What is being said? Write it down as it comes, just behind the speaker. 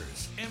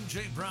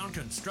M.J. Brown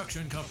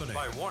Construction Company.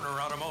 By Warner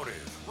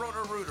Automotive,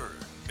 Roto-Rooter,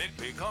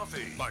 Bigby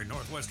Coffee. By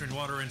Northwestern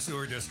Water and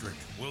Sewer District,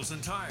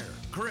 Wilson Tire,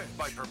 Crisp.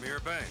 By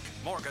Premier Bank,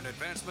 Morgan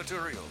Advanced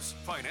Materials,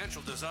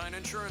 Financial Design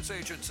Insurance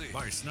Agency.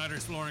 By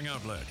Snyder's Flooring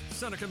Outlet,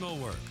 Seneca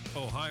Millwork,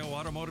 Ohio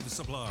Automotive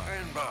Supply.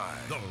 And by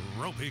the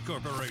Ropey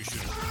Corporation.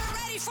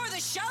 Ready for the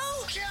show?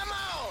 Come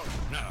on!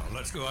 Now,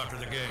 let's go after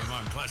the game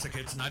on Classic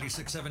Hits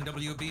 96.7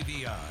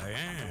 WBVI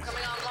and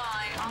Coming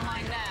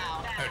online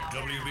now. at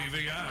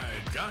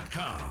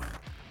WBVI.com.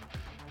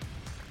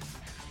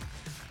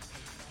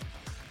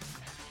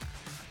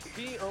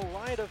 The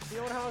Elida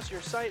Fieldhouse,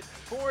 your site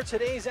for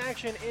today's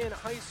action in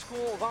high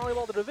school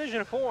volleyball. The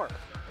Division IV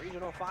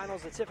regional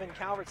finals. The Tiffin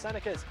Calvert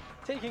Senecas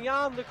taking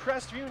on the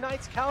Crestview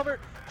Knights. Calvert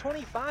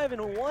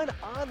 25-1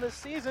 on the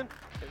season.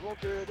 They rolled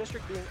through the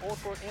district, being Old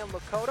Fort and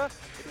Lakota.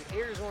 They beat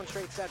Arizona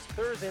straight sets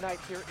Thursday night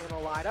here in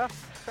Elida.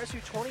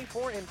 Crestview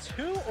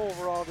 24-2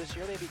 overall this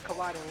year. They beat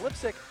Collide and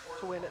Lipsick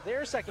to win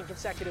their second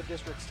consecutive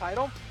district's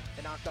title.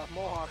 They knocked off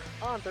Mohawk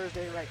on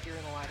Thursday right here in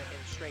Elida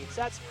in straight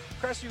sets.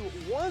 Crestview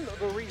won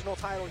the regional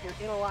title here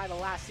in Elida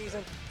last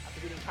season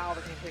after beating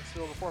Calvert in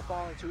Hicksville before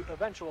falling to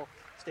eventual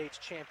state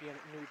champion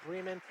New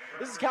Bremen.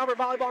 This is Calvert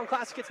Volleyball and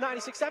Classic Hits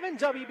 96.7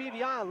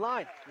 WBVI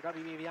online through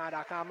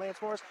WBVI.com.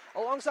 Lance Morris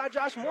alongside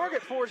Josh Morgan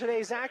for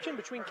today's action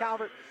between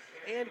Calvert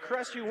and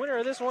Crestview. Winner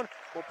of this one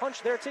will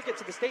punch their ticket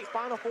to the state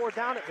Final Four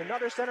down at the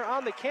Nutter Center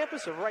on the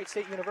campus of Wright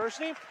State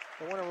University.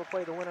 The winner will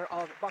play the winner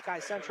of Buckeye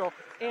Central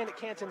and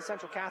Canton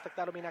Central Catholic.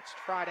 That'll be next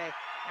Friday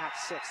at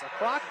 6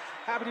 o'clock.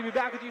 Happy to be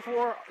back with you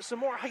for some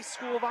more high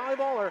school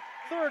volleyball, our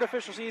third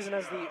official season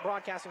as the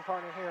broadcasting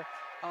partner here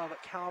of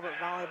Calvert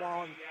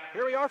Volleyball. And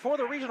here we are for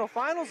the regional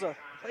finals, a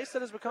place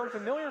that has become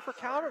familiar for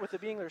Calvert with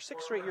it being their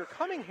sixth straight year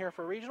coming here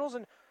for regionals.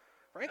 And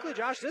frankly,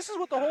 Josh, this is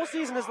what the whole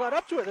season has led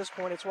up to at this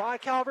point. It's why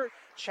Calvert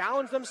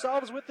challenged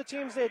themselves with the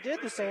teams they did,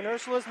 the St.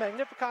 Ursula's,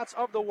 Magnificats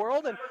of the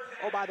world. And,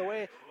 oh, by the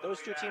way,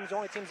 those two teams, the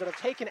only teams that have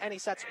taken any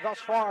sets thus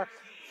far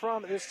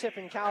from this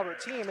Tiffin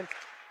Calvert team. And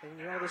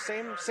you know,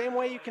 the same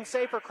way you can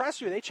say for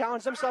Crestview, they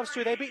challenged themselves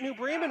too. They beat New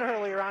Bremen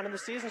earlier on in the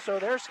season, so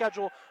their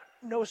schedule,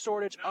 no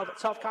shortage of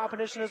tough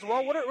competition as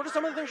well. What are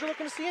some of the things you're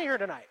looking to see here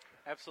tonight?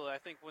 Absolutely. I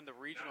think when the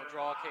regional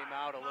draw came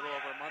out a little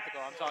over a month ago,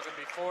 I'm talking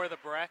before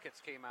the brackets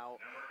came out,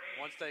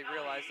 once they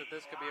realized that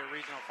this could be a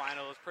regional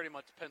final, it was pretty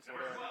much penciled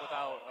in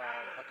without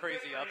a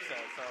crazy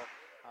upset. So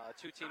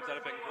two teams that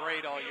have been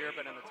great all year,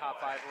 been in the top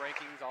 5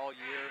 rankings all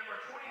year.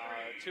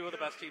 Two of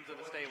the best teams in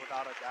the state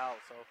without a doubt.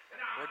 So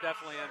we're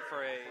definitely in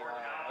for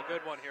a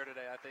good one here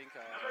today, I think.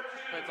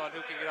 Depends on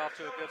who can get off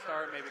to a good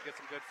start, maybe get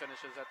some good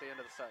finishes at the end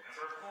of the sets.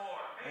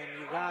 And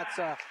you got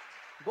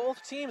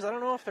both teams, I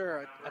don't know if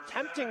they're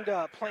attempting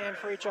to plan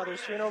for each other's,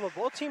 but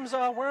both teams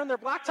wearing their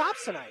black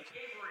tops tonight.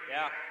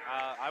 Yeah,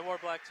 I wore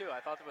black too. I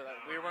thought that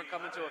we weren't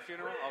coming to a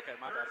funeral. Okay,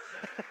 my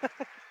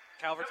bad.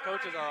 Calvert's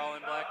coaches are all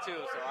in black too,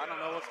 so I don't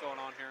know what's going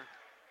on here.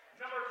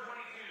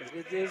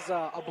 It is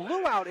a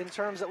blue out in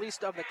terms, at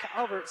least, of the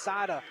Calvert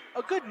side. A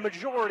good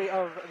majority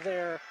of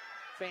their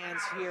fans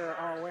here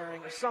are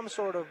wearing some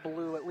sort of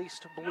blue, at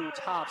least blue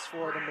tops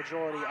for the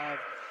majority of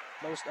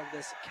most of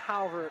this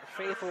Calvert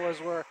faithful,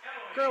 as we're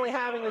currently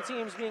having the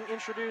teams being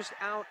introduced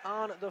out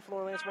on the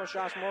floor. Lance Morris,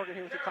 Josh Morgan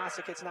here with your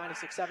Classic Hits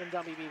 96.7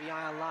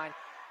 WBVI online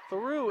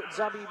through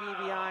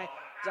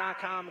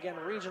WBVI.com. Again,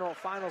 regional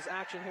finals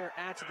action here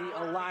at the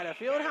Elida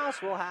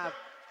Fieldhouse. We'll have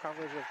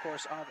coverage, of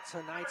course, of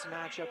tonight's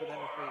matchup, and then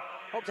we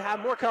hope to have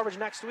more coverage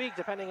next week,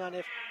 depending on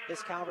if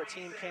this Calvert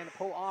team can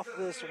pull off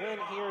this win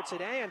here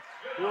today. And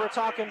we were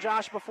talking,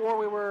 Josh, before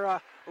we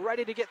were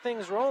ready to get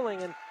things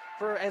rolling, and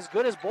for as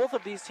good as both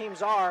of these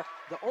teams are,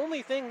 the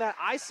only thing that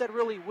I said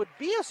really would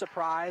be a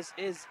surprise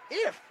is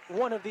if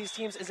one of these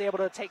teams is able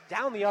to take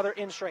down the other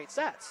in straight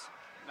sets.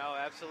 No,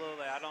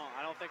 absolutely. I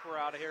don't think we're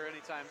out of here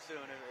anytime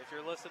soon. If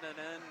you're listening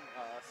in,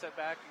 sit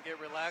back and get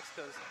relaxed,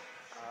 because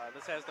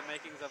this has the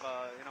makings of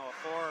a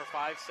 4 or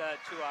 5 set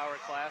 2-hour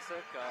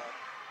classic.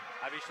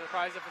 I'd be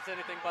surprised if it's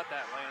anything but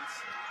that, Lance.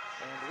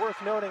 And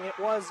worth noting, it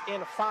was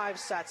in 5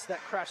 sets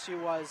that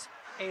Crestview was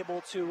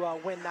able to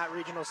win that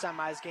regional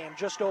semis game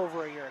just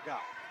over a year ago.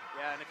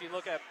 Yeah, and if you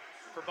look at,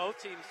 for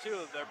both teams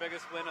too, their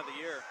biggest win of the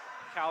year,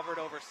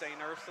 Calvert over St.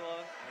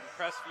 Ursula and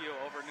Crestview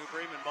over New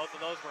Bremen, both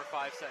of those were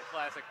 5-set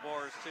classic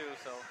wars too.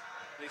 So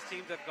these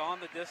teams have gone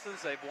the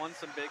distance. They've won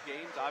some big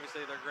games.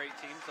 Obviously, they're great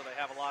teams, so they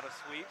have a lot of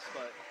sweeps,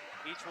 but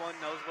each one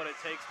knows what it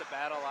takes to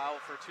battle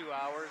out for 2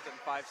 hours and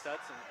 5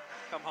 sets and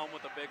come home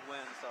with a big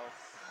win. So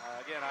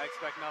again, I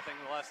expect nothing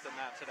less than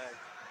that today.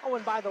 Oh,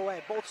 and by the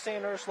way, both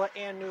St. Ursula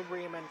and New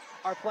Bremen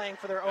are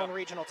playing for their own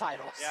regional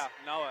titles. Yeah,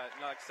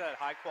 like I said,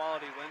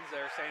 high-quality wins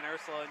there. St.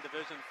 Ursula in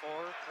Division 4,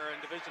 or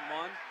in Division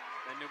 1,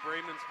 and New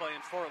Bremen's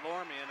playing Fort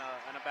Loramie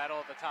in a battle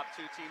of the top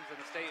 2 teams in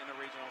the state in the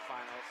regional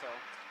final. So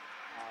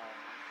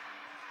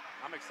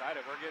I'm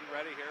excited. We're getting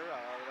ready here.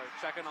 They're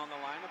checking on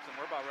the lineups, and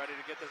we're about ready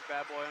to get this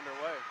bad boy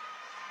underway.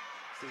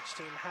 Each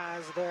team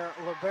has their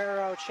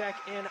libero check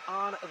in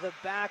on the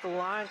back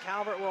line.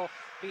 Calvert will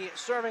be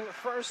serving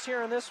first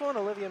here in this one.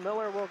 Olivia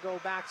Miller will go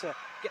back to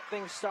get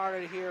things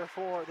started here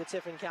for the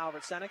Tiffin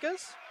Calvert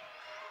Senecas.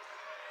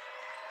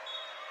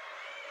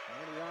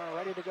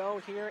 ready to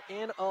go here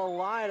in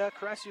Elida.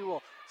 Crestview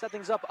will set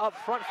things up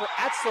front for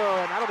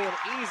Etzler, and that'll be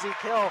an easy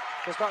kill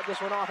to start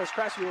this one off as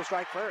Crestview will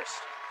strike first.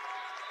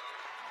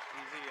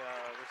 Easy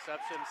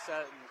reception,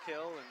 set, and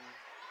kill, and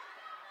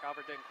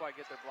Calvert didn't quite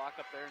get their block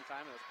up there in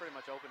time. It was pretty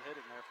much open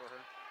hitting there for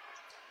her.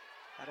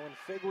 Madeline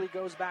Figley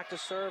goes back to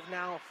serve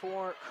now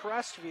for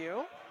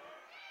Crestview.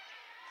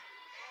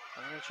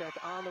 Lanacek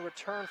on the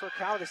return for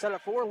Calvert. They set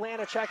up for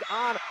Lanacek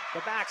on the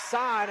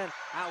backside, and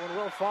that one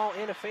will fall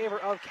in favor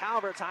of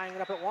Calvert, tying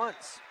it up at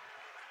once.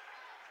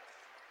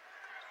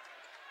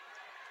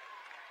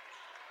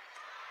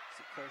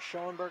 For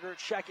Schoenberger,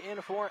 check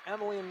in for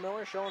Emily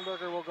Miller.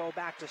 Schoenberger will go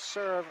back to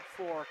serve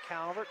for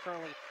Calvert.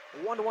 Currently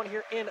 1-1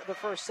 here in the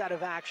first set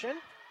of action.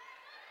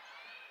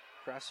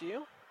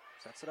 Crestview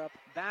sets it up,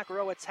 back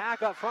row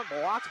attack up front,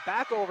 blocked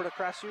back over to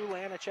Crestview.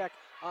 Lanacek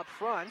up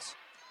front.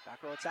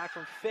 Back row attack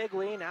from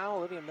Figley. Now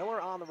Olivia Miller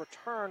on the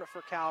return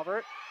for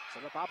Calvert.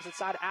 Set up opposite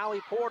side,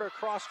 Allie Porter,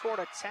 cross-court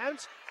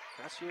attempt.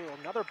 Crestview,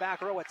 another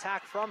back row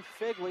attack from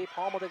Figley.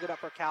 Palm will dig it up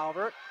for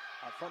Calvert.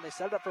 Up front, they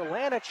set it up for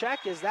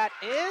Lanacek. Is that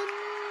in?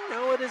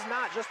 No, it is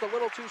not. Just a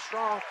little too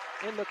strong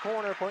in the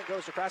corner. Point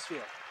goes to Crestview.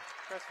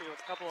 Crestview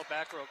with a couple of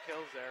back row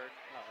kills there.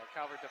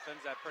 Calvert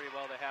defends that pretty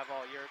well. They have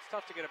all year. It's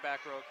tough to get a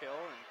back row kill,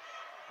 and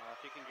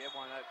if you can get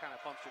one, that kind of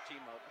pumps your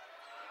team up.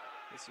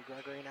 Casey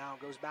Gregory now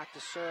goes back to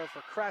serve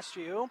for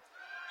Crestview.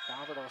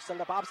 Calvert will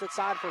send it up opposite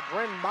side for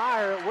Bryn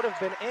Meyer. It would have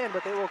been in,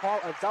 but they will call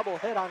a double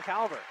hit on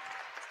Calvert.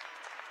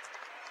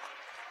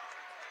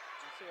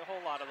 You see a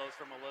whole lot of those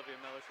from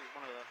Olivia Miller. She's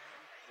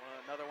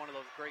another one of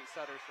those great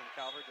setters from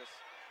Calvert. Just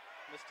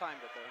mistimed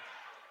it there.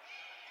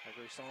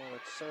 Gregory Solon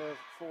would serve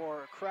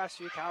for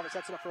Crestview. Calvert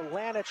sets it up for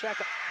Lanacek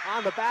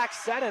on the back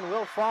set and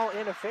will fall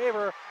in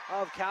favor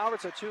of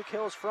Calvert. So 2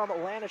 kills from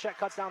Lanacek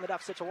cuts down the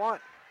deficit to 1.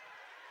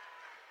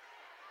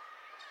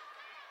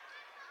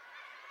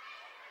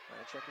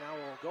 Lanacek now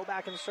will go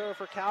back and serve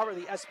for Calvert,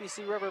 the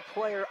SBC River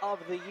Player of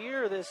the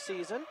Year this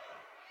season.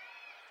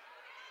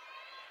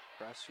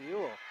 Crestview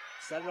will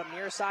set it up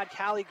near side.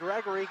 Callie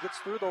Gregory gets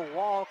through the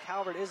wall.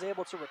 Calvert is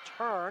able to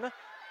return.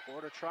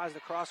 Porter tries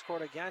the cross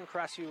court again.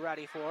 Crestview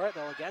ready for it.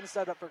 They'll again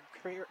set it up for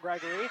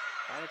Gregory.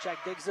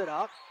 Lanacek digs it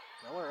up.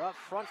 Miller up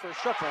front for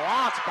Shook.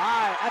 Blocked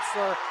by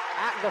Etzler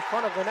at the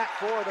front of the net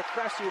for the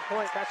Crestview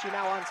point. Crestview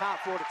now on top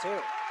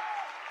 4-2.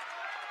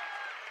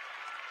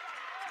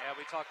 Yeah,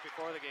 we talked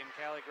before the game.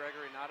 Callie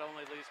Gregory not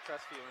only leads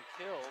Crestview in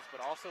kills,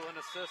 but also in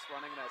assists,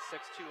 running that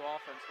 6-2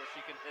 offense where she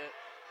can hit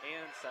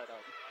and set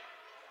up.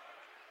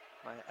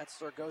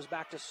 Etzler goes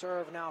back to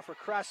serve now for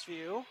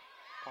Crestview.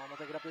 Palm will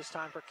take it up this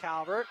time for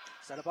Calvert.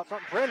 Set up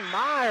front. Bryn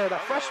Meyer, the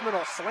freshman,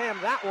 will slam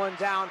that one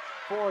down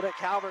for the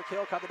Calvert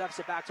kill. Cut the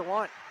deficit back to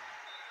 1.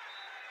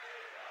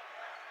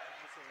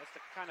 That's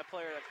the kind of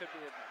player that could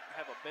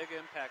have a big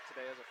impact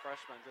today as a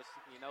freshman. Just,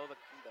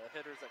 the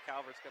hitters that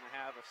Calvert's going to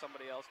have. If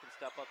somebody else can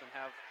step up and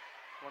have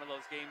one of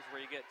those games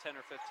where you get 10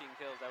 or 15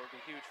 kills, that would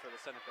be huge for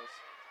the Senecas.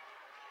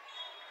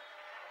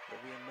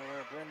 Vivian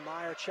Miller, Bryn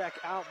Meyer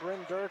check out.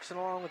 Bryn Dirksen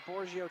along with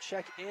Borgio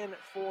check in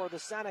for the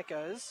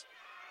Senecas.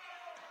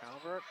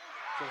 Calvert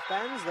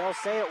defends. They'll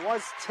say it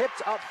was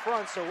tipped up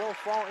front, so will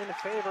fall in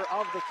favor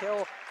of the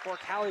kill for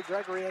Callie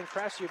Gregory, and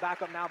Crestview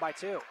back up now by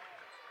 2.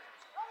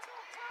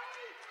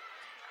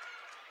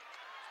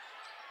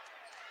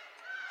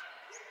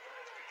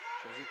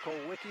 Josie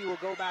Kolwicki will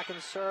go back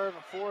and serve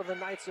for the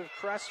Knights of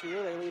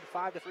Crestview. They lead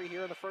 5-3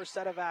 here in the first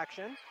set of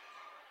action.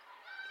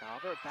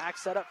 Calvert back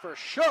set up for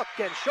Shook,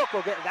 and Shook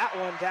will get that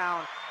one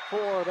down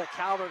for the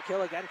Calvert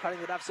kill, again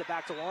cutting the deficit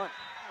back to 1.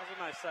 That was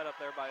a nice setup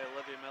there by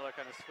Olivia Miller,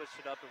 kind of switched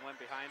it up and went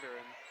behind her,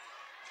 and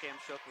Cam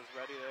Shook was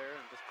ready there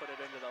and just put it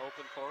into the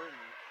open court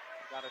and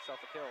got herself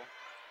a kill.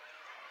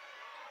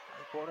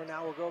 Porter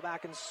now will go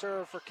back and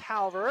serve for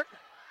Calvert.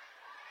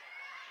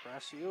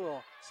 Crestview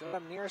will set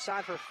up near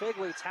side for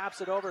Figley,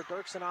 taps it over.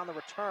 Dirksen on the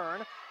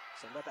return.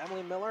 Send up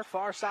Emily Miller,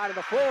 far side of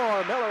the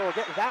floor. Miller will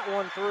get that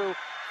one through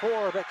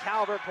for the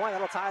Calvert point.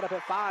 That'll tie it up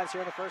at 5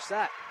 here in the first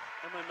set.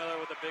 Emily Miller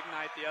with a big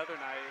night the other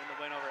night in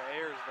the win over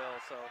Ayersville,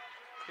 so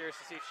curious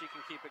to see if she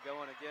can keep it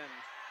going again.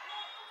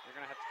 You're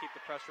going to have to keep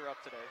the pressure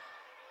up today.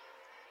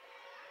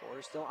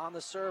 Porter still on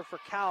the serve for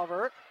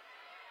Calvert.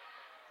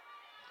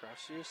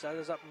 Crestview set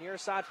us up near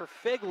side for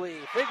Figley.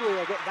 Figley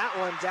will get that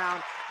one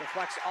down.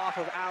 Deflects off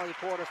of Allie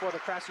Porter for the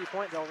Crestview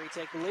point. They'll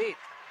retake the lead.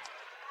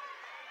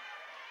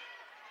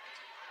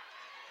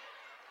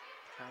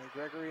 Callie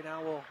Gregory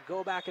now will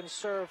go back and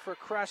serve for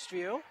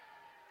Crestview.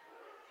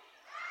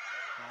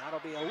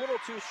 That'll be a little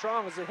too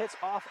strong as it hits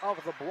off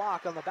of the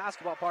block on the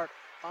basketball part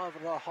of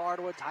the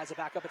hardwood. Ties it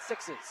back up at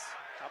 6s.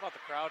 How about the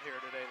crowd here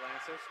today,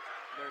 Lancers?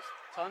 There's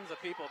tons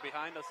of people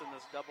behind us in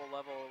this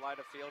double-level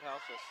Elida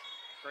Fieldhouse. It's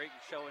great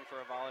showing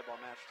for a volleyball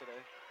match today.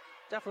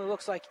 Definitely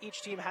looks like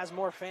each team has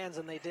more fans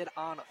than they did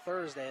on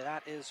Thursday.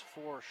 That is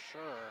for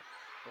sure.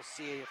 We'll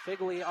see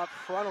Figley up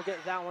front will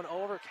get that one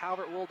over.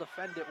 Calvert will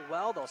defend it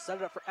well. They'll set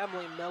it up for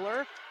Emily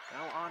Miller.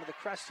 Now on to the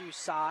Crestview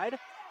side.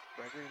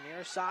 Gregory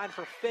near side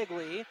for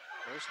Figley.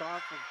 First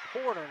off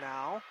from Porter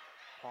now.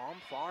 Palm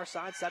far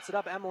side sets it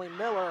up. Emily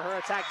Miller. Her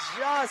attack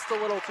just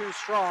a little too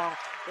strong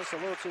just a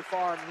little too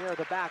far near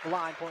the back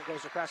line. Point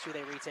goes to Crestview.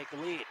 They retake the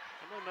lead.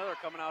 Emily Miller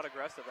coming out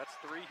aggressive. That's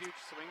 3 huge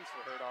swings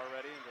for her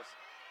already, and just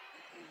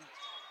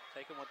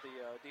taking what the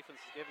defense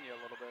is giving you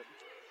a little bit.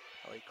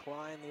 Ellie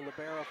Klein, the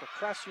libero for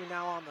Crestview,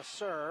 now on the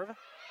serve.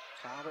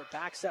 Calvert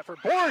back set for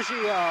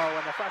Borgio,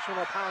 and the freshman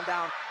will pound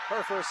down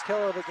her first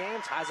kill of the game.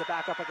 Ties it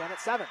back up again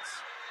at 7.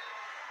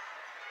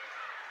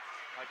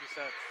 Like you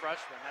said,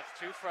 freshmen. That's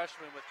 2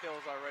 freshmen with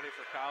kills already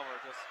for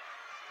Calvert.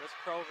 This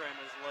program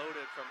is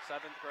loaded from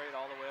 7th grade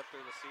all the way up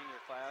through the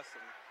senior class,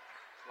 and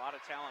a lot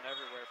of talent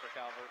everywhere for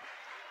Calvert.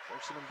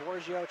 Bergson and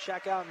Borgio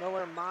check out.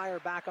 Miller and Meyer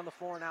back on the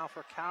floor now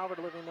for Calvert.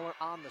 Olivia Miller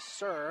on the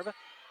serve.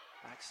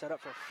 Back set up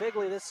for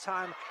Figley this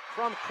time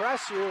from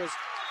Crestview as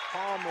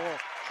Palm will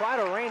try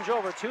to range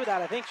over to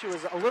that. I think she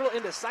was a little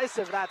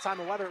indecisive that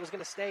time on whether it was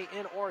going to stay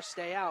in or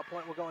stay out.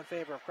 Point will go in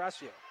favor of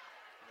Crestview.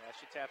 Yeah,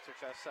 she taps her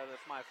chest, said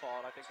it's my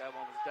fault. I think that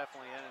one was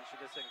definitely in, and she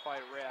just didn't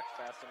quite react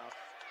fast enough.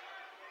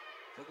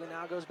 Figley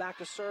now goes back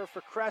to serve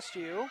for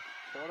Crestview.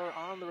 Porter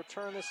on the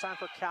return this time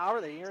for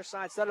Calvert. The near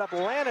side set up.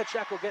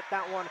 Lanacek will get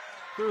that one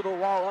through the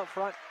wall up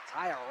front.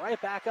 Tie it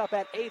right back up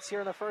at 8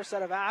 here in the first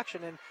set of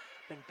action, and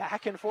been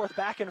back and forth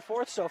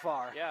so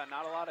far. Yeah,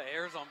 not a lot of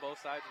errors on both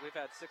sides. We've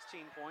had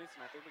 16 points,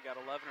 and I think we got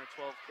 11 or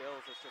 12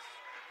 kills. It's just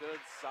good,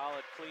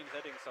 solid, clean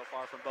hitting so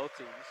far from both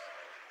teams.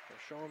 So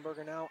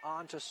Schoenberger now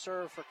on to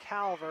serve for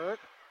Calvert.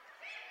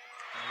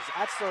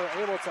 As Etzler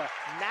able to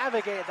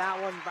navigate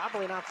that one,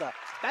 probably not the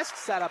best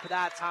setup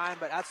that time,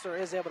 but Etzler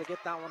is able to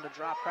get that one to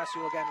drop.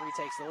 Crestview again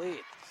retakes the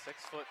lead.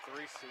 6'3"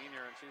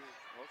 senior, and she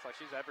looks like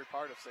she's every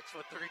part of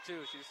 6'3"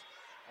 too.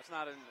 That's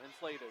not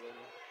inflated.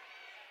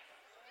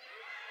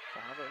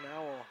 Calvert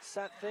now will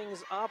set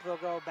things up. They'll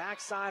go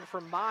backside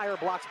for Meyer.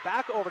 Blocks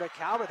back over to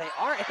Calvert. They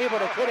aren't able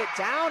to get it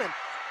down, and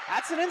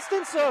that's an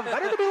instance of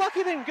better to be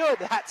lucky than good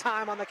that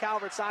time on the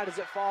Calvert side as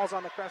it falls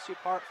on the Crestview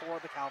part for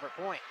the Calvert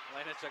point.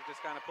 Lanacek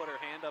just kind of put her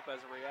hand up as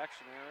a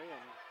reactionary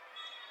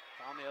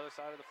and on the other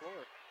side of the floor.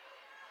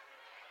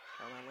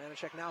 Caroline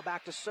Lanacek now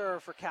back to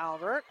serve for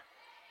Calvert.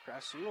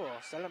 Crestview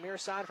will set it up near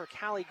side for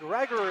Callie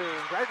Gregory.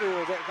 And Gregory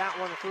will get that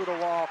one through the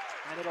wall,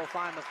 and it'll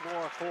find the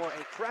floor for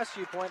a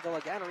Crestview point.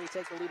 They'll again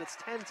retake the lead. It's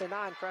 10-9.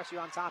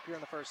 Crestview on top here in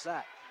the first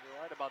set.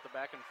 You're right about the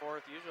back and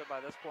forth. Usually by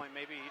this point,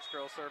 maybe each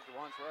girl served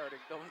once. We're already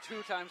going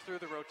 2 times through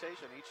the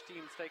rotation. Each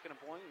team's taking a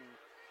point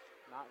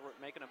and not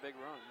making a big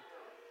run.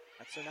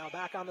 Etzler now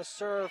back on the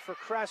serve for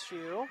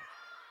Crestview.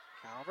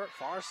 Calvert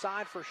far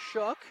side for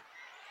Shook.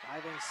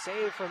 Diving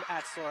save from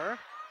Etzler.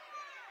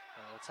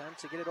 They'll attempt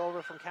to get it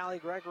over from Callie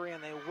Gregory,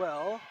 and they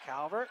will.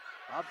 Calvert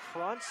up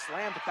front,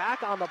 slammed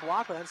back on the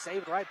block, but then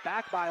saved right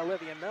back by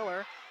Olivia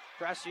Miller.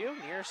 Crestview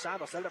near side,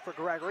 they'll set it up for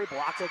Gregory.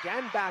 Blocked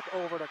again back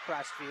over to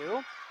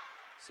Crestview.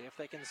 See if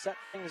they can set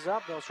things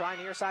up. They'll try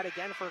near side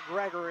again for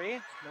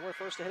Gregory. Miller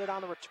first to hit it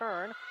on the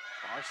return.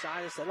 Far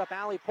side is set up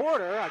Allie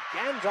Porter.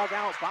 Again dug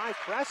out by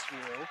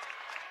Crestview.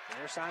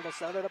 Near side will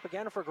set it up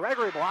again for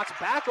Gregory. Blocks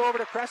back over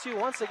to Crestview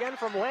once again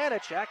from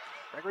Lanacek.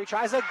 Gregory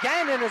tries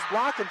again and is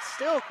blocked, and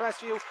still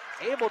Crestview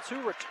able to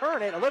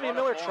return it. Olivia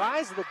Miller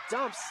tries the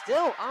dump,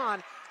 still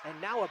on, and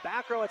now a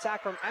back row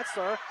attack from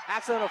Etzler.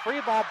 Accidental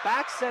free ball,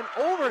 back sent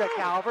over to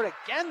Calvert.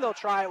 Again, they'll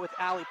try it with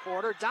Allie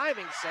Porter.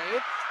 Diving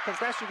save. Can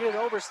Crestview get it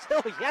over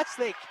still? Yes,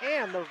 they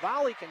can. The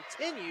volley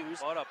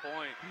continues. What a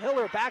point.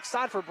 Miller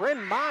backside for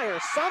Bryn Meyer.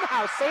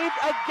 Somehow saved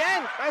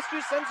again.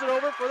 Crestview sends it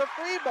over for the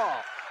free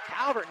ball.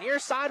 Calvert near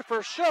side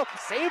for Shook.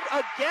 Saved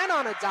again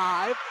on a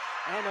dive.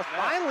 And it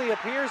finally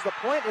appears the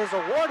point is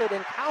awarded,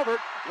 and Calvert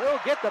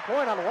will get the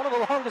point on one of the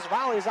longest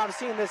volleys I've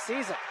seen this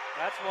season.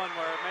 That's one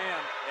where,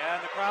 man,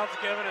 and the crowd's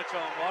giving it to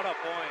him. What a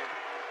point.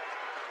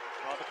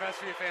 Well, the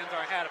Crestview fans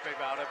aren't happy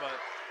about it, but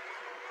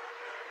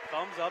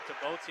thumbs up to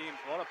both teams.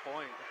 What a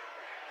point.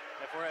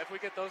 If we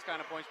get those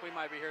kind of points, we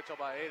might be here till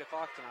about 8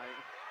 o'clock tonight.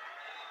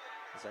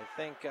 As I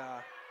think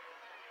Calvert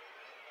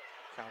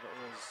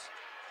was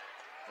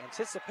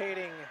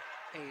anticipating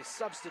a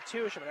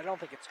substitution, but I don't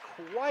think it's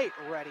quite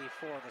ready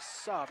for the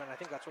sub, and I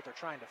think that's what they're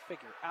trying to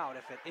figure out,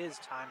 if it is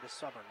time to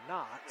sub or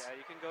not. Yeah,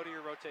 you can go to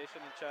your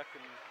rotation and check,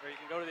 or you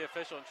can go to the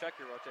official and check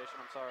your rotation,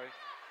 I'm sorry.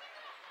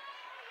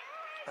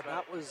 But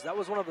that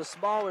was one of the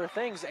smaller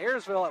things.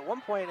 Ayersville at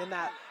one point in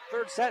that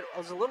third set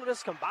was a little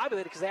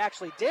discombobulated because they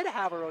actually did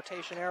have a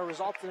rotation error,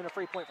 resulted in a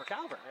free point for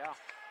Calvert.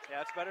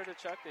 Yeah, it's better to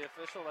check the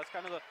official. That's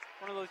kind of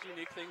one of those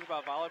unique things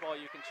about volleyball.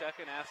 You can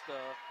check and ask the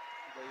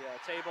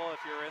table if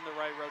you're in the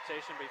right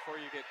rotation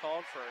before you get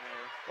called for an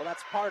error. Well,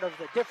 that's part of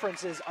the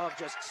differences of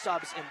just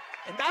subs.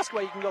 In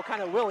basketball, you can go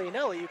kind of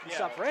willy-nilly. You can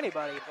sub for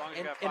anybody.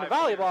 In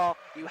volleyball,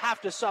 you have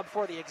to sub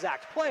for the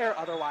exact player,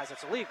 otherwise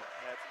it's illegal.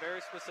 Yeah, it's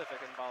very specific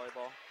in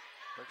volleyball.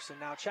 Bergson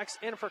now checks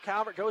in for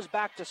Calvert, goes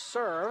back to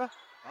serve.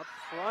 Up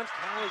front,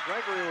 Callie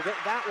Gregory will get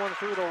that one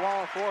through the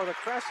wall for the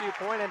Crestview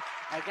point, and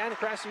again,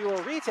 Crestview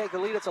will retake the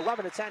lead. It's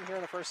 11-10 here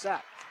in the first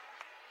set.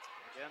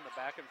 Again, the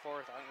back and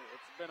forth.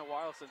 It's been a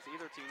while since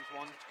either team's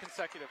won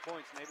consecutive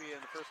points. Maybe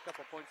in the first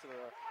couple points of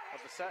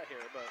the set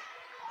here, but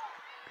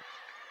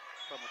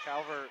from a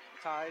Calvert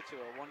tie to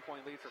a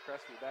 1-point lead for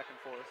Crestview, back and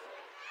forth.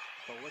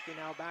 But looking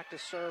now back to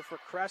serve for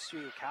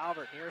Crestview.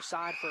 Calvert near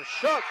side for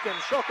Shook, and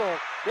Shook will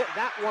get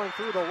that one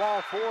through the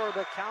wall for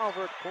the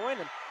Calvert point,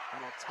 and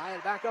that'll tie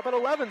it back up at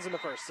 11s in the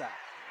first set.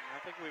 I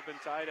think we've been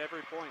tied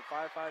every point,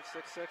 5-5,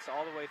 6-6,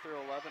 all the way through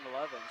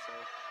 11-11. So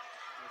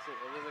it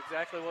was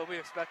exactly what we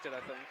expected, I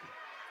think.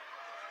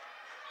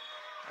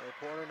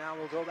 Porter now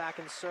will go back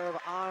and serve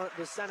on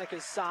the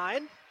Seneca's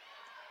side.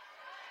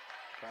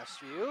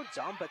 Crestview,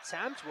 dump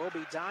attempt, will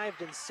be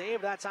dived and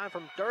saved that time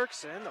from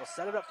Dirksen. They'll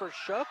set it up for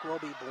Shook, will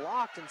be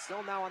blocked and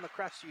still now on the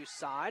Crestview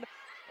side.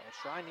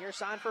 They'll try near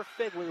side for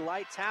Figley,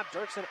 light tap,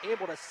 Dirksen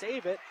able to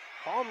save it.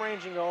 Palm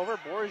ranging over,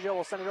 Borgio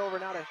will send it over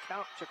now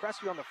to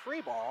Crestview on the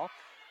free ball.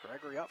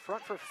 Gregory up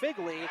front for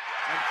Figley,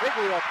 and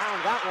Figley will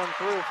pound that one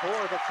through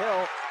for the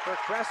kill for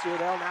Crestview.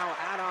 They'll now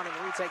add on and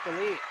retake the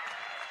lead.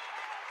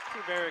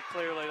 See very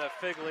clearly that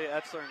Figley,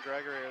 Etzler, and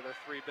Gregory are their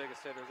three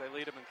biggest hitters. They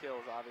lead them in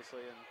kills,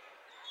 obviously, and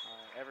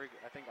I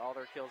think all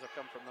their kills have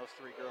come from those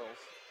three girls.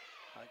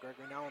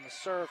 Gregory now on the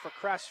serve for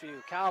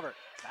Crestview. Calvert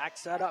back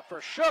set up for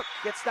Shook.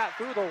 Gets that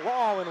through the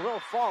wall and will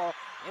fall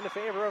in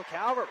favor of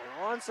Calvert.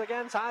 Once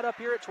again tied up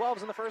here at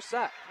 12s in the first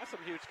set. That's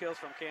some huge kills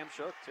from Cam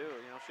Shook, too.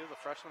 You know, she was a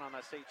freshman on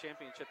that state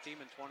championship team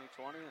in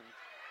 2020 and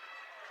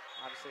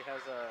obviously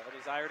has a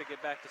desire to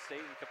get back to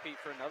state and compete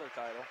for another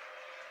title.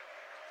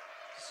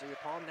 Cecilia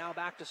Palm now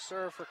back to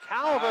serve for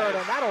Calvert,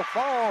 and that'll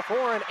fall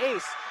for an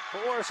ace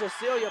for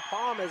Cecilia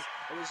Palm, as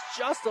it was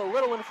just a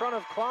little in front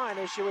of Klein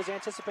as she was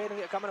anticipating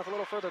it coming up a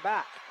little further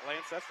back.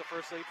 Lance, that's the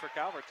first lead for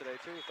Calvert today,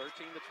 too.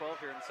 13-12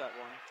 here in set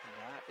one.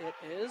 That it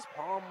is.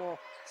 Palm will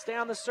stay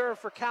on the serve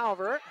for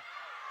Calvert.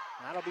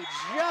 That'll be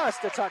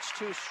just a touch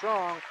too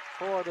strong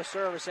for the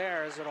service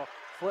errors. It'll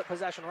flip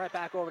possession right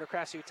back over to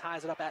Crestview,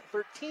 ties it up at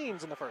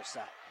 13s in the first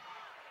set.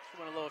 She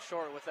went a little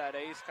short with that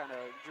ace, kind of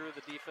drew the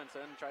defense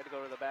in, tried to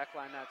go to the back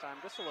line that time.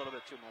 Just a little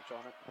bit too much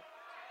on it.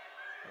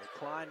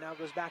 Klein now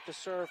goes back to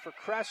serve for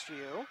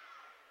Crestview.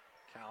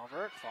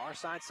 Calvert, far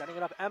side, setting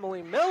it up.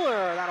 Emily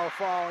Miller, that'll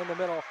fall in the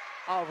middle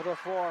of the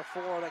floor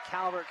for the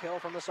Calvert kill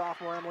from the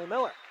sophomore Emily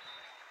Miller.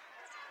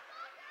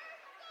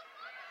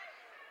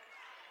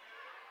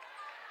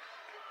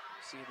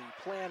 See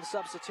the planned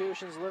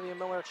substitutions. Olivia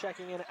Miller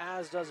checking in,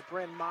 as does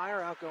Bryn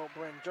Meyer. Out go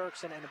Bryn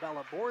Dirksen and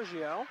Bella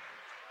Borgio.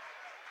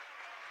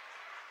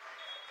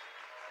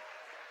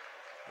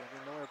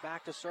 Olivia Miller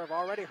back to serve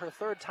already, her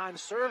third time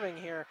serving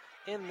here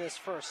in this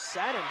first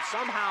set, and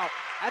somehow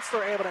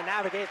Etzler able to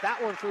navigate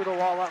that one through the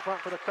wall up front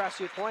for the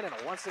Crestview point, and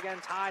once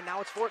again tied. Now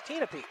it's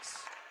 14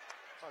 apiece.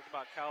 Talked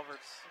about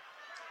Calvert's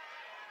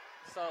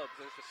subs.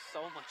 There's just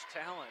so much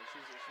talent.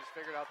 She's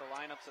figured out the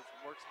lineups that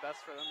works best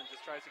for them and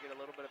just tries to get a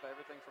little bit of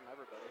everything from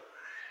everybody.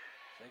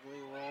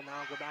 Figley will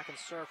now go back and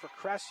serve for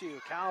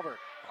Crestview. Calvert,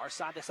 far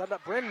side, they set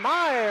up Bryn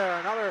Meyer.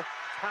 Another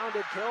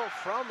pounded kill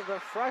from the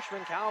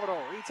freshman. Calvert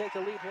will retake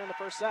the lead here in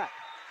the first set.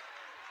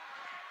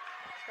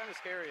 It's kind of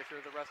scary if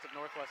you're the rest of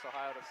Northwest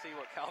Ohio to see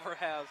what Calvert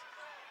has.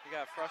 You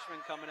got freshmen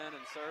coming in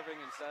and serving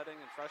and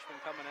setting, and freshmen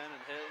coming in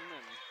and hitting,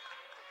 and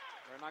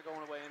they're not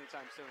going away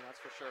anytime soon,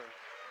 that's for sure.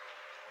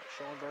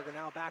 Schoenberger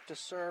now back to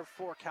serve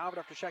for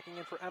Calvert after checking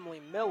in for Emily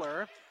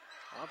Miller.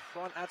 Up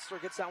front,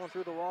 Etzler gets that one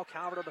through the wall.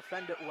 Calvert will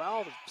defend it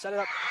well. Set it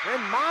up.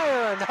 Bryn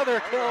Meyer, another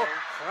kill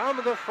from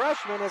the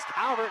freshman, as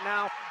Calvert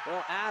now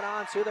will add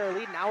on to their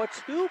lead. Now a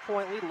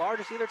 2-point lead,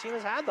 largest either team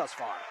has had thus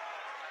far.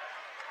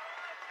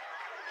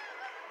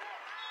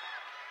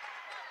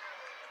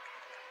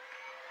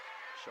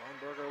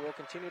 Schoenberger will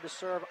continue to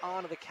serve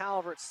on the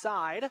Calvert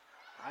side.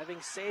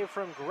 Driving save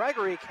from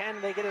Gregory. Can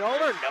they get it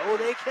over? No,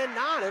 they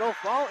cannot. It'll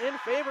fall in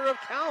favor of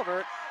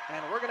Calvert.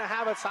 And we're going to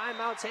have a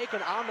timeout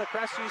taken on the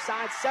Crestview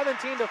side,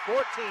 17-14.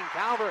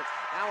 Calvert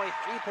now a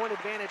 3-point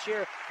advantage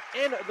here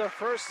in the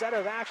first set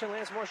of action.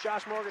 Lance Morse,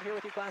 Josh Morgan here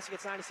with you. Classic,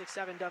 it's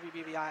 96.7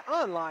 WBVI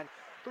online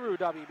through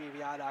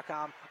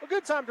WBVI.com. A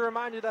good time to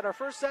remind you that our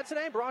first set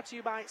today brought to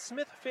you by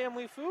Smith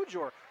Family Foods,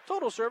 your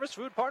total service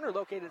food partner,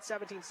 located at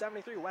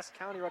 1773 West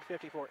County Road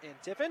 54 in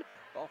Tiffin.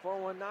 Call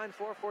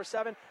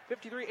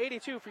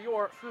 419-447-5382 for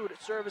your food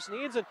service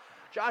needs. And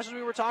Josh, as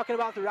we were talking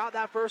about throughout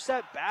that first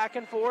set, back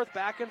and forth,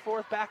 back and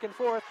forth, back and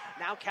forth.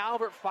 Now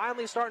Calvert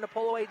finally starting to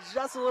pull away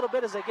just a little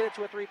bit as they get it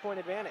to a 3-point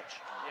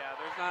advantage.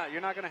 Yeah,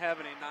 you're not going to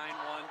have any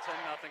 9-1,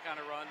 10-0 kind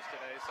of runs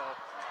today. So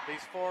these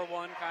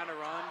 4-1 kind of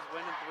runs,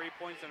 winning 3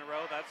 points in a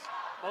row, that's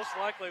most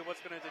likely what's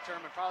going to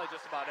determine probably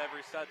just about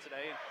every set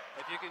today. And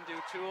if you can do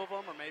 2 of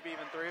them or maybe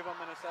even 3 of them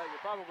in a set,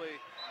 you're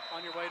probably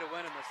on your way to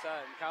winning the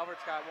set. And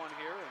Calvert's got one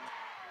here, and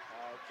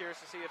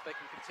curious to see if they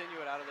can continue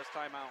it out of this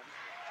timeout.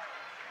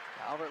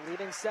 Calvert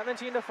leading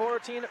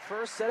 17-14,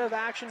 first set of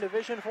action,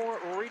 Division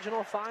IV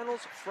regional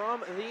finals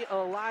from the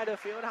Elida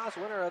Fieldhouse.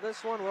 Winner of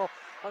this one will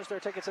punch their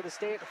ticket to the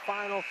state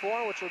Final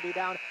Four, which will be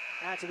down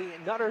at the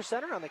Nutter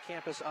Center on the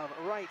campus of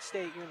Wright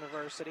State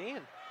University.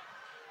 And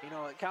you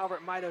know,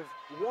 Calvert might have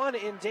won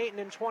in Dayton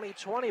in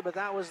 2020, but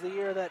that was the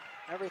year that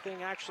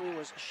everything actually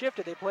was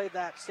shifted. They played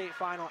that state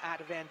final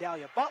at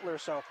Vandalia Butler,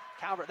 so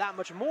Calvert that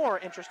much more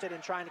interested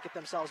in trying to get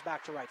themselves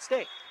back to Wright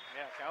State.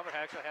 Yeah, Calvert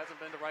actually hasn't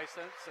been to Wright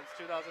since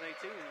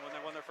 2018 when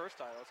they won their first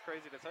title. It's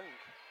crazy to think.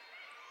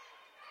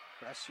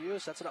 Crestview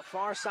sets it up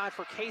far side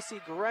for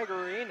Casey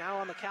Gregory. Now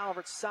on the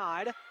Calvert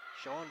side.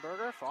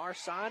 Schoenberger, far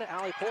side.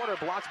 Allie Porter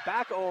blocks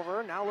back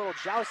over. Now a little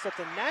joust at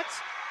the net.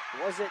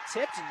 Was it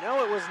tipped?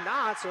 No, it was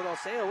not. So they'll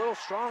say a little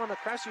strong on the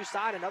Crestview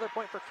side. Another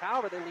point for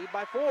Calvert. They lead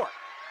by 4. And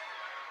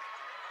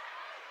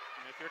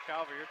if you're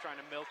Calvert, you're trying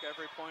to milk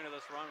every point of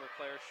this run with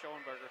Claire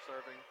Schoenberger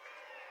serving.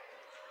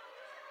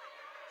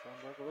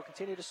 Schoenberger will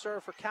continue to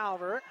serve for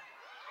Calvert.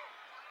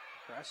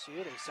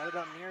 Crestview, they set it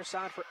up near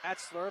side for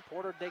Etzler.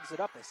 Porter digs it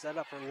up. They set it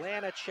up for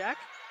Lanacek.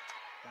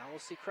 Now we'll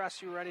see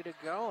Crestview ready to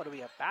go. It'll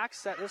be a back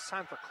set this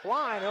time for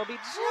Klein. It'll be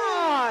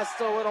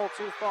just a little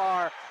too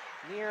far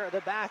near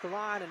the back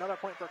line. Another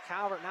point for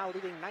Calvert, now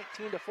leading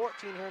 19-14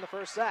 here in the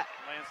first set.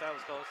 Lance, that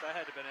was close. That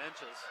had to have been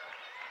inches.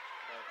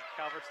 But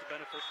Calvert's the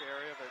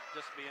beneficiary of it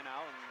just being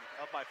out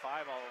and up by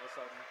 5 all of a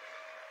sudden.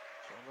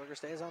 Schoenberger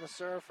stays on the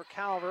serve for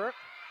Calvert.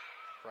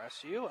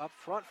 Crestview up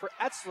front for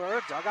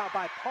Etzler. Dug out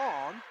by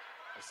Palm.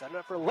 They set it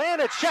up for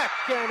Lanacek,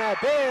 and a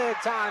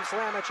big-time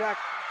Slamacek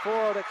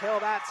for the kill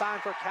that time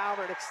for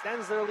Calvert.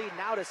 Extends their lead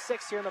now to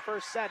 6 here in the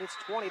first set. It's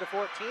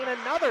 20-14.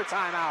 Another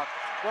timeout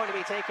going to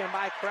be taken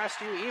by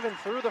Crestview. Even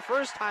through the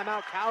first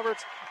timeout,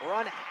 Calvert's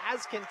run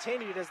has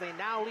continued as they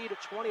now lead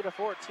at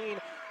 20-14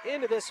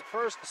 into this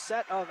first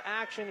set of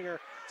action. Your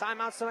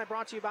timeouts tonight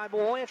brought to you by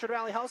Blanchard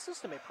Valley Health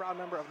System, a proud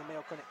member of the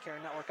Mayo Clinic Care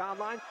Network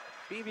Online.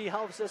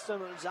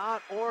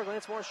 bbhealthsystem.org.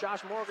 Lance Morris,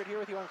 Josh Morgan here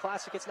with you on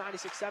Classic Hits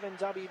 96.7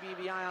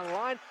 WBVI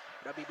online.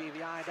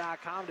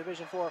 WBVI.com.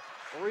 Division 4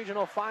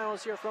 regional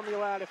finals here from the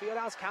Olada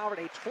Fieldhouse. Calvert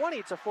a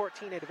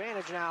 20-14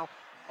 advantage now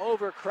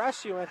over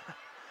Crestview. And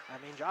I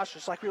mean, Josh,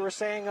 just like we were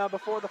saying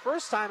before the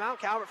first timeout,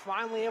 Calvert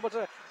finally able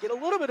to get a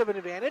little bit of an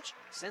advantage.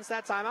 Since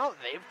that timeout,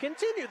 they've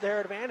continued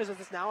their advantage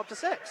as it's now up to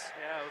 6.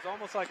 Yeah, it was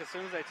almost like as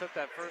soon as they took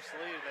that first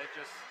lead, they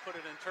just put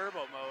it in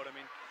turbo mode. I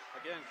mean,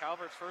 again,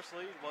 Calvert's first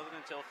lead wasn't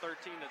until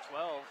 13-12.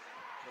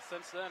 But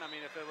since then, I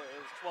mean, if it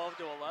was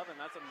 12-11,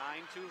 that's a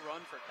 9-2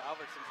 run for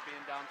Calvert since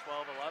being down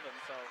 12-11.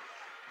 So,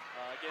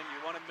 again,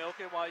 you want to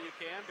milk it while you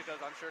can because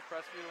I'm sure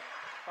Crestview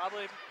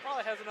probably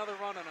has another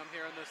run on them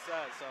here in this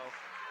set. So,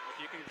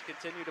 if you can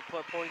continue to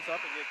put points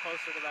up and get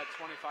closer to that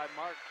 25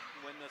 mark,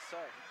 win this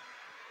set.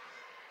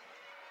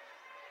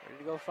 Ready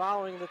to go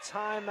following the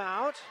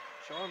timeout.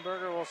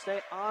 Schoenberger will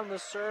stay on the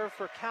serve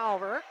for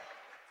Calvert.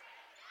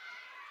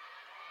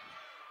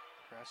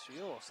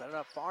 Crestview will set it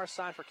up far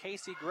side for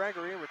Casey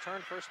Gregory.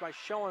 Returned first by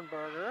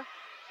Schoenberger.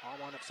 Paul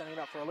wound up sending it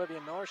up for Olivia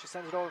Miller. She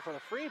sends it over for the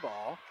free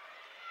ball.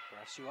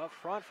 Crestview up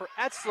front for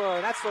Etzler.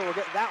 And Etzler will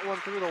get that one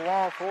through the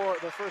wall for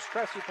the first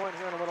Crestview point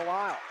here in a little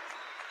while.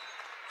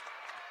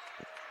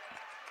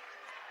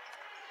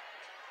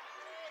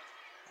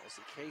 We'll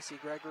see Casey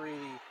Gregory,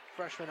 the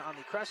freshman on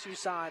the Crestview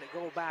side,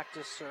 go back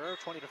to serve.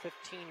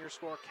 20-15 your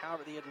score.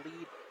 Calvert, the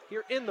lead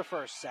here in the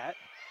first set.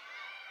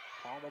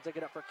 Palm will take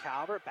it up for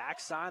Calvert.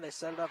 Backside, they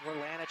set it up for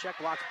Lanacek.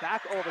 Blocks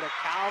back over to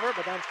Calvert,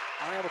 but then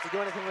unable to do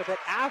anything with it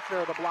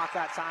after the block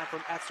that time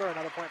from Etzler.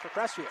 Another point for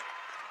Crestview.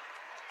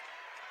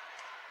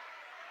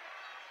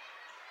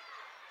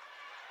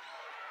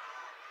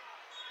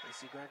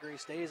 Casey Gregory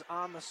stays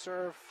on the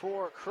serve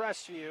for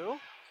Crestview.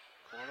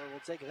 Porter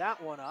will take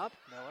that one up.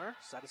 Miller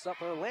set us up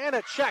for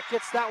Lanacek.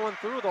 Gets that one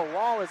through the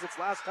wall as it's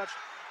last touched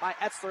by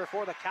Etzler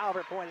for the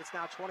Calvert point. It's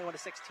now 21-16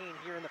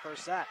 here in the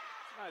first set.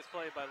 Nice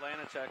play by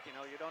Lanacek. You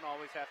know, you don't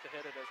always have to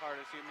hit it as hard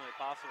as humanly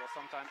possible.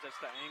 Sometimes it's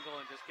the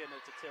angle and just getting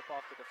it to tip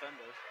off the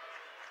defender.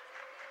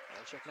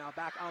 Lanacek now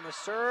back on the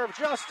serve.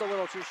 Just a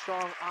little too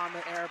strong on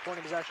the air. Point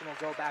of possession will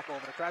go back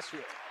over to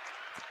Crestview.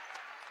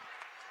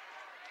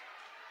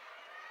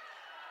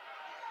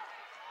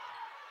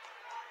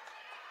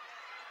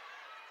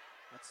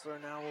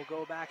 Etzler now will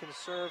go back and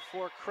serve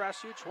for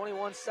Crestview.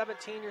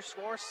 21-17 your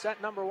score.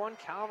 Set number 1.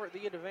 Calvert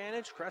the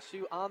advantage.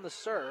 Crestview on the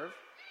serve.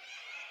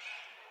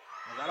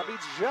 And that'll be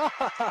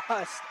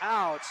just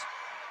out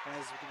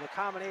as the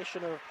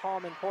combination of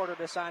Palm and Porter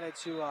decided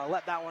to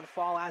let that one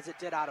fall as it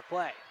did out of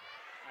play.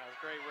 That was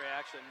great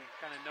reaction,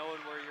 kind of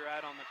knowing where you're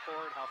at on the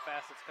court, how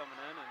fast it's coming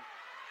in. And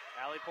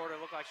Allie Porter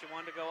looked like she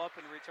wanted to go up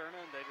and return it,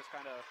 and they just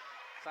kind of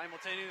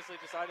simultaneously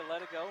decided to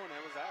let it go, and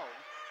it was out.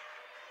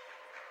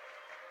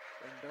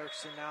 And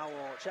Dirksen now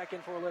will check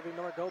in for Olivia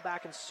Miller, go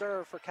back and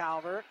serve for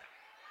Calvert.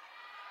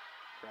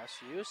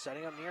 Crestview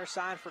setting up near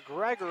side for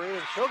Gregory,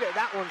 and she'll get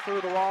that one through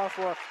the wall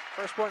for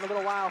first point in a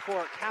little while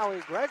for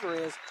Callie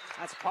Gregory.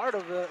 That's part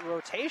of the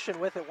rotation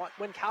with it.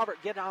 When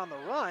Calvert get on the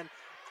run,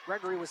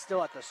 Gregory was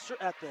still at the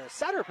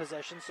setter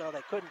position, so they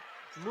couldn't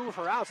move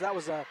her out. So that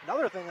was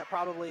another thing that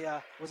probably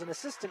was an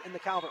assistant in the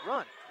Calvert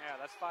run. Yeah,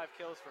 that's 5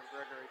 kills for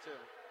Gregory too.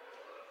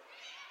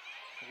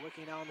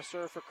 Looking on the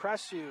serve for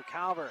Crestview.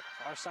 Calvert,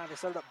 far side, they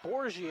set it up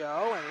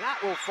Borgio, and that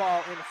will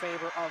fall in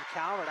favor of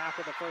Calvert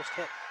after the first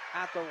hit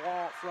at the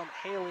wall from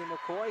Haley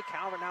McCoy.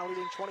 Calvert now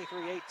leading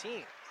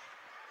 23-18.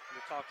 We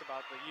talked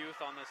about the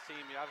youth on this team.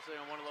 You obviously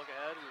don't want to look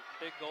ahead.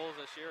 Big goals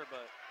this year,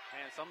 but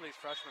man, some of these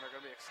freshmen are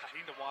going to be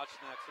exciting to watch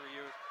the next 3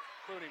 years,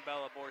 including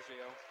Bella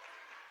Borgio.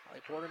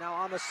 Allie Porter now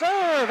on the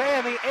serve,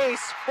 and the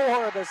ace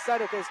for the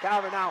Senecas.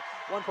 Calvert now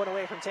 1 point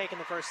away from taking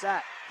the first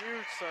set.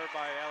 Huge serve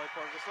by Allie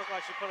Porter. Just looked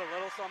like she put a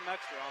little something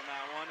extra on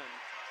that one and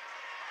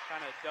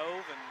kind of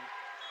dove and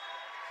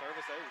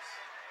service ace.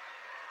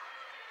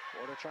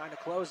 Porter trying to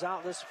close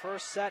out this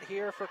first set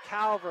here for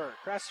Calvert.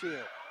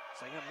 Crestview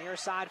setting up near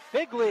side.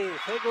 Figley.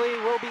 Figley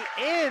will be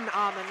in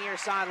on the near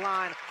side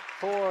line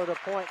for the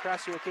point.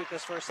 Crestview will keep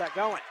this first set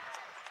going.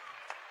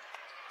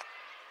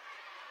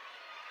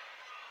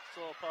 Just a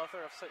little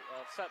plethora of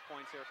set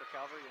points here for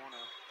Calvert. You want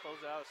to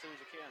close it out as soon as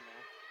you can,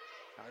 man.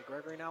 Allie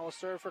Gregory now will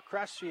serve for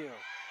Crestview.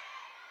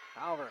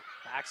 Calvert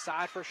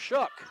backside for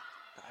Shook.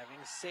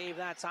 Diving save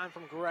that time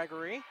from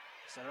Gregory.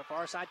 Set up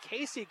far side,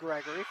 Casey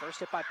Gregory. First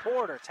hit by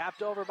Porter.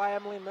 Tapped over by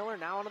Emily Miller.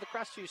 Now onto the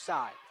Crestview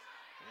side.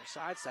 Near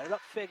side, set it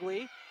up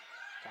Figley.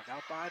 Dug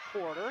out by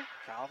Porter.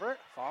 Calvert,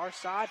 far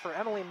side for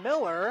Emily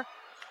Miller.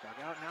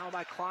 Dug out now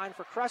by Klein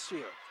for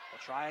Crestview.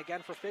 We'll try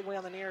again for Figley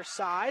on the near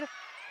side.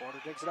 Porter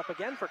digs it up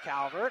again for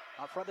Calvert.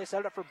 Up front, they set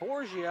it up for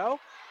Borgio.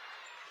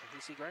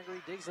 Casey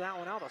Gregory digs that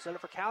one out. They'll set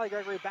it for Callie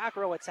Gregory. Back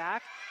row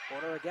attack.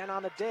 Porter again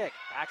on the dig.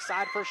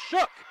 Backside for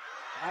Shook.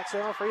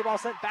 Accidental free ball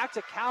sent back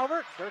to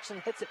Calvert.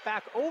 Dirksen hits it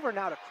back over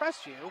now to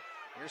Crestview.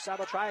 Near side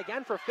will try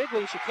again for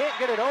Figley. She can't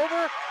get it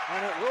over,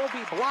 and it will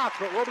be blocked,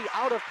 but will be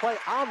out of play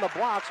on the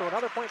block. So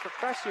another point for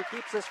Crestview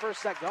keeps this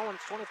first set going.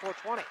 It's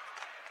 24-20.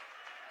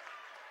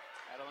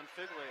 Adeline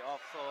Figley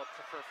off for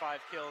 5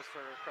 kills for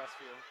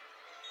Crestview.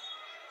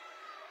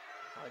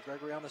 Allie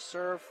Gregory on the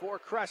serve for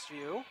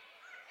Crestview.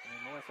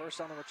 And Miller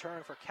first on the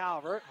return for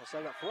Calvert. We'll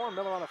set it up for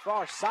Miller on the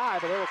far side,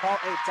 but they will call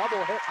a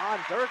double hit on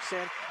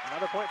Dirksen.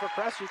 Another point for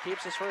Crestview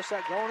keeps this first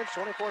set going. It's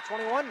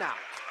 24-21 now.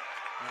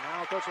 And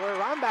now Coach Lori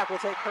Rombach will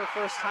take her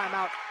first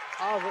timeout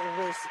of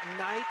this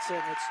night,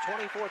 and it's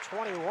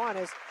 24-21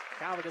 as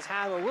Calvert has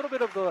had a little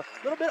bit of a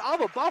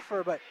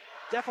buffer, but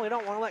definitely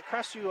don't want to let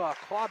Crestview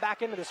claw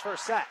back into this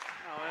first set.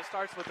 No, it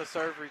starts with the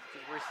serve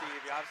receive.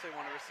 You obviously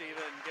want to receive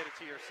it and get it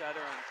to your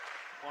setter, and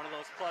one of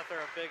those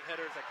plethora of big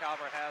hitters that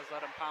Calvert has,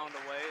 let him pound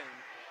away and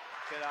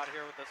get out of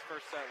here with this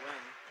first set win.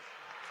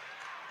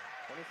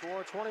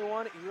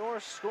 24-21, your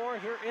score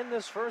here in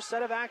this first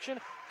set of action.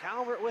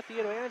 Calvert with the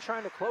advantage,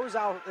 trying to close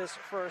out this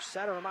first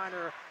set. A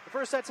reminder, the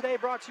first set today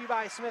brought to you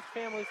by Smith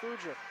Family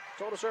Foods, your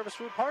total service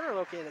food partner,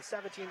 located at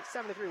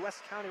 1773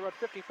 West County Road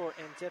 54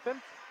 in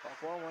Tiffin.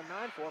 Call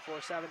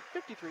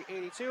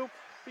 419-447-5382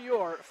 for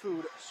your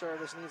food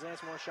service needs.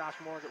 Lance Moore, Josh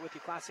Morgan with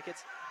you. Classic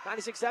Hits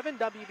 96.7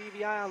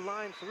 WBVI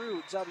online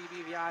through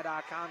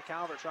WBVI.com.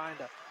 Calvert trying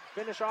to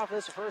finish off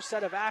this first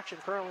set of action.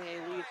 Currently a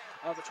lead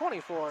of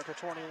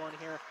 24-21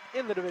 here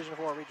in the Division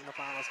IV Regional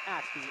Finals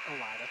at the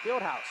Elida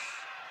Fieldhouse.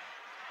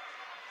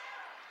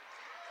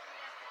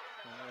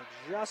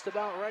 We're just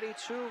about ready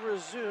to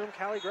resume.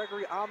 Callie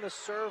Gregory on the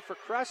serve for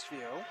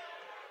Crestview.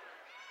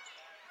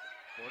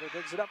 Porter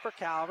digs it up for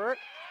Calvert.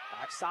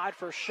 Backside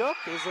for Shook.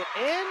 Is it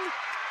in?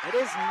 It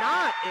is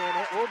not in.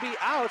 It will be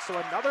out. So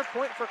another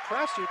point for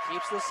Crestview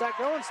keeps the set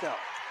going still.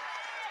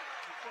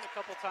 It's been a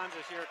couple times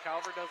this year.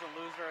 Calvert doesn't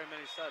lose very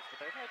many sets, but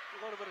they've had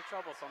a little bit of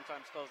trouble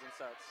sometimes closing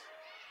sets.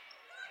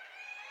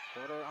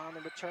 Porter on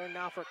the return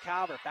now for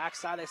Calvert.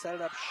 Backside they set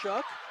it up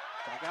Shook.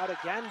 Dug out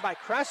again by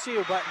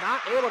Crestview, but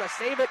not able to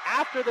save it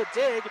after the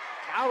dig.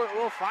 Calvert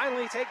will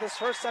finally take this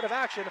first set of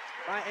action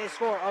by a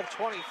score of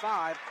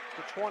 25-22.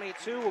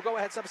 We'll go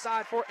ahead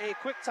subside for a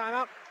quick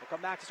timeout. We'll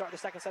come back to start the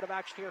second set of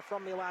action here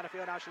from the Elida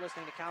Fieldhouse. You're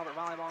listening to Calvert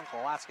Volleyball on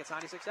Classic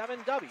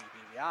 96.7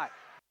 WBVI.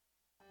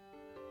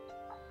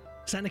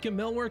 Seneca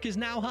Millwork is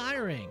now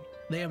hiring.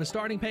 They have a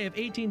starting pay of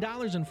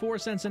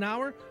 $18.04 an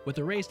hour with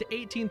a raise to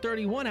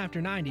 $18.31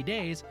 after 90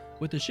 days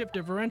with a shift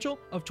differential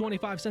of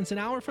 25 cents an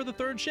hour for the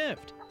third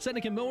shift.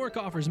 Seneca Millwork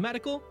offers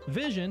medical,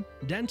 vision,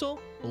 dental,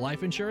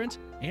 life insurance,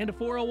 and a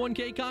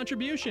 401k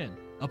contribution.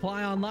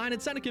 Apply online at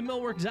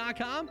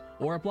SenecaMillwork.com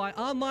or apply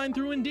online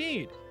through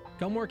Indeed.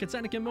 Come work at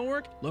Seneca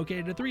Millwork,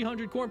 located at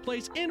 300 Court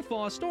Place in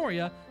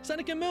Fostoria.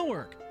 Seneca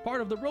Millwork,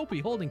 part of the Ropey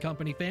Holding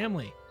Company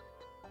family.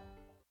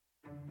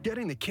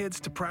 Getting the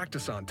kids to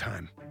practice on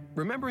time.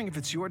 Remembering if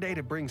it's your day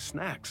to bring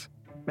snacks.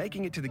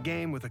 Making it to the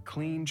game with a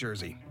clean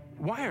jersey.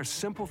 Why are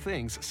simple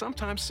things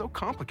sometimes so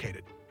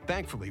complicated?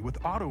 Thankfully, with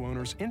Auto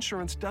Owners,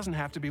 insurance doesn't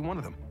have to be one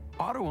of them.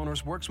 Auto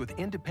Owners works with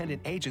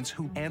independent agents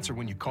who answer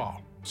when you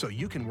call, so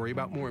you can worry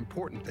about more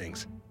important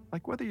things,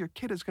 like whether your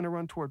kid is going to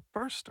run toward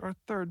first or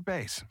third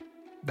base.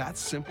 That's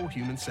simple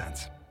human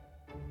sense.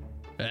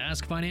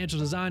 Ask Financial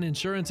Design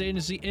Insurance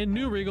Agency in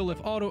New Regal if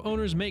Auto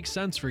Owners make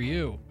sense for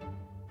you.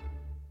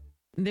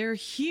 They're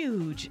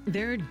huge.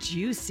 They're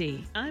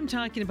juicy. I'm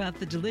talking about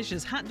the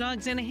delicious hot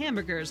dogs and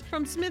hamburgers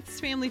from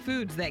Smith's Family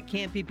Foods that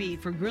can't be beat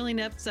for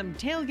grilling up some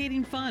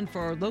tailgating fun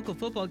for our local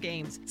football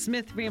games.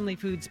 Smith Family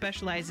Foods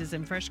specializes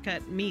in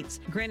fresh-cut meats,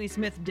 Granny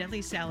Smith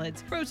deli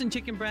salads, frozen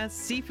chicken breasts,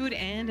 seafood,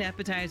 and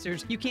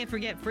appetizers. You can't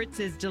forget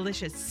Fritz's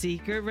delicious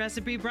secret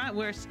recipe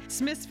bratwurst.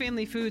 Smith's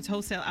Family Foods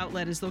wholesale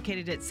outlet is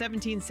located at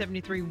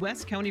 1773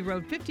 West County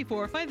Road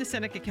 54 by the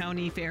Seneca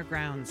County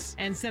Fairgrounds.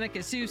 And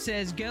Seneca Sioux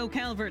says, "Go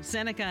Calvert,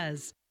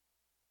 Senecas."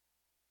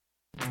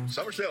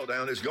 Summer sale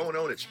down is going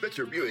on at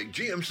Spitzer Buick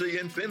GMC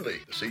in Findlay.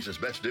 The season's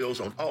best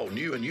deals on all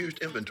new and used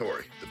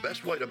inventory. The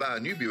best way to buy a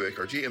new Buick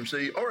or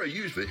GMC or a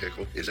used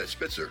vehicle is at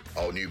Spitzer.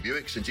 All new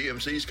Buicks and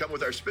GMCs come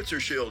with our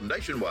Spitzer Shield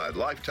nationwide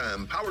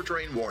lifetime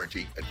powertrain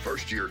warranty and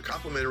first-year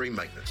complimentary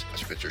maintenance. A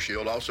Spitzer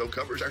Shield also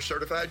covers our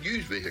certified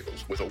used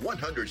vehicles with a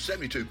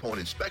 172-point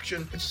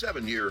inspection and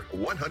 7-year,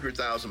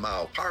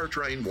 100,000-mile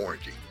powertrain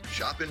warranty.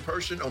 Shop in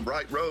person on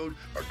Bright Road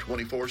or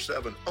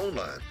 24/7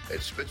 online at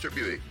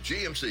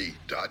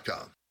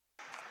SpitzerBuickGMC.com.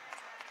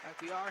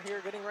 We are here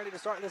getting ready to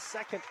start the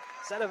second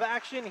set of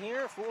action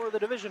here for the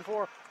Division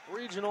IV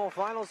Regional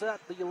Finals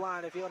at the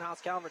line of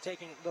Fieldhouse. Calvert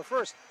taking the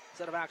first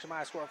set of action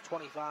by a score of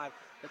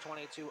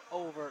 25-22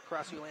 over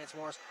Crestview. Lance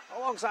Morris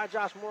alongside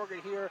Josh Morgan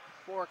here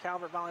for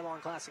Calvert Volleyball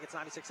and Classic. It's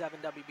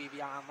 96.7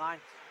 WBVI online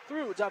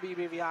through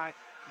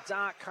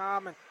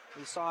WBVI.com. And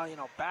we saw,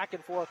 back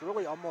and forth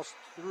really almost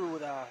through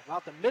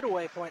about the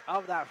midway point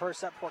of that first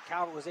set before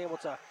Calvert was able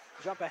to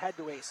jump ahead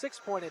to a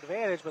 6-point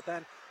advantage, but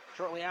then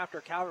shortly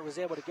after Calvert was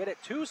able to get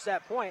it to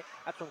set point,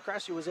 that's when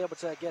Crestview was able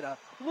to get a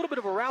little bit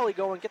of a rally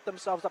going, get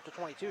themselves up to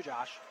 22,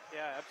 Josh.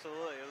 Yeah,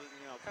 absolutely. It was,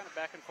 kind of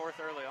back and forth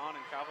early on,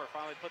 and Calvert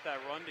finally put that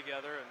run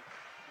together and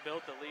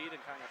built the lead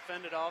and kind of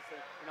fended off. And,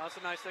 that's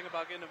a nice thing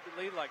about getting a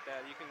lead like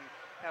that. You can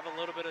have a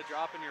little bit of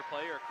drop in your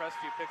play, or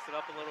Crestview picks it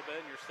up a little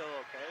bit, and you're still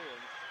okay.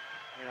 And,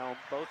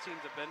 both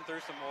teams have been through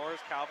some wars.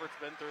 Calvert's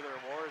been through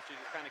their wars. You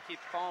just kind of keep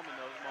calm in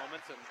those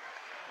moments, and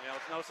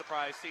it's no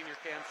surprise senior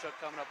Cam Shook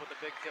coming up with a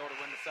big kill to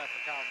win the set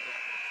for Calvert.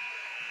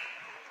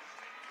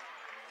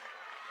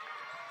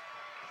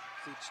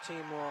 Each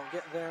team will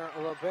get their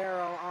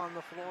libero on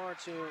the floor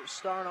to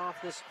start off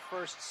this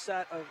first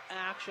set of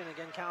action.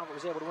 Again, Calvert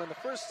was able to win the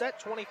first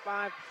set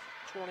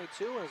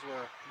 25-22 as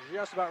we're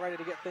just about ready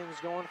to get things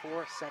going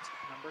for set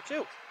number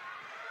 2.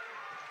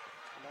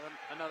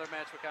 Another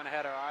match we kind of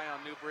had our eye on,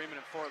 New Bremen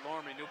and Fort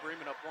Loramie. New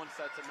Bremen up 1-0,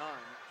 25-15.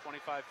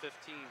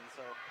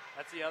 So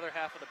that's the other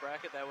half of the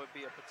bracket. That would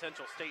be a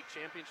potential state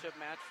championship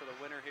match for the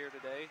winner here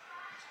today.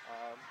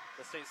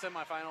 The state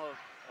semifinal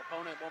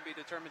opponent won't be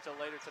determined until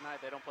later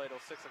tonight. They don't play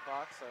till 6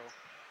 o'clock, so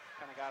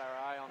kind of got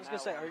our eye on that. I was going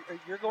to say, are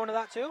you going to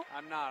that too?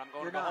 I'm not. I'm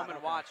going to go home and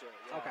watch it.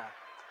 Yeah. Okay.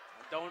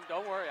 Don't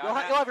worry. You'll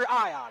have your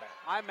eye on it.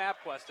 I map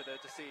quested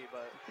it to see,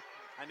 but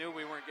I knew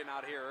we weren't getting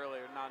out of here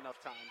earlier. Not enough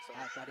time. So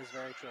that is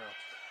very true.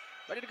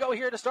 Ready to go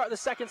here to start the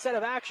second set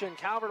of action.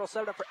 Calvert will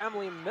set it up for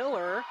Emily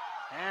Miller,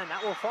 and that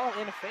will fall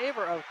in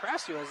favor of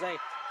Crestview as they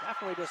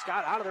definitely just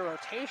got out of their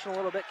rotation a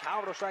little bit.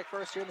 Calvert will strike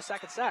first here in the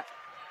second set.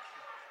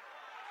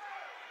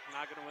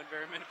 Not going to win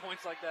very many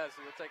points like that,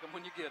 so you'll take them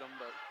when you get them.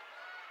 But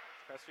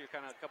Crestview a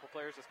couple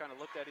players just kind of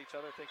looked at each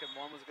other thinking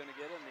one was going to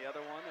get it and the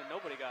other one, and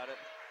nobody got it.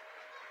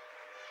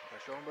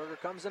 Schoenberger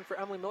comes in for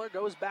Emily Miller,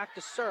 goes back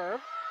to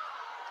serve.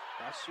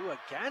 Crestview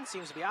again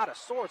seems to be out of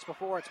sorts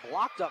before it's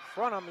blocked up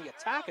front on the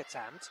attack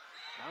attempt.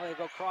 Now they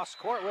go cross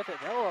court with it.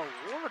 They'll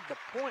award the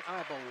point,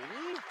 I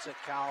believe, to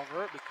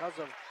Calvert because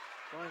of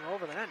going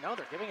over the net. No,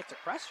 they're giving it to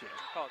Crestview.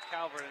 Called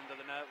Calvert into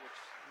the net, which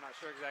I'm not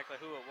sure exactly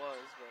who it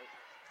was, but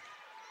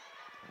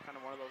kind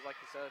of one of those, like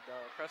you said,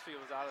 Crestview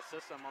was out of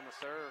system on the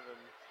serve,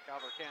 and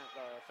Calvert can't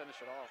finish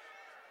it off.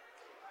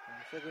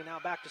 And Figley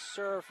now back to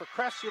serve for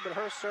Crestview, but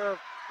her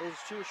serve is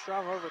too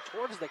strong over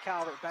towards the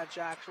Calvert bench,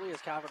 actually,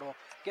 as Calvert will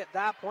get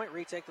that point,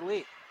 retake the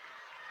lead.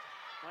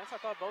 Lance,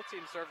 I thought both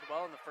teams served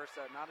well in the first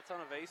set. Not a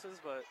ton of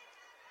aces, but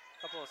a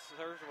couple of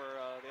serves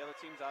where the other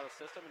team's out of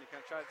system, and you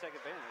can try to take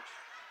advantage.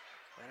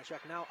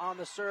 Vanacek now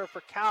on the serve for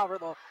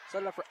Calvert. They'll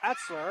set it up for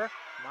Etzler.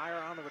 Meyer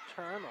on the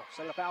return. They'll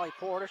set it up Allie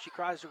Porter. She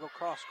tries to go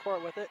cross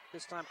court with it.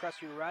 This time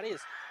Crestview ready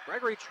as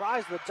Gregory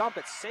tries the dump.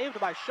 It's saved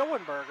by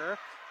Schoenberger.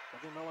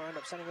 Olivia Miller ends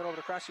up sending it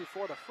over to Crestview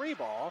for the free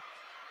ball.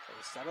 So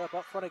they set it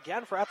up front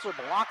again for Etzler.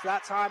 Blocked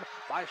that time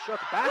by Shook.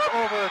 Back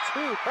over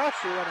to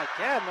Crestview. And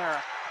again,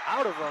 they're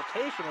out of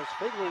rotation as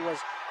Figley was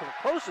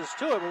closest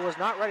to it, but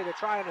was not ready to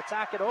try and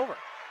attack it over.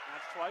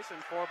 That's twice in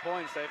 4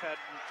 points. They've had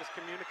just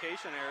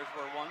communication errors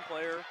where one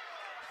player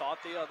thought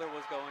the other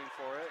was going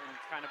for it and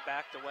kind of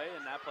backed away,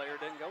 and that player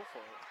didn't go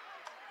for it.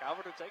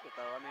 Calvert will take it,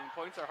 though. I mean,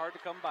 points are hard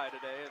to come by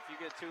today. If you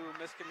get 2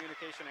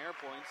 miscommunication error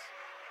points,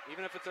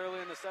 even if it's early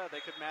in the set,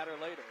 they could matter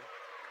later.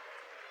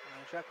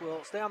 Check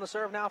will stay on the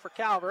serve now for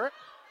Calvert.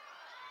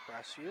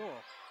 Crestview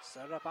will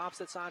set it up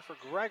opposite side for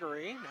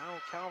Gregory. Now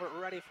Calvert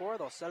ready for it.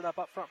 They'll set it up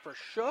front for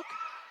Shook.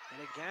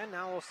 And again,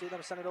 now we'll see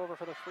them send it over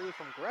for the free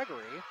from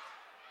Gregory.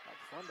 Up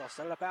front, they'll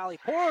set it up Allie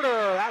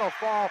Porter. That'll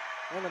fall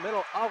in the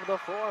middle of the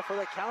floor for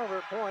the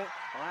Calvert point.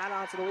 We'll add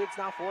on to the lead. It's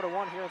now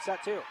 4-1 here in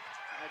set 2.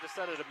 I just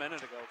said it a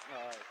minute ago.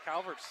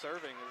 Calvert's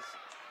serving is,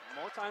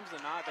 more times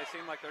than not, they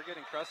seem like they're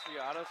getting Crestview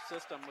out of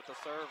system with the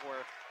serve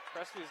where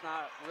Crestview's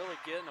not really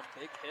getting a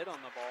big hit on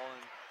the ball,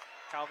 and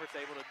Calvert's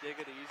able to dig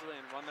it easily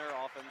and run their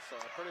offense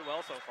pretty well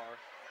so far.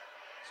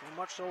 So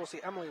much so we'll see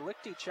Emily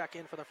Lichty check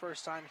in for the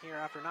first time here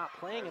after not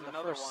playing in the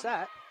first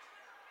set.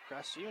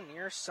 Crestview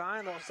near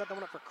side. They'll set the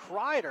one up for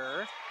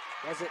Kreider.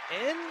 Was it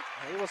in?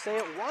 They will say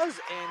it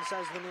was in,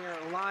 says the near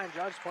line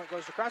judge. Point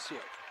goes to Crestview.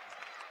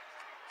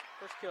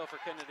 First kill for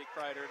Kennedy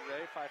Kreider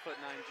today, 5'9"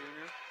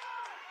 junior.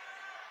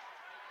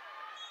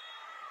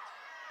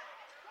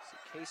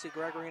 Casey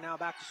Gregory now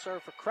back to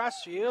serve for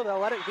Crestview. They'll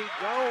let it be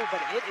go,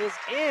 but it is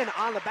in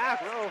on the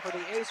back row for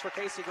the ace for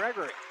Casey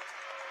Gregory.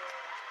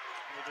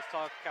 We just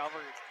talked,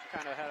 Calvert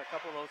kind of had a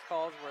couple of those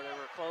calls where they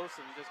were close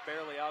and just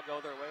barely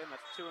outgo their way, and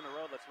that's 2 in a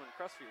row. That's went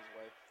Crestview's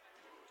way.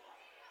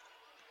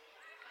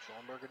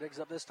 Schoenberger digs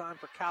up this time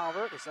for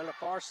Calvert. They set it up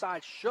far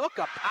side. Shook,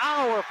 a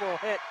powerful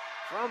hit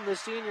from the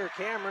senior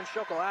Cameron.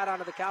 Shook will add on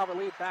to the Calvert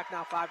lead, back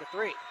now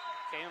 5-3.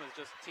 Cam is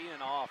just teeing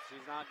off.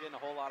 She's not getting a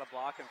whole lot of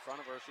block in front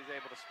of her. She's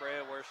able to spray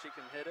it where she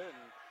can hit it,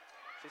 and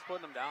she's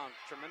putting them down.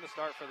 Tremendous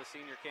start for the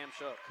senior Cam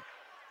Shook.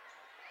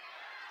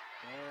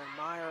 And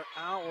Meyer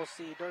out. We'll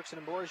see Dirksen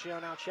and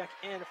Borgio now check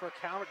in for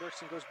Calvert.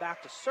 Dirksen goes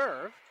back to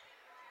serve.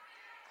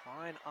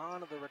 Klein on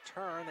the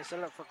return. They set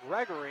it up for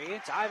Gregory.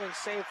 Diving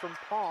save from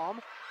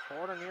Palm.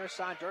 Porter near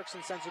side.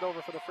 Dirksen sends it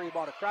over for the free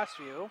ball to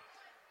Crestview.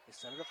 They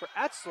set it up for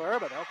Etzler,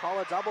 but they'll call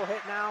a double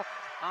hit now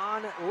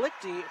on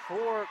Lichty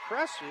for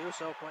Crestview.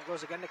 So point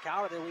goes again to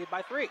Calvert. They lead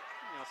by 3. You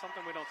know,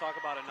 something we don't talk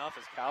about enough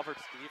is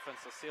Calvert's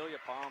defense. Cecilia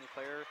Palm,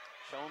 Claire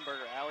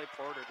Schoenberger, Allie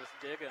Porter just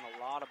digging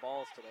a lot of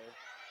balls today.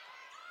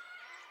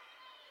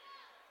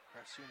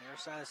 Crestview near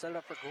side. They set it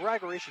up for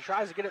Gregory. She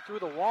tries to get it through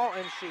the wall,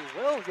 and she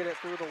will get it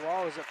through the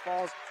wall as it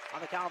falls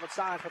on the Calvert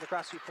side for the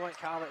Crestview point.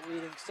 Calvert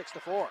leading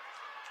 6-4.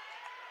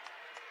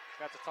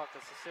 Got to talk to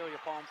Cecilia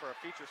Palm for a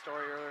feature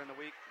story earlier in the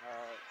week.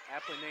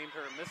 Aptly named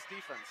her Miss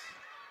Defense.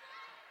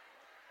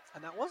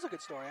 And that was a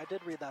good story. I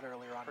did read that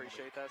earlier on.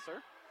 Appreciate that,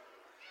 sir.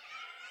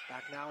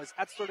 Back now is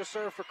Etzler to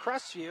serve for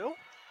Crestview.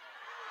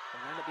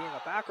 It'll end up being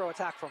a back row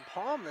attack from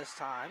Palm this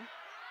time.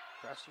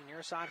 Crestview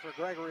near side for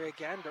Gregory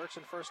again.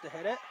 Dirksen first to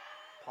hit it.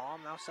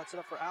 Palm now sets it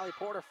up for Allie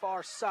Porter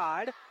far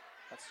side.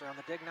 Etzler on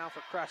the dig now for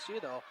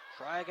Crestview. They'll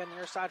try again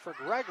near side for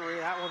Gregory.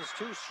 That one's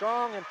too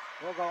strong and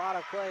will go out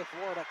of play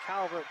for the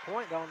Calvert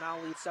point. They'll now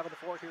lead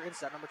 7-4 here in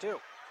set number 2.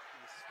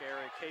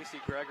 Scary.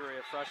 Casey Gregory,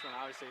 a freshman,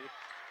 obviously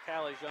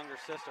Callie's younger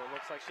sister.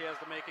 Looks like she has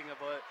the making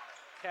of what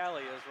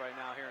Callie is right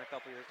now here in a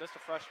couple years. Just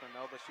a freshman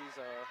though, but she's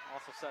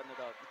also setting it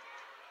up.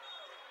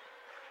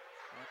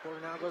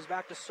 Porter now goes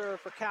back to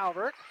serve for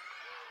Calvert.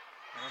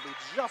 And it'll be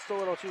just a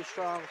little too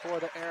strong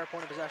for the air.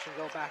 Point of possession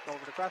go back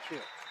over to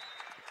Crestview.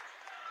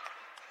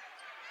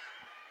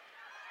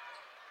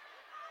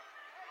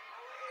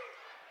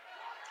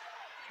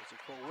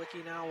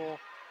 Wiki now will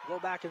go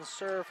back and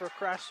serve for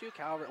Crestview.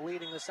 Calvert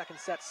leading the second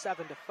set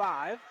 7-5.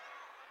 Porter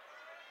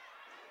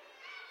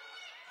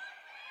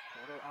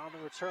on the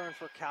return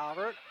for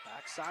Calvert.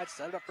 Backside,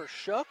 set it up for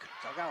Shook.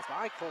 Dug out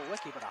by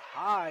Wiki, but a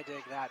high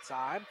dig that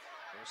time.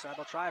 Near side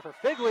they'll try for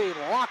Figley.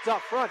 Locked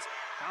up front.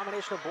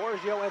 Combination of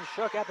Borgio and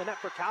Shook at the net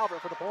for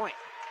Calvert for the point.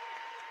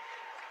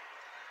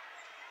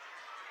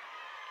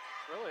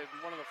 Really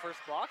one of the first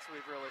blocks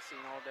we've really seen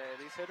all day.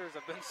 These hitters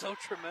have been so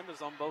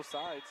tremendous on both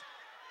sides.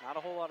 Not a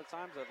whole lot of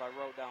times have I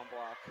wrote down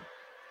block.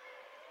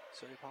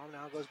 So Palm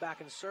now goes back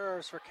and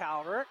serves for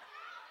Calvert.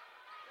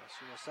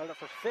 She will set it up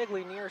for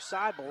Figley near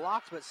side.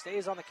 Blocked, but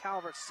stays on the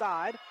Calvert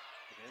side.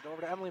 They get it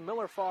over to Emily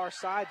Miller far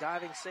side.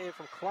 Diving save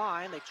from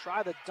Klein. They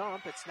try the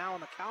dump. It's now on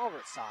the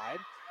Calvert side.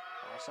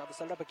 Also to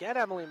set it up again,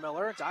 Emily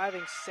Miller.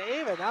 Diving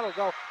save, and that'll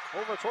go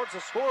over towards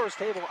the scorer's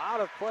table. Out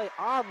of play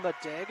on the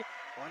dig.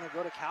 Going to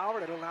go to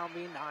Calvert. It'll now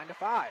be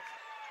 9-5.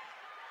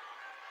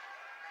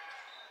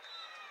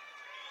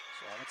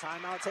 So the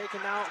timeout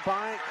taken out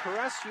by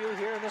Crestview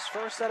here in this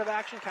first set of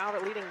action.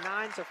 Calvert leading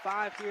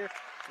 9-5 here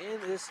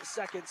in this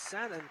second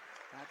set. And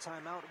that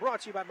timeout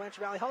brought to you by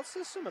Blanchard Valley Health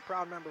System, a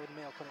proud member of the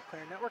Mayo Clinic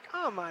Care Network,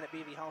 online at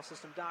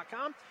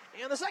bvhealthsystem.com.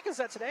 And the second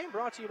set today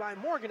brought to you by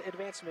Morgan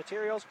Advanced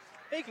Materials,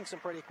 making some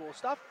pretty cool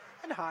stuff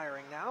and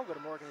hiring now. Go to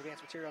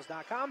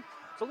morganadvancedmaterials.com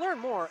to learn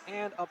more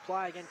and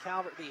apply. Again,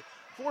 Calvert, the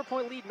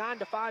 4-point lead,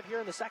 9-5 here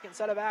in the second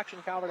set of action.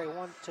 Calvert a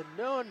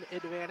 1-0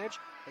 advantage.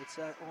 They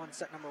won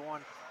set number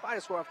 1 by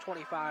a score of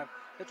 25-22.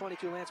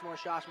 Lance Moore,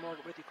 Josh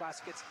Morgan with you.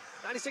 Classic Hits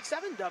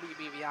 96.7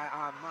 WBVI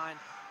online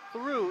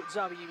through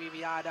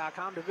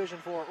WBVI.com. Division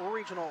 4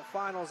 regional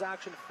finals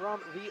action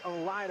from the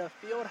Elida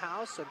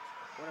Fieldhouse. And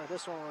winner of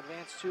this one will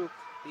advance to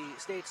the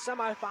state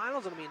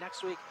semifinals. It'll be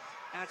next week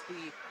at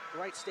the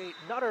Wright State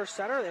Nutter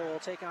Center. They will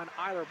take on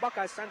either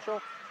Buckeye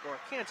Central or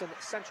Canton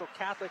Central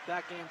Catholic.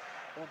 That game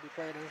won't be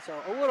played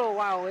until a little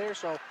while later,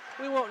 so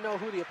we won't know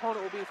who the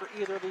opponent will be for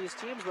either of these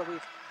teams, but we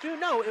do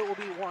know it will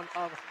be one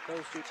of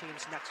those two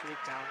teams next week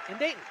down in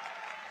Dayton.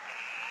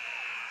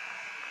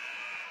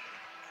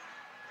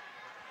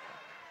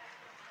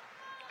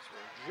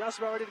 Just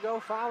about ready to go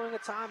following a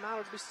timeout.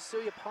 It'll be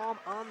Cecilia Palm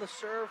on the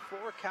serve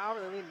for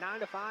Calvert. They lead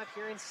 9-5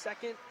 here in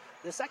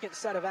the second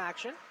set of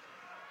action.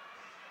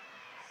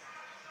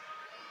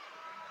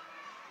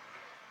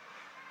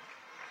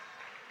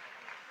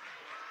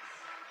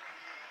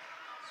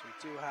 So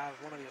we do have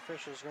one of the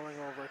officials going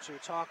over to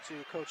talk to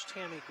Coach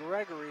Tammy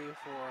Gregory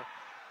for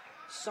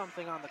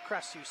something on the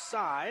Crestview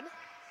side.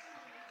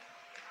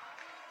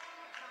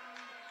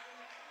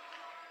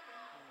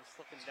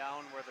 Looking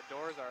down where the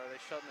doors are. Are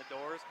they shutting the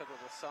doors because of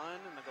the sun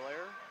and the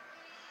glare?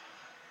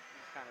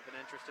 It's kind of an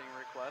interesting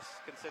request,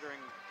 considering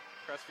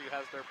Crestview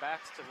has their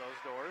backs to those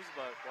doors,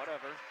 but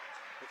whatever.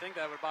 I think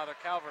that would bother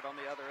Calvert on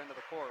the other end of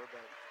the court,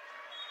 but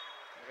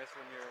I guess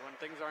when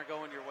things aren't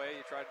going your way,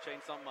 you try to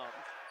change something up.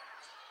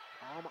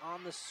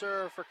 On the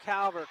serve for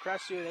Calvert.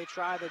 Crestview, they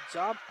try the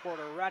dump.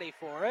 Porter ready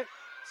for it.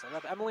 Set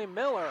up Emily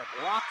Miller.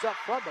 Blocked up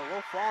front, but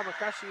will fall on the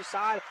Crestview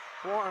side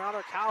for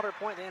another Calvert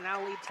point. They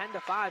now lead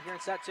 10-5 here in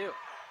set 2.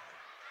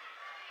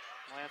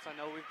 Lance, I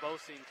know we've both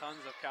seen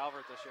tons of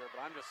Calvert this year,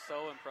 but I'm just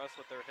so impressed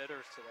with their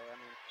hitters today. I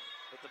mean,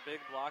 with the big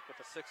block with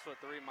the 6'3"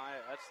 Maya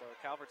Etzler,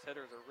 Calvert's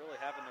hitters are really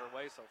having their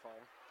way so far.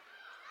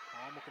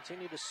 Will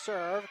continue to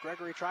serve.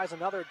 Gregory tries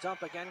another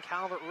dump again.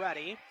 Calvert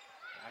ready.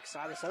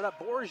 Backside they set it up.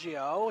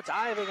 Borgio,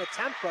 diving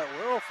attempt, but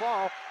will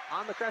fall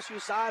on the Crestview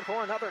side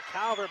for another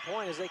Calvert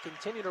point as they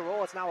continue to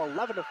roll. It's now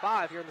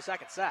 11-5 here in the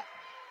second set.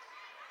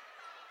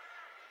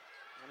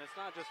 And it's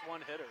not just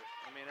one hitter.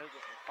 I mean,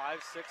 5,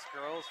 6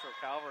 girls for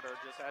Calvert are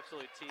just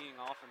absolutely teeing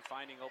off and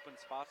finding open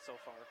spots so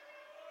far.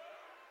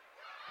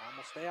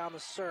 Will stay on the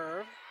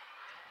serve.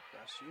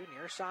 Crestview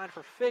near side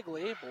for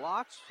Figley.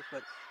 Blocked,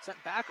 but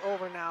sent back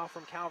over now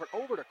from Calvert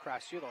over to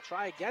Crestview. They'll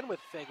try again with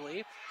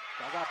Figley.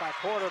 Dug out by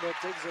Porter, but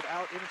digs it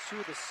out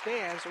into the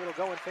stand, so it'll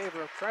go in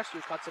favor of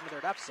Crestview. Cuts into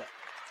their deficit.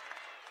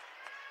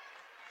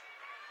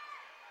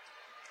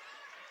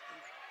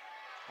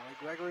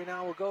 Gregory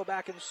now will go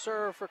back and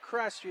serve for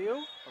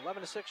Crestview.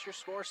 11-6 your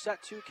score,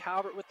 set 2,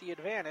 Calvert with the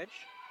advantage.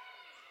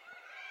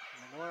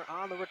 And Miller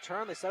on the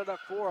return. They set it up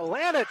for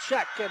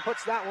Lanacek and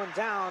puts that one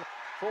down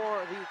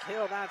for the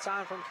kill that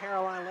time from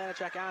Caroline.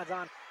 Lanacek adds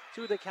on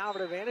to the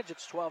Calvert advantage.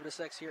 It's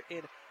 12-6 here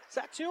in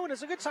set 2, and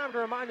it's a good time to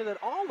remind you that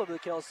all of the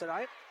kills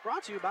tonight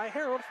brought to you by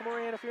Harold from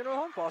Mariana Funeral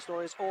Home, Fall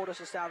Story's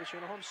oldest established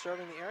funeral home,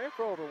 serving the area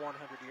for over 100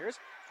 years.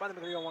 Find them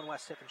at 301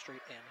 West Tiffin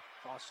Street in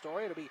Fall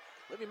Story. It'll be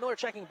Olivia Miller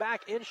checking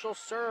back in. She'll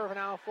serve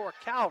now for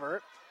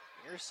Calvert.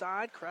 Near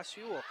side,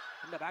 Crestview will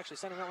end up actually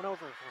sending that one over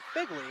for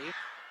Figley.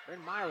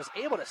 Bryn Meyer was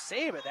able to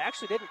save it. They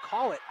actually didn't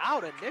call it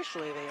out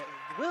initially. They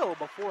will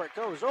before it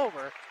goes over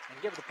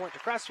and give the point to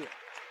Crestview.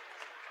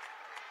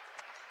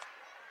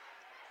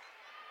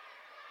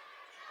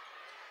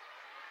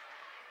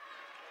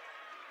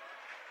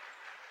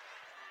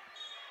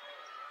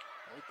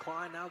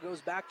 Klein now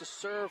goes back to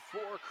serve for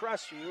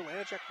Crestview.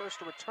 Lanacek first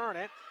to return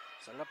it.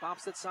 Set it up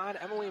opposite side.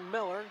 Emily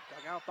Miller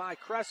dug out by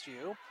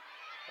Crestview.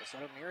 They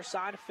set up near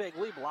side.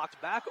 Figley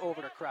blocked back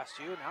over to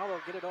Crestview. Now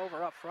they'll get it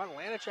over up front.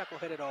 Lanacek will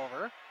hit it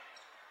over.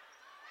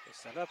 They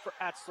set it up for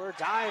Etzler.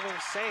 Diving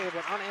save,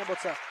 but unable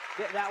to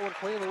get that one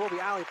cleanly will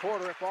be Allie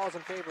Porter. It falls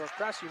in favor of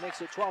Crestview.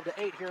 Makes it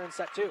 12-8 here in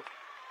set 2.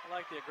 I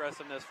like the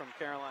aggressiveness from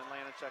Caroline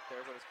Lanacek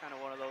there, but it's kind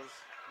of one of those,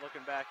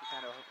 looking back, you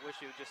kind of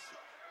wish you just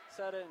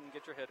set it and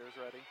get your hitters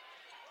ready.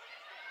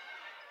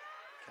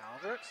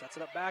 Calvert sets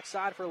it up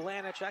backside for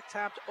Lanacek,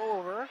 tapped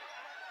over.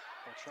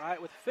 They'll try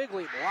it with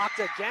Figley, blocked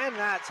again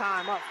that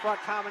time. Up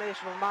front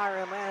combination of Meyer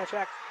and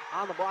Lanacek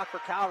on the block for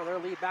Calvert. Their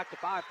lead back to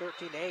 5,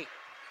 13-8.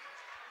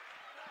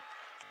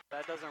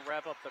 That doesn't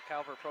wrap up the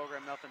Calvert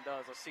program, nothing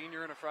does. A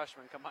senior and a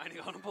freshman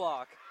combining on a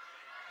block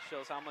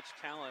shows how much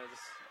talent is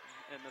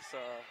in this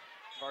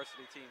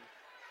varsity team.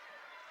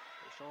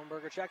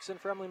 Schoenberger checks in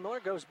for Emily Miller,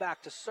 goes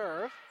back to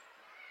serve.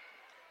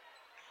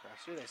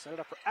 Crestview, they set it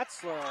up for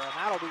Etzler, and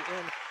that'll be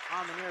in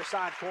on the near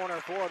side corner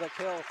for the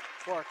kill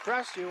for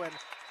Crestview, and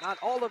not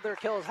all of their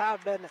kills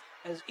have been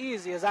as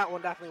easy as that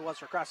one definitely was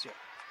for Crestview.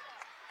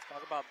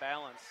 Talk about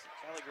balance.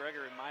 Callie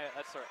Gregory, Maya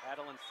Etzler,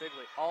 Adeline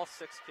Figley, all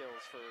 6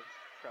 kills for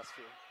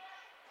Crestview.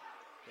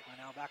 Figley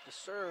now back to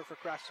serve for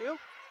Crestview.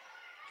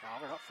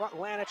 Calvert up front,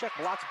 Lanacek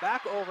blocks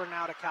back over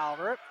now to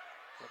Calvert.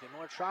 Olivia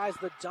Miller tries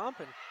the dump,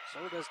 and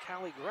so does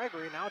Callie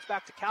Gregory. Now it's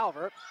back to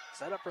Calvert.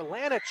 Set up for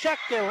Lanacek,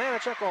 and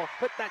Lanacek will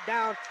put that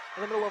down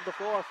in the middle of the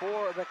floor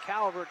for the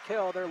Calvert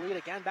kill. Their lead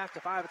again back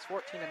to 5. It's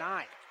 14-9.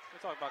 We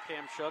talked about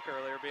Cam Shook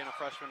earlier being a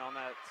freshman on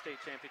that state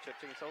championship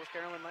team. So was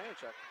Carolyn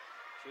Lanacek.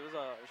 She was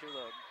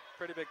a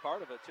pretty big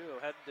part of it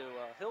too. Headed to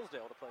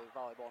Hillsdale to play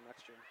volleyball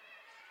next year.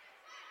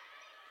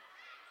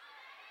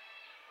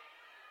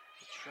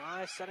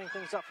 Try setting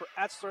things up for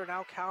Etzler.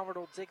 Now Calvert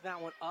will dig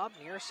that one up.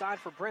 Near side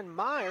for Bryn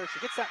Meyer. She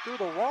gets that through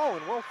the wall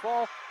and will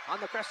fall on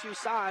the Crestview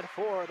side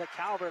for the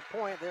Calvert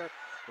point. Their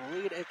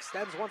lead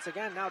extends once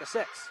again now to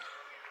 6.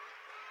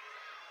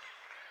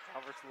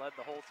 Calvert's led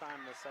the whole time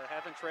this set.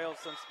 Haven't trailed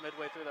since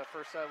midway through that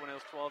first set when it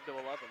was 12-11.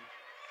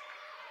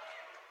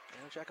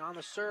 Lanacek on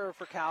the serve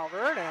for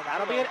Calvert, and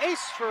that'll be an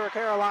ace for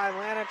Caroline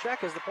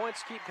Lanacek as the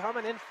points keep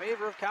coming in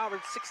favor of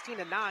Calvert.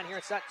 16-9 here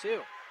in set 2.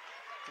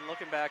 And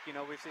looking back,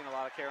 we've seen a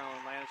lot of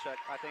Caroline Lanacek.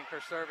 I think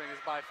her serving has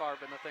by far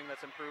been the thing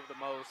that's improved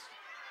the most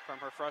from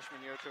her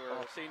freshman year to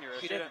her senior.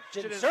 She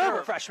didn't serve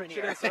her freshman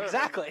year.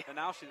 Exactly. And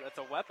now that's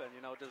a weapon,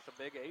 just a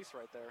big ace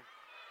right there.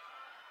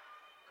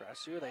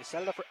 Crestview, they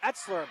set it up for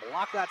Etzler.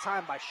 Blocked that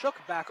time by Shook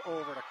back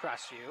over to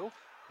Crestview.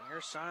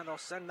 Near side, they'll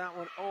send that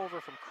one over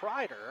from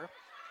Kreider.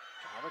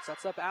 Calvert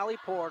sets up Allie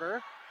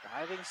Porter.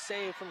 Diving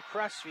save from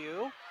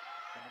Crestview.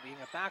 And being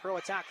a back row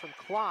attack from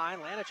Klein.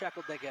 Lanacek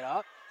will dig it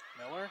up.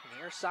 Miller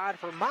near side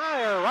for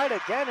Meyer, right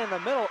again in the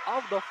middle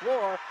of the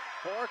floor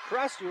for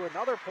Crestview.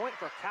 Another point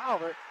for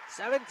Calvert,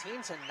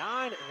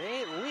 17-9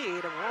 they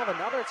lead, and we'll have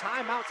another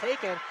timeout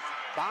taken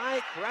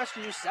by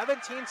Crestview.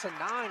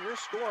 17-9 your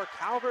score.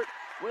 Calvert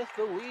with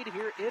the lead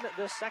here in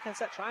the second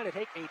set, trying to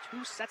take a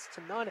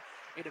 2-0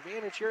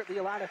 advantage here at the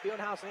Alana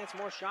Fieldhouse. Lance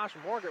Morse, Josh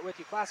Morgert with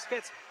you. Classic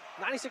Hits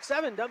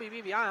 96.7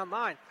 WBVI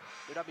online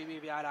at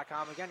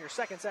WBVI.com. Again, your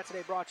second set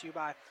today brought to you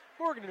by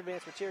Morgan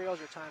Advanced Materials.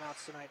 Your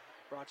timeouts tonight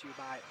brought to you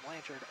by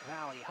Blanchard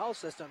Valley Health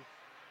System.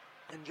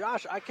 And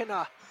Josh, I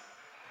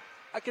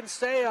can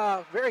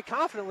say very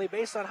confidently,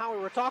 based on how we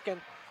were talking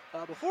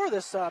before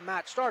this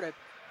match started,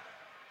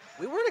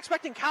 we weren't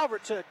expecting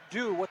Calvert to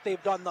do what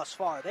they've done thus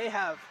far. They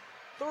have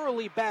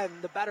thoroughly been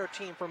the better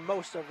team for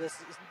most of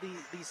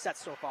these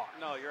sets so far.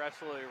 No, you're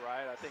absolutely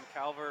right. I think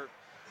Calvert,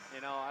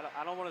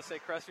 I don't want to say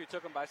Crestview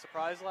took them by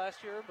surprise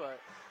last year, but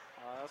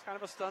it was kind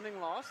of a stunning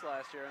loss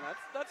last year, and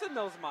that's in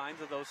those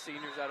minds of those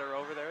seniors that are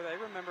over there. They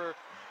remember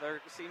their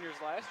seniors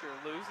last year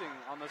losing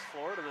on this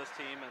floor to this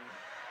team, and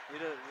you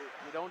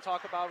don't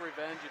talk about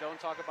revenge, you don't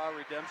talk about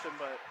redemption,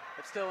 but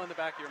it's still in the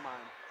back of your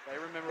mind. They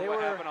remember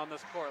what happened on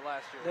this court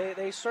last year.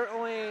 They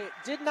certainly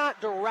did not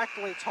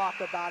directly talk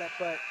about it,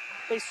 but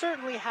they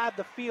certainly had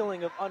the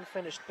feeling of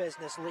unfinished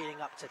business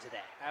leading up to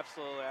today.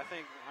 Absolutely.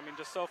 I mean,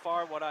 just so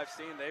far what I've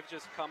seen, they've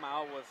just come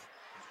out with,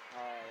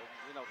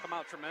 come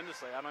out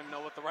tremendously. I don't even know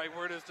what the right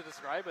word is to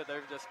describe it.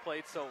 They've just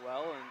played so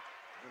well, and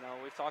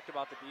we've talked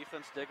about the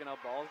defense digging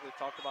up balls. We've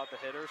talked about the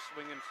hitters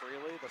swinging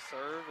freely. The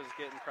serve is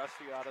getting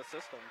Crestview out of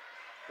system.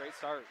 Great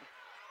start.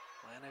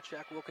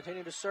 Lanacek will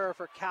continue to serve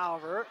for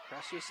Calvert.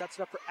 Crestview sets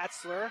it up for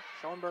Etzler.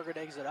 Schoenberger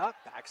digs it up.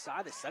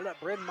 Backside, they set it up.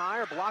 Bryn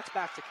Meyer blocks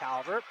back to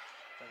Calvert.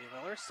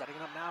 Olivia Miller setting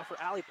it up now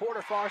for Allie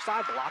Porter, far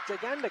side. Blocked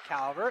again to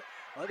Calvert.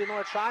 Olivia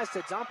Miller tries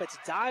to dump. It's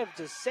dive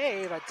to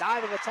save. A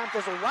diving attempt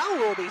as well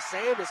will be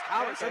saved as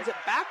Calvert sends it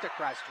back to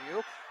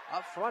Crestview.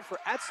 Up front for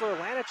Etzler.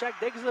 Lanacek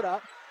digs it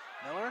up.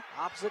 Miller,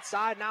 opposite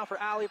side now for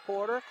Allie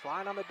Porter.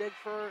 Klein on the dig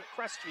for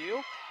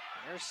Crestview.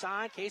 Near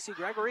side, Casey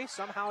Gregory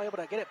somehow able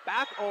to get it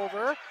back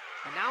over.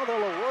 And now they'll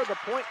award the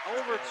point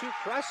over to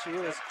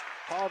Crestview as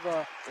called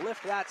the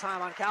lift that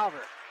time on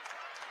Calvert.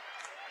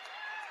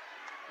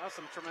 That's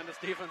some tremendous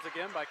defense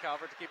again by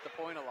Calvert to keep the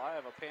point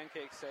alive. A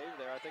pancake save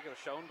there. I think it was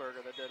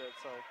Schoenberger that did it.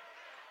 So,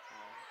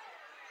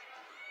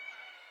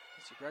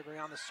 Casey Gregory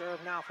on the serve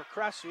now for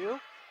Crestview.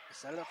 He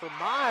set it up for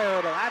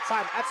Meyer, but that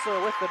time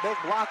Etzler with the big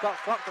block up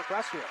front for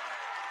Crestview.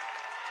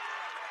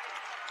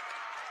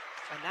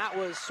 And that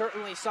was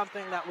certainly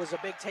something that was a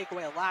big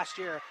takeaway last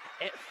year.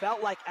 It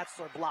felt like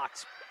Etzler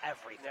blocked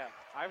everything. Yeah,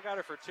 I've got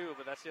her for 2,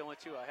 but that's the only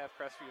 2 I have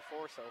Crestview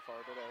for so far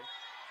today.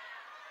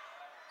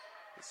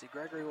 You see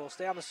Gregory will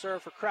stay on the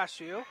serve for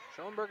Crestview.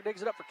 Schoenberg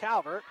digs it up for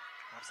Calvert.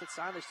 Opposite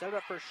side, they set it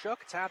up for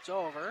Shook. Taps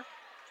over.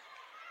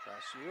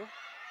 Crestview.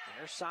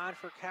 Near side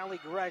for Callie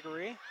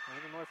Gregory.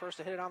 Even Miller first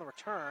to hit it on the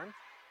return.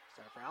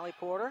 Set up for Allie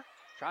Porter.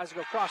 Tries to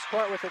go cross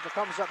court with it, but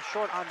comes up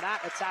short on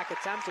that attack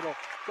attempt. It'll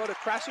go to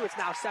Crestview. It's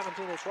now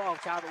 17-12.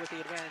 Calvert with the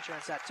advantage here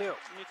in set 2.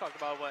 You talked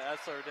about what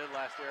Etzler did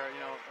last year.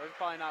 There's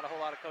probably not a whole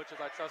lot of coaches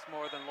I trust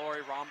more than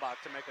Lori Rombach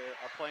to make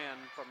a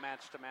plan from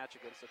match to match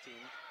against a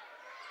team.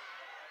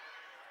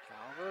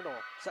 Calvert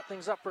will set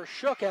things up for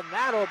Shook, and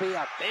that'll be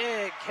a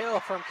big kill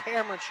from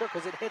Cameron Shook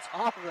as it hits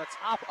off of the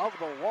top of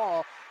the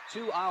wall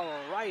to our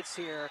rights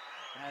here,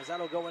 as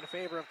that'll go in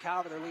favor of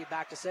Calvert. Their lead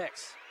back to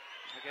 6.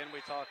 Again,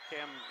 we talked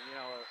Cam,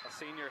 a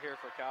senior here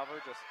for Calvert,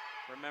 just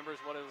remembers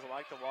what it was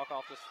like to walk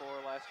off this floor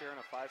last year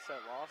in a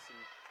 5-set loss, and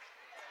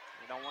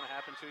you don't want to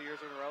happen 2 years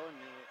in a row, and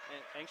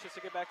anxious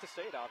to get back to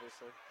state,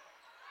 obviously.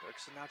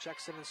 Dirksen now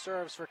checks in and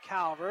serves for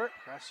Calvert.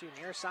 Crestview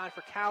near side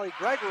for Callie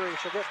Gregory.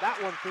 She'll get that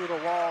one through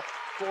the wall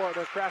for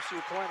the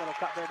Crestview point. That'll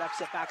cut their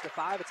deficit back to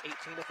 5. It's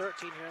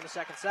 18-13 here in the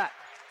second set.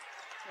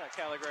 Yeah,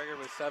 Callie Gregory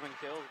with 7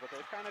 kills, but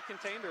they've kind of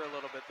contained her a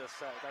little bit this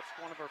set. That's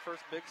one of her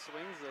first big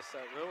swings this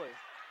set, really.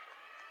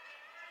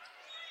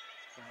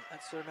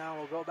 Etzler now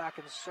will go back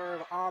and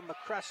serve on the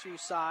Crestview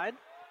side.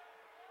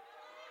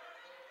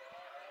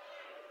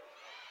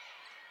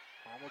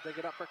 Will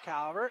dig it up for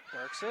Calvert.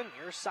 Dirksen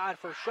near side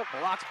for Shook.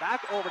 Blocks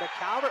back over to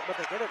Calvert, but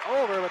they get it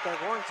over, but they're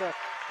going to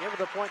give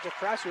the point to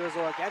Crestview as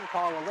they'll again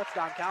call a lift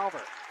on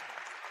Calvert.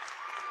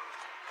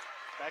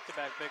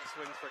 Back-to-back big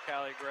swings for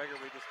Callie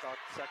Gregory. We just talked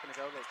a second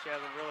ago that she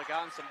hasn't really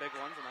gotten some big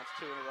ones, and that's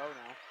 2 in a row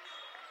now.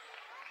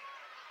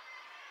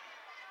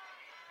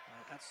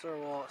 Etzler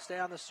will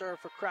stay on the serve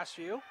for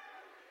Crestview.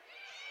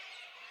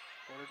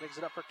 Porter digs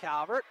it up for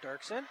Calvert.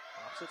 Dirksen,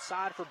 opposite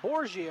side for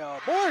Borgio.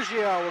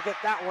 Borgio will get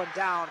that one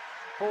down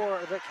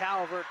for the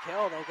Calvert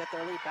kill. They'll get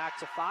their lead back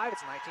to 5.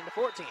 It's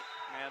 19-14.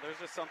 Man, there's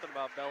just something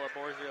about Bella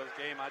Borgio's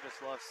game I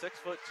just love.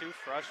 6'2"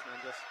 freshman.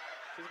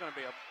 She's going to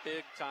be a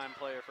big-time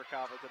player for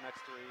Calvert the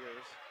next 3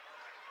 years.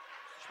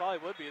 She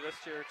probably would be this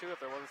year, too, if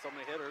there wasn't so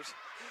many hitters.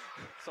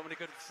 So many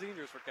good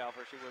seniors for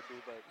Calvert, she would be,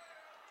 but...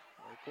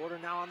 Porter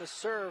now on the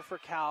serve for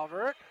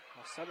Calvert.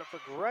 They'll set it up for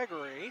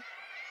Gregory.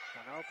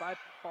 Done out by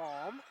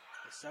Palm.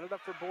 They set it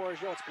up for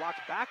Borgio. It's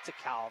blocked back to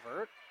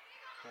Calvert.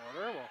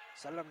 Porter will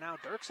set it up now.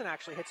 Dirksen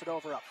actually hits it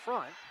over up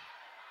front.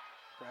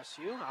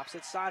 Crestview,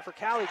 opposite side for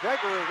Callie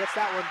Gregory. Gets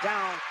that one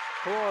down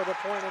for the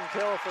point and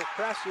kill for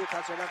Crestview.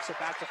 Cuts their deficit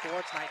back to 4.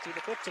 It's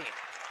 19-15.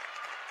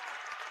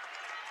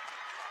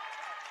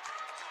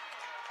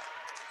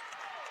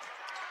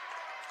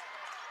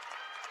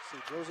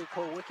 Josie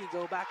Kowicki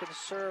go back and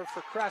serve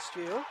for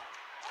Crestview.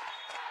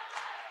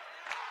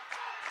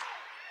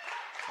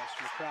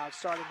 Crestview crowd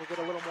starting to get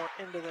a little more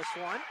into this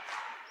one.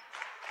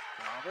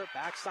 Calvert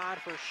backside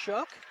for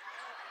Shook.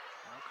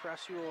 Now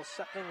Crestview will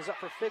set things up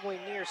for Figley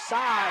near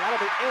side. That'll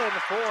be in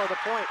for the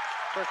point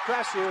for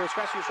Crestview, as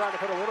Crestview trying to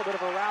put a little bit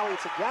of a rally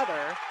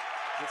together.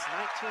 It's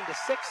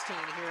 19-16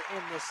 here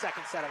in this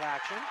second set of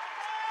action.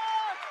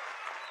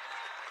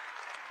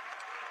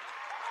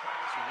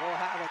 So we'll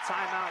have a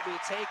timeout be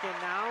taken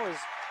now, as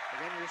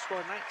again you're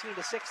scoring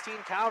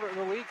 19-16. Calvert in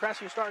the lead.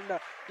 Crestview starting to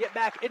get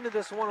back into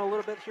this one a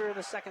little bit here in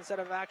the second set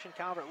of action.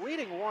 Calvert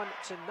leading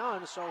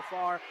 1-0 so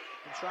far,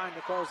 and trying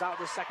to close out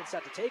this second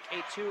set to take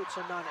a 2-0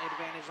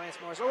 advantage. Lance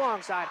Morris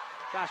alongside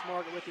Josh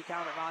Morgan with you.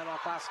 Calvert Volleyball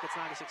Classic. It's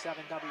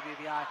 96.7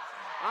 WBVI.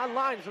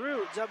 Online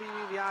through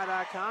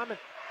WBVI.com.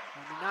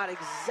 And not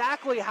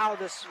exactly how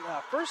this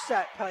first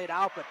set played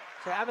out, but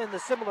having the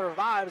similar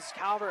vibes,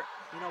 Calvert,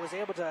 was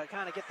able to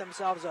kind of get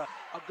themselves a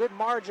good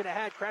margin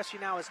ahead.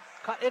 Crestview now has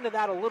cut into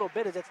that a little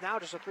bit, as it's now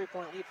just a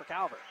 3-point lead for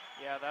Calvert.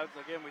 Yeah, that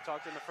again, we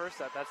talked in the first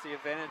set. That's the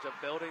advantage of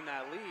building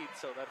that lead,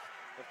 so that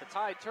if the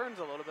tide turns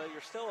a little bit, you're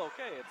still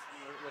okay.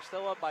 They're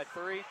still up by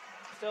 3.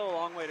 Still a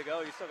long way to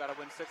go. You still got to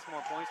win 6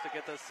 more points to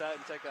get this set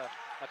and take a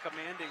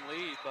commanding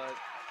lead, but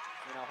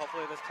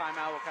hopefully this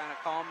timeout will kind of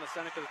calm the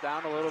Senecas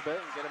down a little bit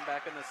and get them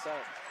back in this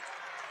set.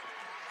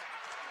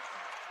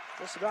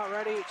 Just about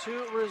ready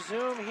to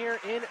resume here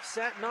in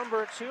set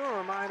number 2. A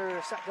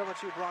reminder, set number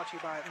 2 brought to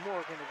you by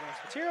Morgan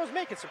Advanced Materials,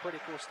 making some pretty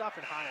cool stuff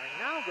in hiring.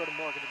 Now go to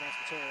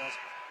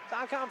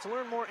morganadvancedmaterials.com to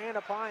learn more and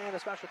apply. And a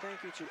special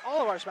thank you to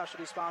all of our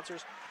specialty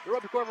sponsors: the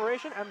Roby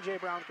Corporation, MJ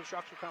Brown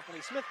Construction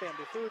Company, Smith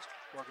Family Foods,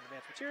 Morgan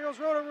Advanced Materials,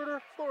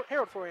 Roto-Rooter,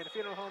 Harold Florian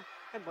Funeral Home,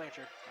 and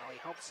Blanchard Valley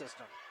Health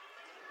System.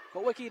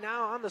 Kowicki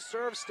now on the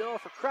serve still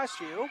for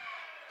Crestview.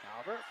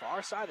 Calvert,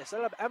 far side, they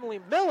set up Emily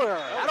Miller.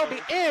 That'll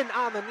be in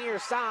on the near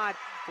side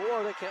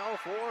for the kill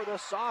for the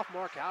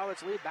sophomore.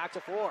 Calvert's lead back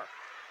to 4.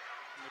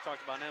 We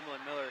talked about Emily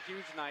Miller,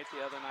 huge night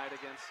the other night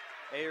against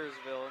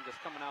Ayersville, and just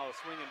coming out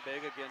swinging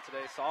big again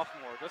today.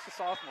 Sophomore, just a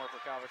sophomore for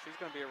Calvert. She's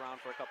going to be around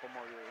for a couple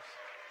more years.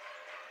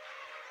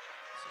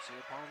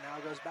 Cecilia Palm now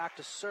goes back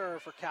to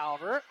serve for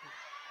Calvert.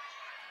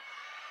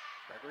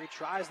 Gregory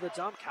tries the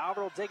dump.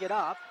 Calvert will dig it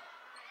up.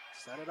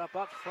 Set it up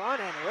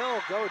front, and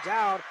will go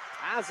down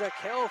as a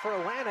kill for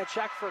Atlanta.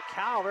 Check for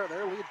Calvert.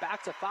 Their lead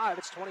back to 5.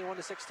 It's 21-16.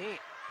 I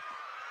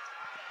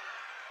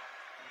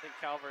think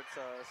Calvert's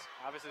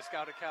obviously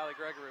scouted Callie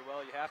Gregory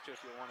well. You have to if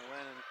you want to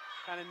win, and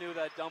kind of knew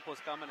that dump was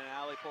coming, and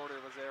Allie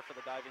Porter was there for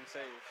the diving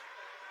save.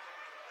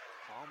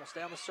 Almost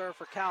down the serve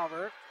for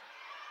Calvert.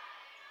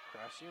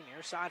 Crestview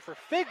near side for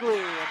Figley,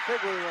 and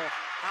Figley will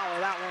power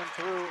that one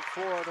through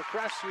for the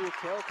Crestview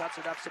kill. Cuts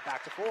it up,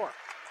 back to 4.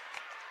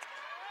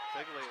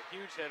 Figley, a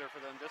huge hitter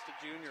for them, just a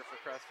junior for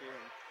Crestview.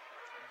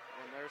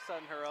 And they're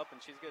setting her up, and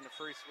she's getting a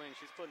free swing.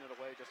 She's putting it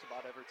away just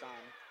about every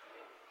time.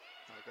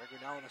 Gregory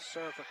now on the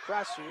serve for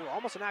Crestview.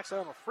 Almost an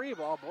accidental free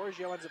ball.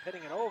 Borgio ends up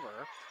hitting it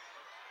over.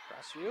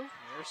 Crestview,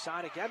 near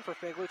side again for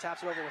Figley.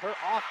 Taps it over with her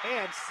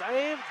offhand.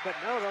 Saved, but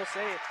no, they'll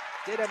say it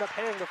did end up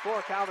hitting the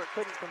floor. Calvert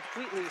couldn't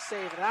completely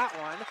save that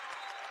one.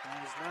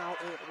 As now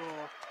it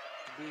will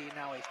be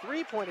now a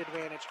 3-point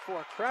advantage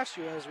for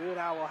Crestview, as we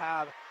now will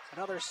have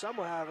another sub.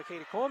 We'll have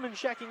Katie Coleman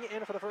checking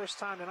in for the first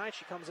time tonight.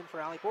 She comes in for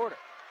Allie Porter.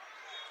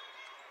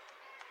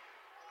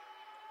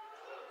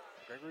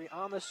 Gregory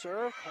on the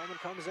serve. Coleman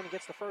comes in and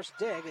gets the first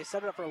dig. They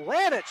set it up for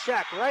Lana.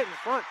 Check right in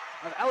front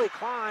of Ellie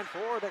Klein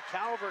for the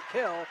Calvert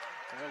kill.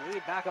 Their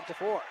lead back up to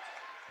 4.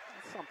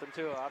 That's something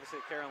too. Obviously,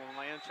 Carolyn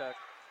Lanchuk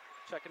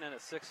checking in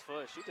at 6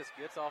 foot. She just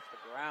gets off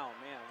the ground,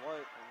 man. What?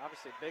 And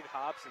obviously, big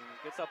hops and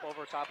gets up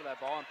over top of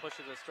that ball and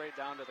pushes it straight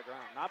down to the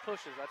ground. Not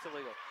pushes, that's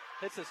illegal.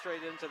 Hits it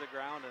straight into the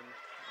ground and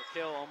a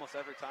kill almost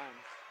every time.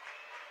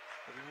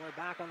 We're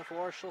back on the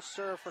floor. She'll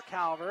serve for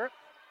Calvert.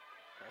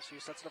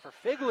 Crestview sets it up for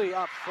Figley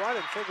up front,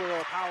 and Figley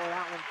will power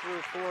that one through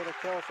for the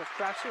kill for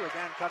Crestview.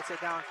 Again, cuts it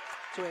down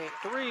to a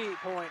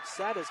 3-point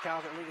set as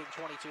Calvert leading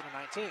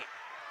 22-19. It's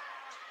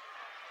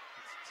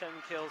 10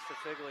 kills for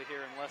Figley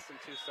here in less than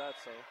 2 sets,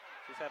 so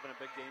she's having a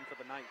big game for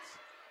the Knights.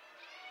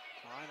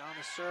 Klein on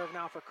the serve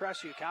now for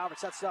Crestview. Calvert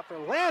sets it up for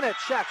Lana.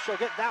 Check. She'll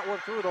get that one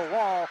through the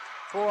wall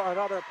for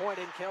another point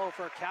and kill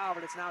for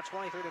Calvert. It's now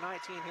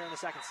 23-19 here in the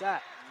second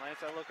set. And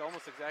Lance, that looked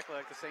almost exactly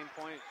like the same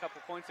point a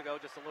couple points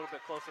ago, just a little bit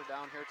closer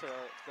down here to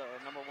the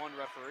number 1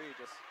 referee.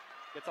 Just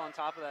gets on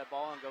top of that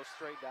ball and goes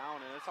straight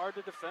down, and it's hard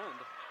to defend.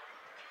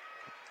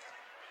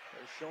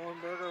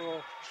 Schoenberger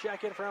will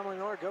check in for Emily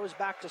Miller. Goes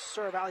back to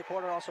serve. Allie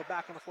Porter also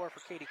back on the floor for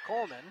Katie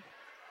Coleman.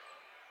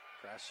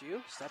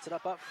 Crestview sets it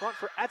up front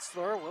for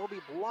Etzler. Will be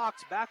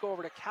blocked back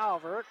over to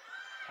Calvert.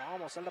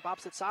 Almost set it up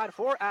opposite side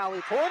for Allie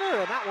Porter,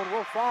 and that one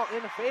will fall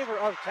in favor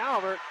of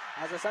Calvert,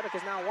 as the Seneca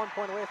is now 1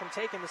 point away from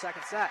taking the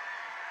second set.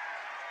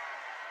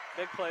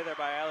 Big play there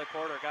by Allie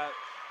Porter. I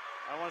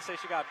don't want to say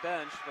she got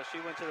benched, but she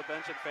went to the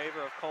bench in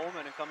favor of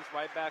Coleman and comes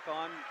right back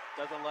on.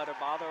 Doesn't let her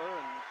bother her,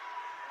 and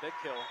big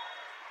kill.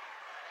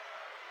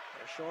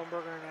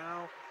 Schoenberger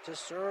now to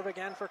serve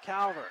again for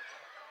Calvert.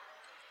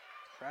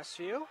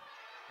 Crestview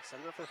Set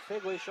it up for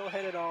Figley. She'll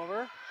hit it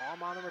over.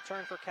 Palm on the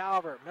return for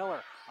Calvert.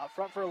 Miller up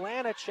front for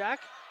Lanacek.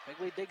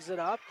 Figley digs it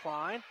up.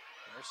 Klein.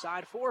 Near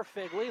side for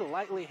Figley.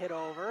 Lightly hit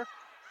over.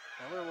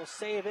 Miller will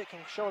save it. Can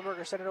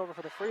Schoenberger send it over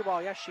for the free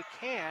ball? Yes, she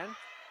can.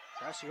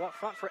 Crestview up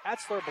front for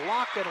Etzler.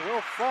 Blocked and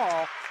will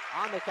fall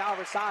on the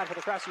Calvert side for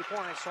the Crestview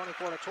points,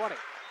 24-20.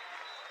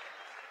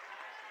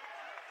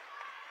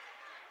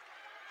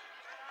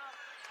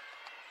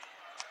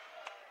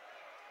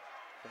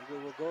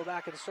 Figley will go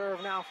back and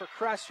serve now for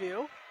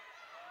Crestview.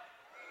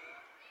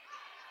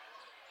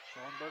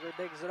 Schoenberger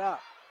digs it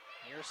up.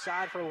 Near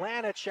side for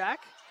Lanacek.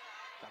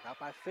 Dug out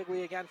by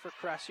Figley again for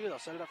Crestview. They'll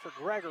set it up for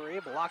Gregory.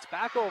 Blocks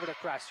back over to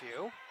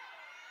Crestview.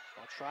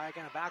 They'll try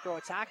again a back row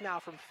attack now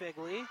from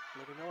Figley.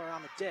 Libby Miller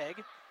on the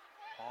dig.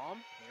 Palm,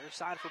 near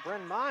side for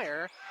Bryn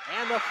Meyer.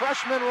 And the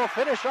freshman will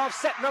finish off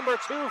set number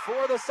 2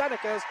 for the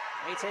Senecas.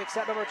 They take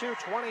set number 2,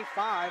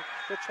 25-20.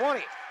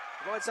 We'll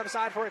go ahead step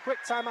aside for a quick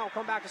timeout. We'll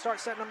come back to start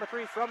set number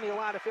 3 from the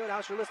Elida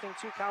Fieldhouse. You're listening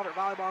to Calvert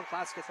Volleyball and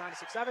Classic Hits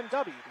 96.7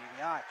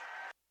 WBVI.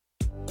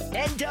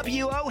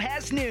 NWO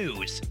has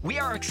news. We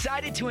are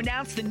excited to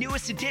announce the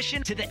newest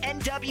addition to the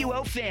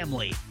NWO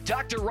family.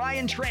 Dr.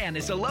 Ryan Tran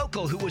is a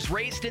local who was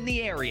raised in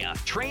the area,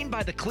 trained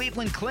by the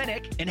Cleveland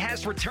Clinic, and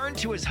has returned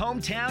to his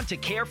hometown to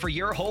care for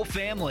your whole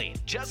family,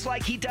 just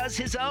like he does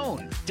his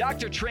own.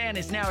 Dr. Tran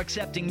is now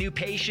accepting new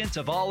patients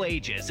of all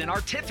ages in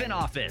our Tiffin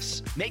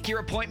office. Make your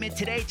appointment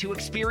today to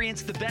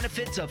experience the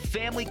benefits of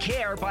family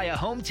care by a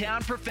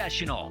hometown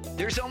professional.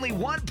 There's only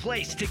one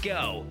place to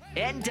go: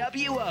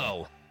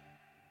 NWO.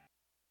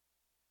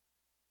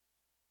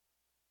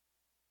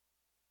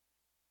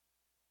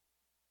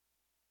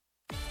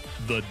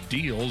 The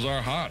deals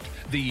are hot,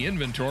 the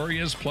inventory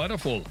is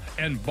plentiful,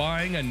 and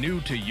buying a new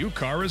to you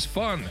car is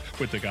fun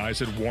with the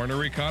guys at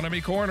Warner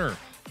Economy Corner.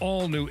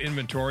 All new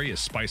inventory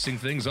is spicing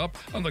things up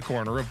on the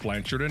corner of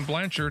Blanchard and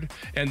Blanchard,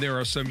 and there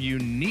are some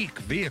unique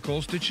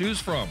vehicles to choose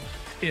from.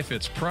 If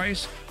it's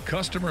price,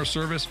 customer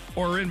service,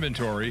 or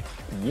inventory,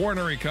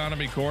 Warner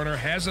Economy Corner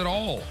has it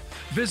all.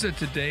 Visit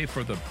today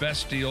for the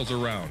best deals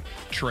around.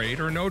 Trade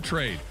or no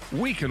trade,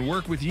 we can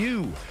work with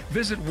you.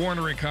 Visit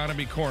Warner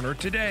Economy Corner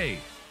today.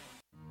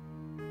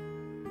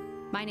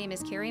 My name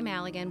is Carrie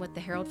Maligan with the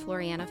Harold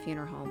Floriana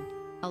Funeral Home.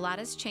 A lot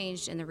has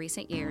changed in the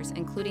recent years,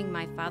 including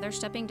my father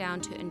stepping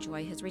down to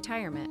enjoy his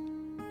retirement.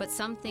 But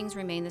some things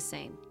remain the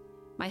same.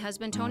 My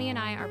husband Tony and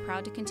I are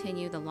proud to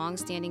continue the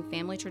long-standing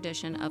family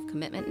tradition of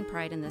commitment and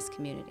pride in this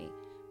community.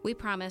 We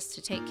promise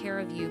to take care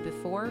of you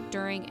before,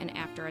 during, and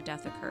after a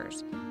death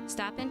occurs.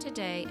 Stop in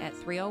today at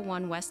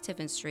 301 West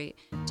Tiffin Street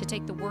to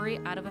take the worry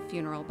out of a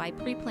funeral by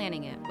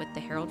pre-planning it with the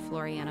Harold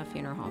Floriana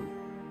Funeral Home.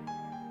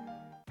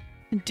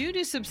 Due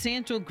to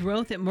substantial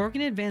growth at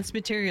Morgan Advanced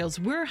Materials,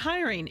 we're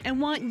hiring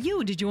and want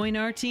you to join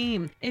our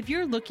team. If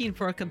you're looking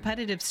for a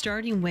competitive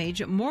starting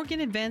wage,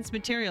 Morgan Advanced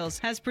Materials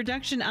has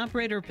production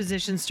operator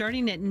positions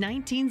starting at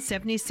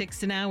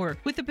 $19.76 an hour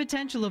with the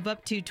potential of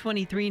up to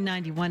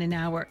 $23.91 an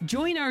hour.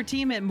 Join our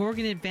team at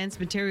Morgan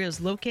Advanced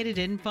Materials located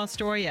in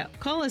Fostoria.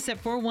 Call us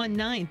at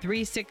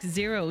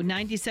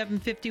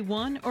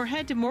 419-360-9751 or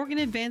head to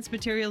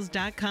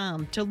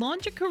morganadvancedmaterials.com to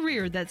launch a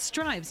career that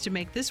strives to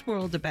make this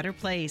world a better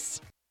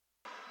place.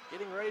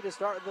 Getting ready to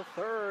start the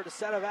third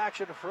set of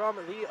action from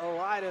the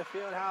Elida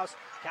Fieldhouse.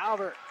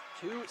 Calvert,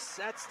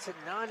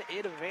 2-0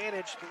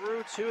 advantage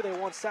through 2. They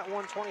won set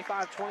 1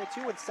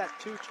 25-22 and set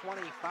 2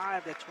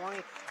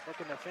 25-20.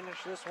 Looking to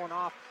finish this one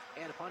off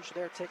and punch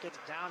their ticket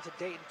down to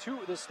Dayton to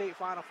the state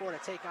Final Four to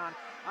take on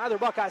either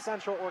Buckeye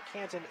Central or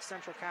Canton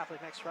Central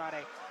Catholic next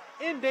Friday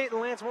in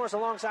Dayton. Lance Morris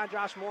alongside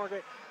Josh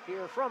Morgan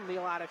here from the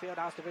Elida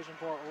Fieldhouse Division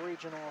 4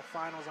 Regional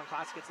Finals on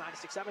Classic Hits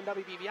 96.7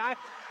 WBVI.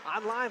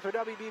 Online for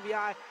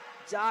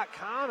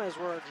WBVI.com as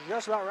we're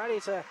just about ready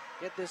to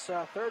get this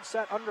third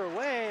set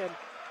underway. And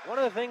one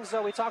of the things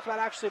we talked about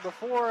actually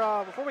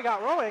before we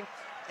got rolling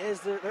is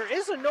there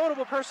is a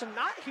notable person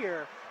not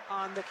here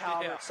on the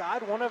Calvert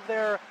side. One of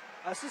their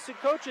assistant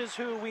coaches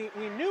who we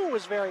knew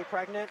was very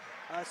pregnant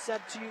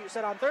said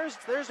on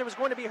Thursday was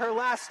going to be her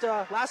last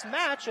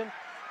match, and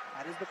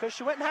that is because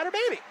she went and had her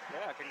baby.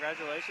 Yeah,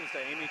 congratulations to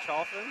Amy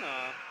Chalfin,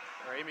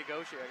 or Amy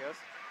Goshi, I guess,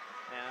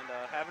 and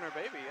having her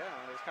baby.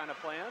 Yeah, it was kind of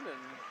planned, and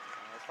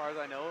as far as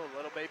I know, a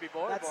little baby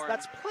boy born.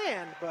 That's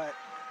planned, but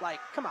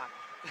come on,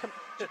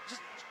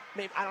 just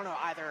maybe, I don't know,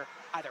 either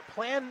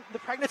plan the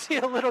pregnancy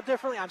a little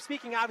differently. I'm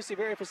speaking obviously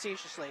very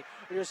facetiously.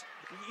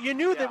 You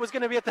knew that was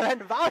going to be at the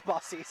end of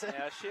volleyball season.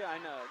 Yeah, I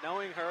know.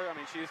 Knowing her, I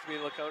mean, she used to be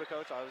the Lakota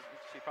coach.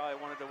 She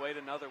probably wanted to wait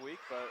another week,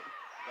 but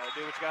gotta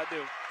do what you gotta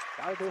do.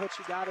 Gotta do what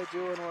you gotta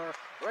do, and we're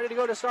ready to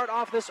go to start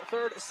off this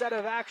third set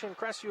of action.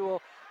 Crestview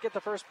will get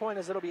the first point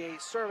as it'll be a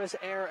service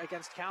error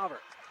against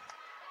Calvert.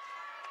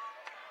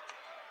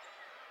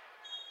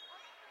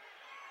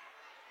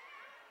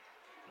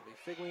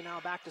 Figley now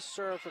back to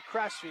serve for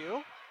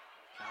Crestview.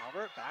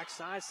 Calvert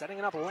backside, setting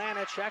it up.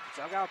 Lanacek,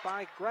 dug out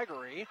by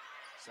Gregory.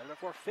 Set it up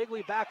for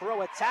Figley, back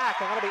row attack,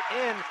 and that'll be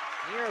in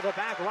near the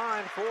back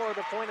line for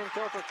the point and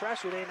kill for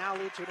Crestview. They now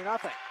lead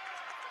 2-0.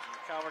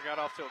 Calvert got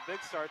off to a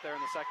big start there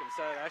in the second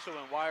set. Actually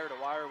went wire to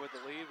wire with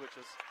the lead, which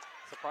is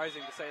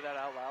surprising to say that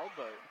out loud,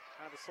 but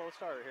kind of a slow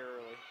start here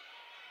early.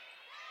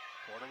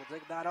 Porter will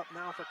dig that up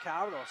now for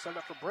Calvert. They'll send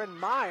it for Bryn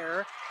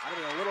Meyer. That'll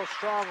be a little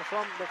strong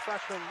from the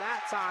freshman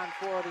that time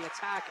for the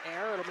attack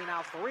error. It'll be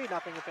now 3-0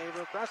 in favor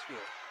of Crestview.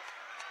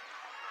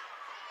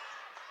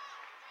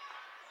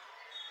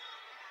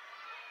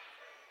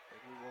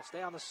 We will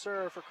stay on the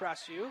serve for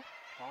Crestview.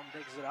 Palm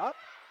digs it up.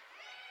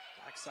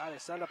 Backside, they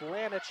send up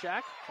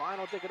Lanacek. Klein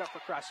will dig it up for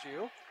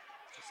Crestview.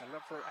 They send it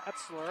up for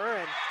Etzler,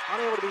 and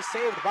unable to be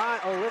saved by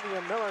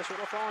Olivia Miller, so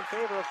it'll fall in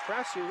favor of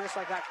Crestview. Just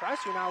like that,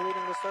 Crestview now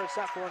leading this third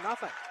set 4-0.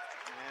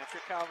 Yeah, if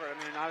you're Calvert, I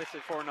mean,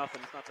 obviously 4-0,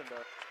 it's nothing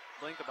to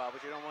blink about,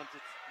 but you don't want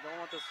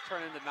this to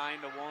turn into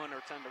 9-1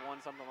 or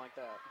 10-1, something like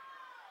that.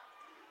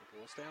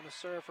 We'll stay on the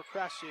serve for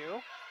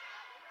Crestview.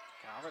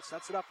 Calvert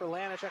sets it up for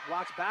Lanacek,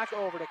 blocks back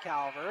over to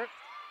Calvert.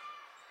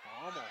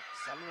 Almost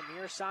sending the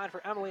near side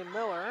for Emily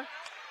Miller.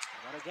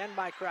 Run again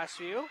by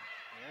Crestview.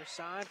 Near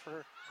side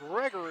for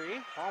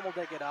Gregory. Palm will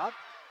dig it up.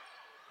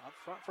 Up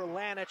front for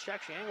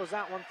Lanacek. She angles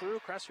that one through.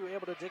 Crestview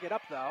able to dig it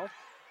up though.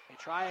 They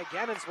try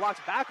again, and it's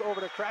blocked back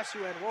over to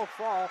Crestview and will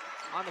fall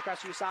on the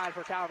Crestview side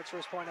for Calvert's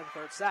first point of the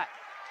third set.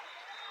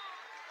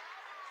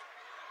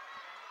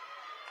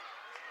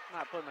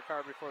 Not putting the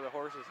cart before the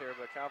horses here,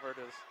 but Calvert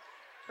is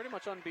pretty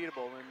much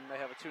unbeatable, and they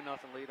have a 2-0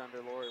 lead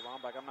under Lori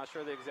Wambach. I'm not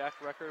sure the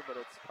exact record, but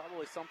it's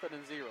probably something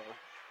in 0.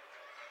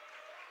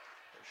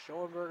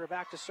 Schoenberger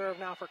back to serve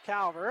now for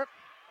Calvert.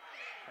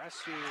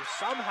 Crestview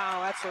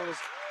somehow Etzler was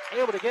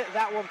able to get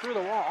that one through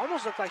the wall.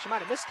 Almost looked like she might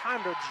have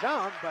mistimed her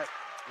jump, but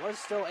was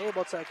still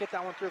able to get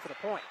that one through for the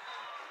point.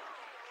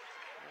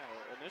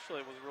 Yeah, initially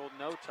it was ruled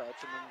no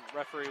touch, and then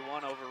referee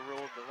 1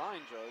 overruled the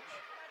line judge.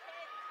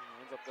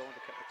 And ends up going to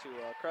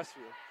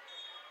Crestview.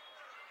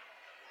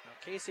 Now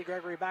Casey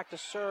Gregory back to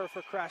serve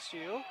for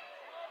Crestview.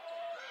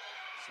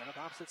 Set up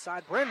opposite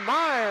side, Bryn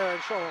Meyer,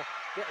 and she'll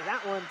get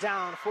that one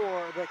down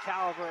for the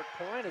Calvert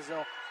point as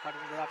they'll cut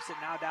into the upset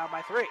now down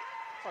by 3.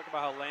 Talk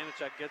about how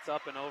Lanacek gets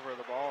up and over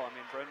the ball. I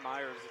mean, Bryn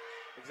Meyer's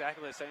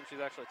exactly the same. She's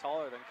actually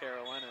taller than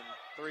Carolyn and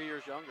 3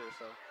 years younger,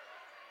 so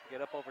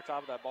get up over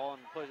top of that ball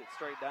and push it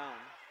straight down.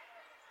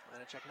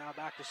 Lanacek now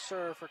back to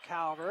serve for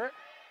Calvert.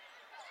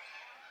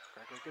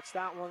 Gregory gets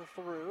that one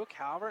through.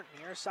 Calvert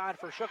near side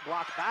for Shook,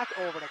 blocked back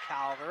over to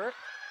Calvert.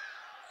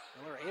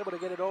 Miller able to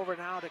get it over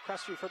now to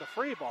Crestview for the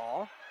free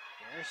ball.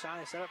 Near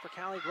side set up for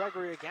Callie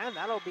Gregory again.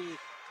 That'll be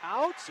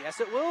out. Yes,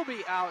 it will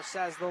be out,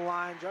 says the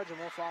line judge, and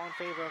will fall in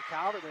favor of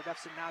Calvert. Their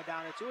deficit now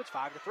down to 2. It's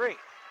 5-3.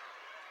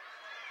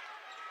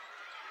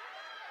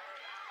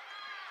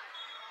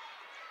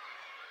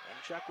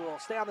 Lanacek will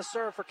stay on the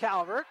serve for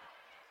Calvert.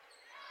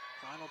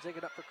 Klein will dig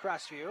it up for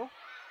Crestview.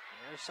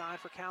 Near side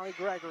for Callie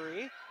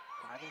Gregory.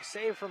 Driving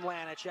save from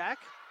Lanacek.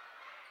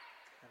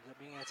 Ends up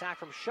being an attack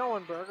from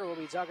Schoenberger. Will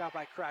be dug out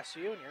by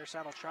Crestview. Near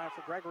side will try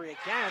for Gregory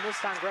again. This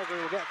time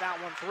Gregory will get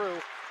that one through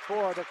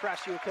for the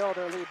Crestview kill.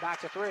 Their lead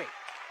back to 3.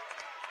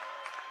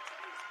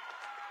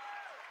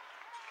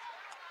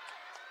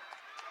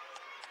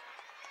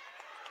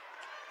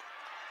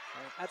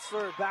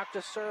 Etzler back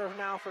to serve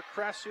now for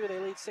Crestview. They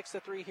lead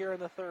 6-3 here in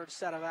the third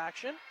set of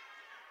action.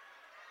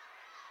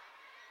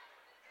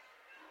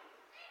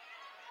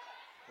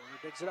 Porter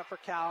digs it up for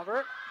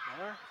Calvert.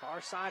 Miller, far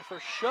side for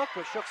Shook,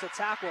 but Shook's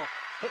attack will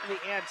hit the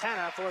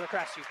antenna for the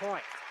Crestview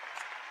point.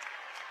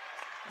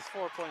 This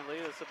 4-point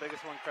lead is the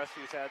biggest one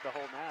Crestview's had the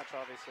whole match,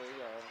 obviously.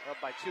 Up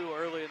by 2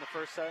 early in the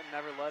first set and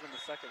never led in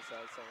the second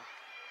set. So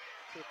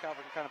see if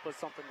Calvert can kind of put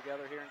something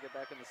together here and get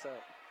back in the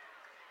set.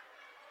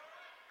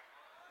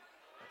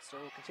 So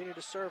we'll continue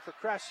to serve for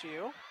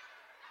Crestview.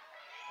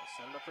 They'll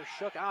send it up for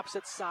Shook,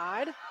 opposite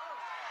side.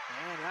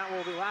 And that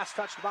will be last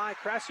touched by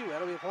Crestview.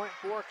 That'll be a point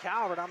for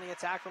Calvert on the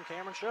attack from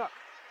Cameron Shook.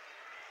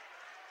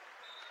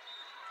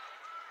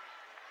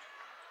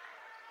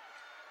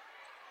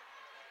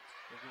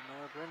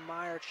 Miller, Bryn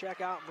Meyer check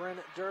out. Bryn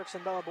Dirks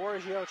and Bella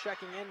Borgio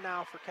checking in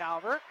now for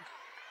Calvert.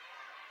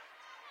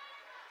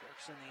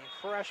 Dirks and the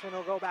freshman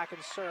will go back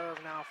and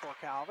serve now for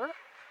Calvert.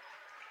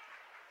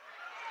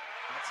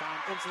 That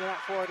time into the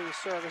net for the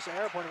service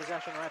error. Point of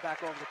possession right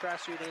back over to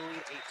Crestview. They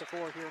lead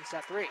 8-4 here in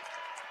set 3.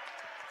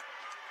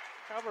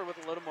 Calvert with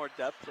a little more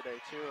depth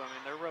today too. I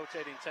mean, they're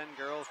rotating 10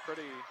 girls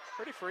pretty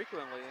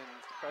frequently, and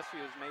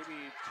Crestview is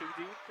maybe 2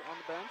 deep on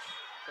the bench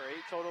for 8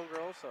 total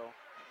girls, so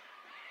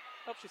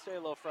helps you stay a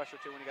little fresher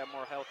too when you got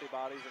more healthy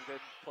bodies and good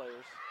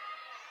players.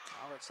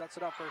 Calvert sets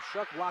it up for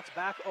Shook, blocks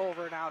back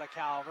over now to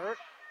Calvert.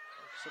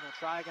 So they'll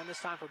try again this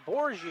time for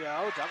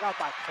Borgio. Dug out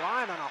by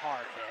Klein on a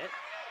hard hit.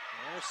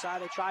 Near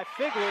side they try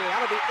Figley.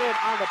 That'll be in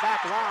on the back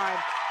line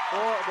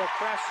for the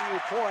Crestview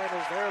point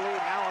as their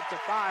lead now up to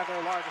 5,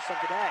 their largest of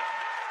the day.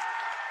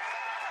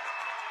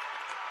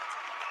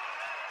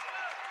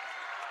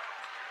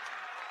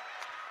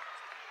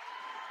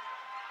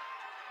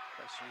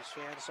 Crestview's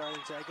fans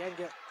starting to again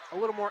get a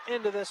little more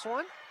into this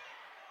one.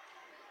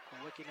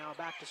 Kowicki now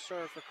back to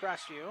serve for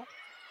Crestview.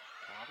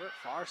 Calvert,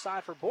 far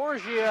side for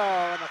Borgio,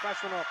 and the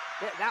freshman will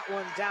get that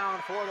one down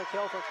for the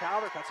kill for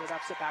Calvert. Cuts it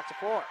up, sit back to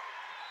 4.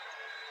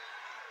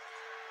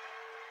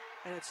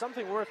 And it's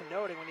something worth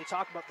noting when you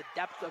talk about the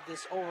depth of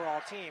this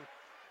overall team.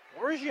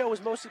 Borgio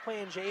was mostly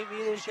playing JV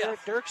this year.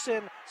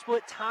 Dirksen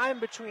split time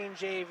between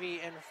JV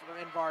and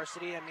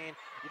varsity. I mean,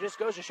 it just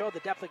goes to show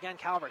the depth again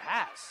Calvert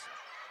has.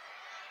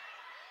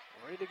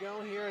 Ready to go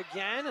here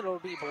again.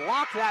 It'll be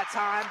blocked that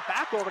time.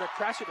 Back over to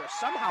Crestview.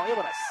 They're somehow able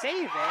to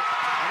save it.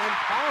 And then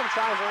Palm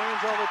tries to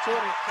range over to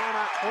it and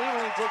cannot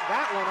cleanly dig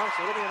that one up.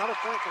 So it'll be another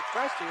point for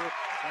Crestview.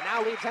 And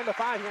now lead 10-5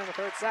 here in the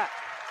third set.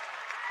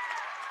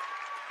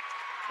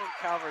 I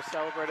think Calvert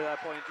celebrated that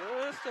point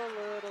just a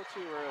little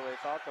too early.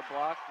 Thought the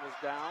block was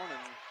down,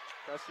 and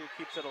Crestview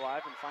keeps it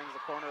alive and finds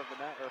the corner of the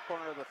net, or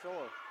corner of the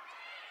floor.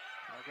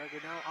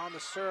 Gregory now on the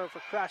serve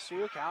for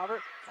Crestview.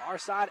 Calvert, far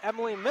side,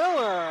 Emily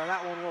Miller.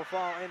 That one will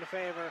fall in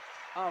favor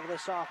of the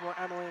sophomore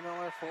Emily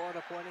Miller for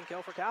the point and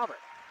kill for Calvert.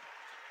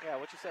 Yeah,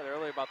 what you said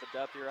earlier about the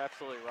depth, you're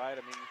absolutely right.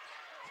 I mean,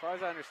 as far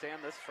as I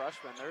understand, this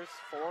freshman, there's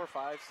 4,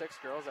 5, 6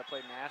 girls that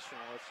play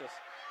national. It's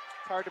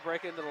hard to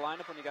break into the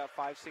lineup when you got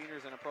 5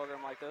 seniors in a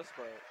program like this,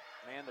 but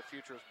man, the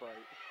future is bright.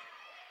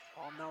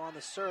 Ball now on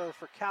the serve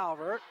for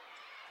Calvert.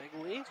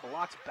 Bigley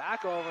blocks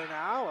back over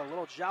now. A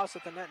little joust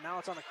at the net. Now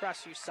it's on the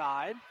Crestview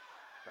side.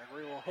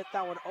 Gregory will hit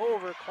that one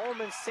over.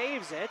 Coleman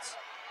saves it.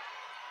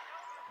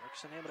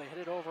 Dirksen able to hit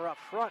it over up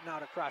front now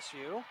to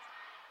Crestview.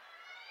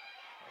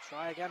 They'll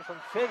try again from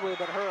Figley,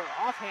 but her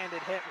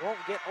offhanded hit won't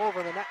get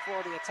over the net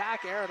for the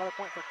attack error. Another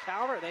point for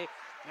Calvert. They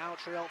now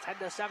trail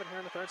 10-7 here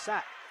in the third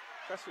set.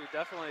 Crestview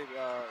definitely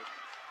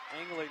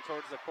angling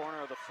towards the corner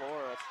of the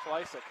floor. That's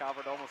twice that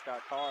Calvert almost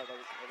got caught.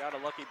 They got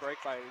a lucky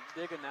break by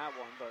digging that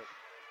one, but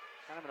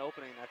kind of an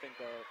opening I think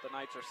the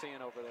Knights are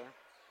seeing over there.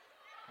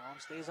 Palm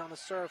stays on the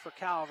serve for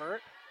Calvert.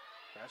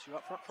 Crestview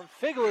up front from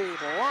Figley.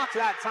 Blocked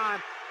that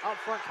time. Up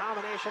front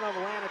combination of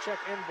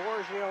Lanichek and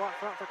Borgio up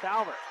front for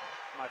Calvert.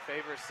 My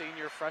favorite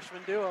senior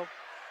freshman duo.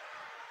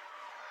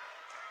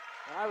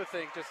 And I would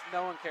think just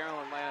knowing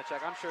Carolyn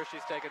Lanichek, I'm sure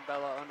she's taken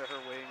Bella under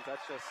her wings.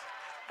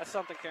 That's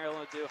something Carolyn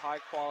would do. High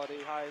quality,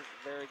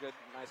 very good,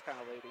 nice kind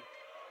of lady.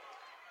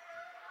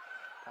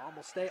 Palm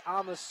will stay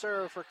on the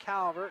serve for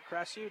Calvert.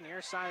 Crestview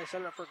near side, they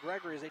set it up for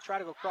Gregory as they try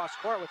to go cross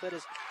court with it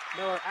as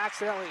Miller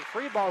accidentally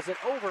free balls it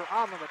over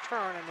on the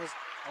return and was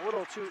a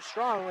little too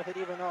strong with it,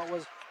 even though it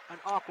was an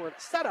awkward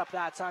setup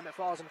that time. It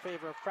falls in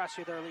favor of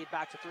Crestview. Their lead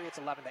back to 3. It's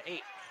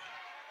 11-8.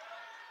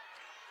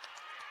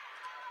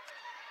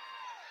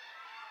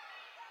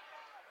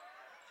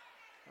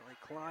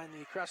 Klein,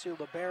 the Crestview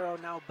libero,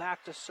 now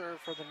back to serve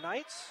for the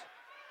Knights.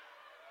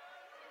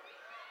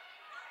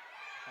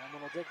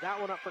 And we'll dig that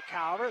one up for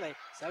Calvert. They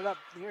set it up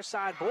near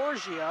side.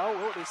 Borgio.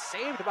 Will it be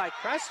saved by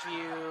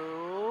Crestview?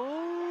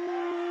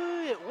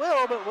 It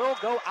will, but will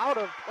go out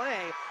of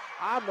play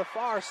on the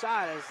far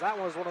side, as that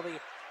was one of the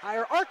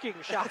higher arcing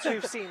shots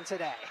we've seen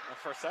today. Well,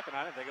 for a second,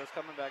 I didn't think it was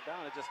coming back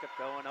down. It just kept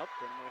going up,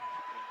 and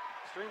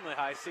extremely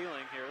high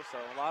ceiling here, so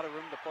a lot of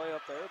room to play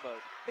up there. But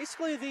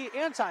basically the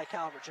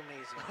anti-Calvert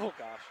gymnasium. Oh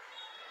gosh,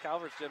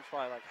 Calvert's gym's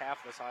probably like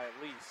half this high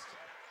at least.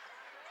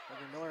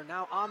 Miller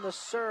now on the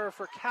serve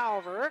for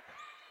Calvert.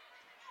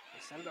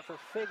 They set it up for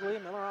Figley.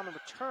 Miller on the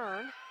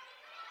return.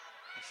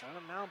 They set it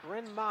up now.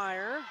 Bryn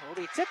Meyer will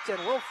be tipped and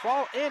will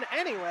fall in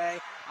anyway.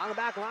 On the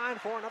back line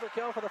for another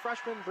kill for the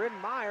freshman Bryn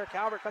Meyer.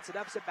 Calvert cuts the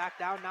deficit back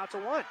down now to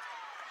 1.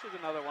 She's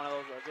another one of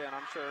those, again,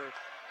 I'm sure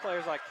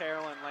players like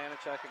Carolyn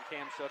Lanichek and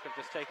Cam Shook have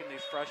just taken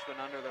these freshmen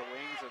under their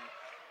wings, and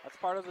that's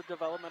part of the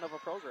development of a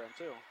program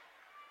too.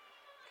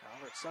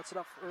 Calvert sets it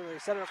up, they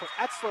set it up for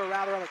Etzler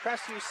rather on the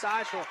Crestview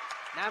side. She'll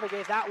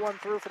navigate that one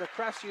through for the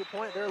Crestview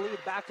point. Their lead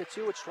back to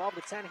 2. It's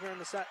 12-10 here in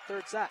the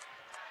third set.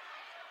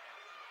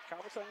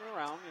 Calvert's hanging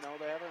around,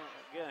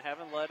 they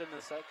haven't led in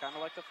this set, kind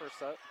of like the first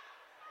set.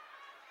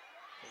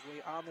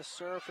 Quigley on the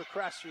serve for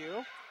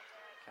Crestview.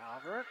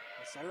 Calvert,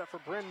 they set it up for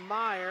Bryn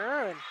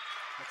Meyer, and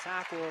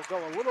attack will go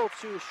a little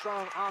too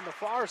strong on the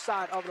far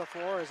side of the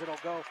floor as it'll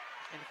go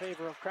in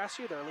favor of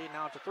Crestview. Their lead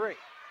now to 3.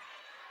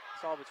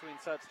 Saw between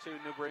sets 2,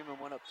 New Bremen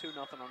went up 2-0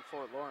 on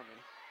Fort Loramie.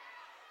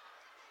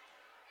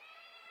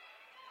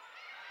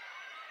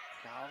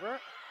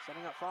 Calvert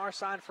setting up far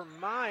side for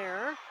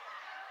Meyer.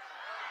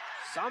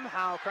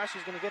 Somehow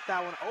Crestview's going to get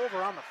that one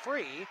over on the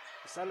free.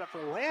 Set it up for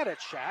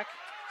Lanichek.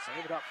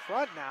 Save it up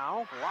front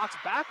now. Blocks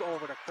back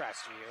over to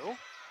Crestview.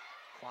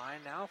 Klein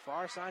now,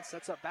 far side,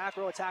 sets up back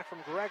row attack from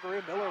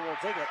Gregory. Miller will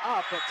dig it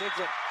up, but digs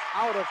it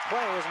out of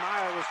play as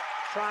Meyer was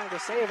trying to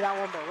save that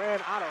one, but ran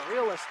out of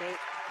real estate.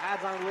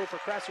 Adds on the lead for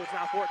Crestview. It's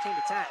now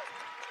 14-10.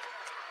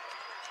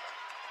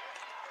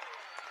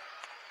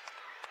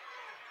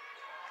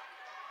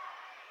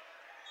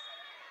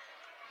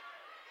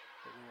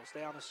 We will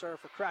stay on the serve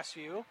for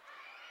Crestview.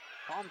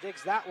 Palm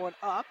digs that one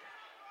up.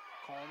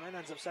 Coleman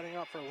ends up setting it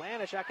up for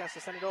Lanichek. Has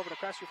to send it over to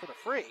Crestview for the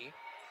free.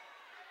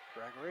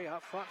 Gregory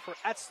up front for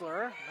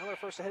Etzler. Miller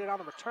first to hit it on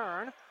the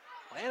return.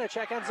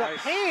 Lanichek ends up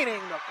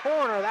painting the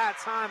corner that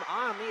time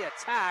on the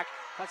attack.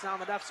 Cuts down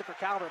the deficit for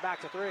Calvert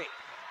back to 3.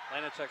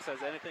 Lanichek says,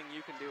 anything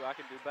you can do, I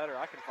can do better.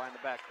 I can find the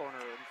back corner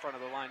in front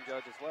of the line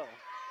judge as well.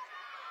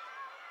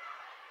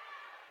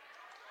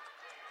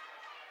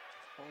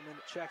 Coleman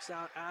checks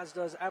out, as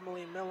does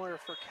Emily Miller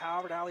for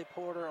Calvert. Allie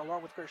Porter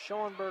along with Chris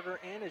Schoenberger,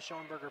 and is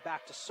Schoenberger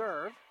back to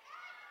serve.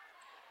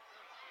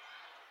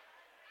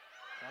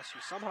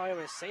 Crestview somehow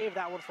able to save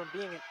that one from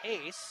being an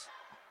ace.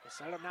 They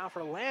set it up now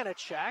for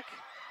Lanacek.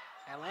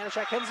 And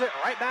Lanacek hits it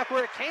right back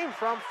where it came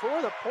from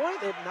for the point.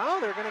 They're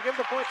going to give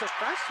the point to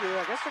Crestview.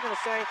 I guess they're going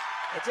to say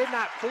it did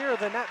not clear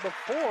the net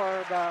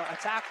before the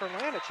attack from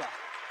Lanacek.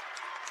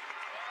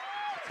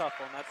 A tough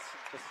one. That's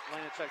just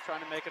Lanacek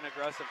trying to make an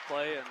aggressive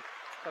play, and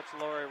Coach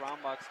Lori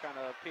Rombach's kind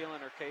of peeling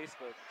her case,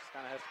 but just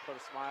kind of has to put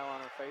a smile on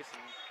her face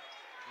and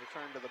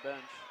return to the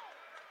bench.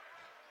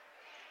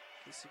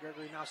 Casey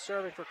Gregory now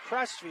serving for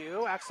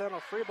Crestview. Accidental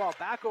free ball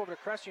back over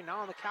to Crestview, now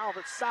on the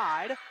Calvert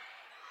side.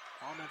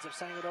 Palm ends up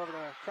sending it over to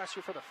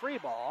Crestview for the free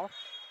ball.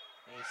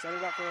 They set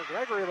it up for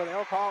Gregory, but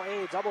they'll call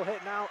a double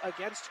hit now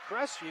against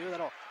Crestview.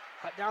 That'll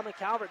cut down the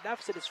Calvert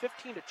deficit. It's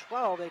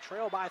 15-12. They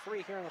trail by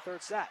 3 here in the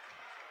third set.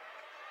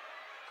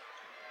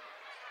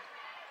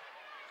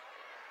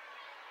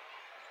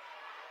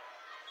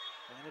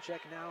 Lanacek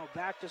now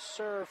back to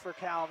serve for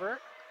Calvert.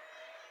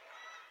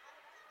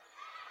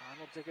 And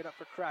will dig it up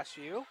for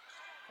Crestview.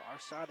 Far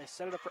side, they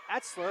set it up for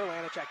Etzler.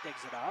 Lanacek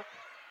digs it up.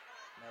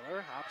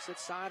 Miller, opposite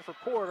side for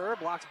Porter.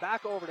 Blocks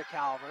back over to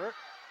Calvert.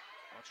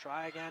 They'll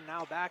try again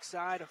now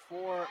backside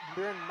for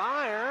Bryn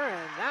Meyer.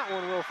 And that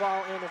one will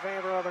fall in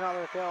favor of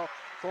another kill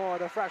for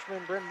the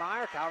freshman Bryn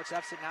Meyer. Calvert's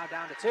deficit now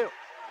down to 2. You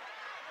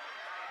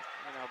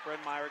know, Bryn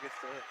Meyer gets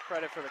the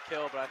credit for the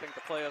kill, but I think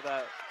the play of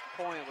that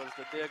point was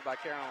the dig by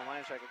Carolyn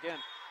Lanacek. Again,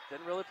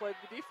 didn't really play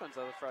the defense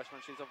as a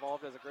freshman. She's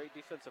evolved as a great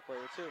defensive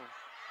player too.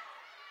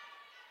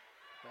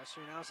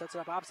 Crestview now sets it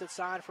up opposite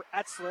side for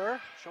Etzler.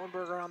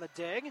 Schoenberger on the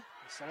dig. He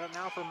set it up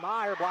now for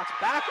Meyer. Blocks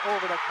back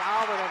over to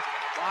Calvert and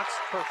blocks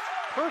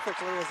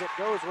perfectly as it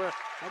goes where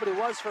nobody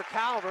was for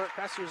Calvert.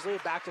 Crestview's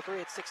lead back to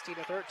 3 at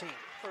 16-13.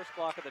 First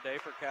block of the day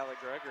for Callie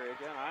Gregory.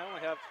 Again, I only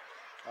have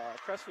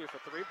Crestview for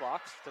 3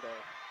 blocks today.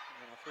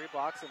 3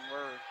 blocks, and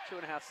we're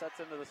 2.5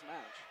 sets into this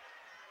match.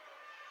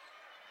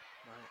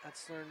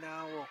 Etzler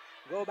now will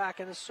go back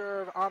in the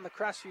serve on the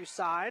Crestview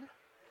side.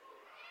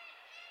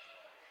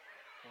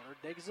 Porter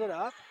digs it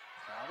up.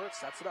 Calvert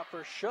sets it up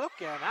for Shook,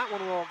 and that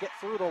one will get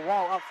through the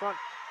wall up front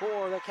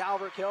for the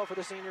Calvert kill for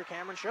the senior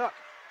Cameron Shook.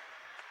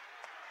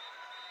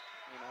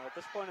 You know, at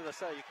this point of the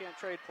set, you can't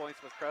trade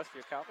points with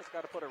Crestview. Calvert's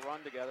got to put a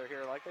run together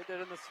here like they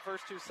did in the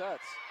first 2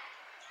 sets.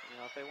 You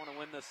know, if they want to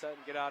win this set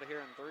and get out of here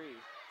in 3.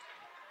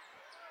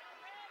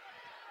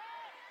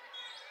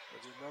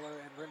 Reggie Miller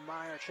and Bryn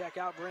Meyer check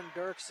out. Bryn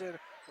Dirksen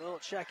will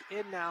check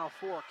in now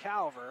for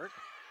Calvert.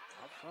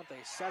 Up front, they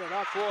set it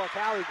up for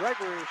Callie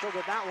Gregory. She'll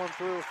get that one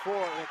through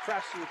for the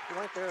Crestview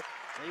point there.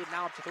 Lead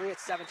now up to 3 at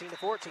 17-14.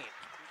 12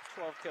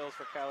 kills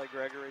for Callie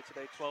Gregory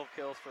today, 12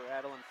 kills for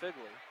Adeline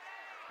Figley,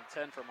 and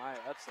 10 for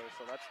Maya Etzler.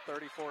 So that's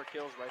 34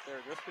 kills right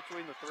there, just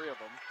between the 3 of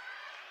them.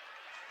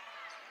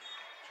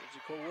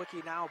 Gigi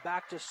Kowicki now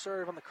back to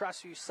serve on the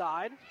Crestview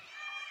side.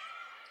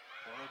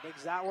 Porter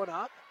digs that one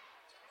up.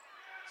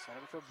 Set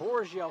it for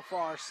Borgio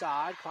far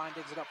side. Klein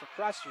digs it up for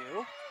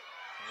Crestview.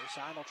 Other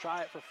side, they'll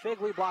try it for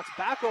Figley. Blocks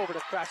back over to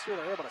Crestview.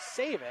 They're able to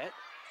save it.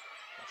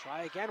 They'll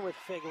try again with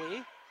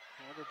Figley.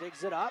 Porter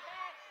digs it up.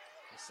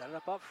 They set it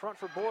up front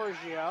for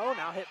Borgio.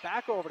 Now hit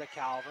back over to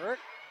Calvert.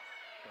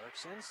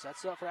 Dirksen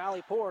sets it up for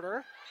Allie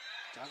Porter.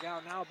 Dug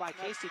out now by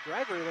Casey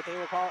Gregory, but they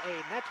will call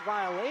a net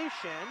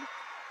violation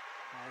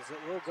as it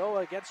will go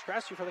against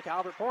Crestview for the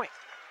Calvert point.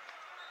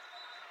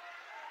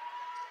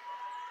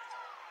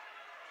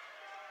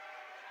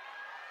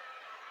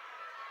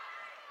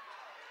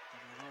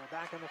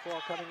 Back on the floor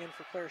coming in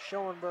for Claire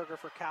Schoenberger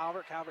for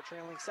Calvert. Calvert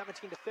trailing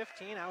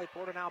 17-15. Allie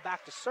Porter now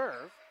back to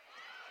serve.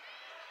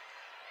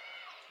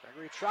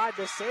 Gregory tried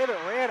to save it,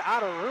 ran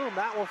out of room.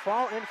 That will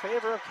fall in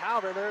favor of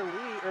Calvert. Their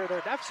lead, or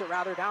their deficit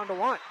rather, down to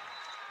 1. And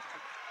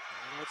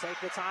we'll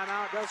take the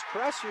timeout. Does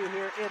Crestview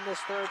here in this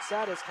third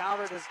set as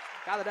Calvert has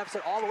got the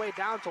deficit all the way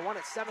down to 1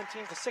 at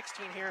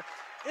 17-16 here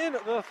in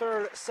the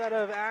third set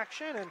of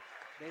action. And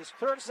today's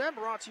third set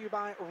brought to you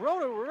by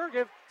Roto-Rooter.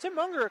 Give Tim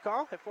Munger a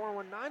call at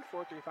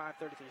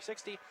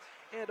 419-435-3360.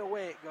 And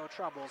away go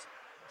Troubles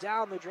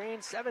down the drain.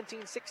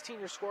 17-16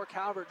 your score.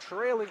 Calvert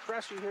trailing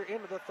Crestview here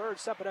into the third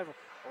set, but have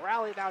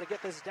rallied now to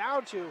get this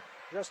down to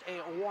just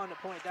a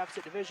 1-point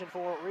deficit. Division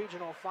 4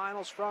 regional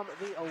finals from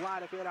the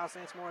Elida Fieldhouse.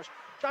 Lance Morris,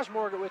 Josh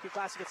Morgan with you.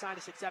 Classic at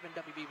 96.7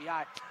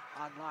 WBVI.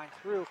 Online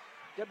through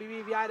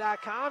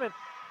WBVI.com. And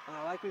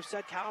like we've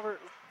said,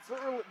 Calvert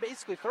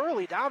basically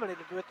thoroughly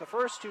dominated with the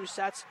first 2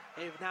 sets.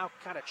 They've now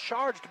kind of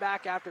charged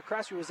back after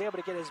Crestview was able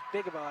to get as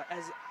big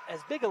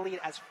a lead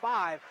as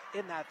 5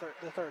 in that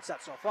the third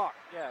set so far.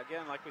 Yeah,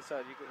 again, like we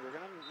said, you're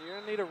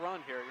gonna need a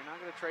run here. You're not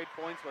gonna trade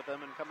points with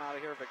them and come out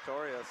of here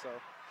victorious. So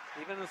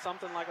even in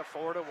something like a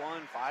 4-1,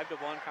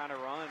 5-1 kind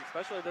of run,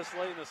 especially this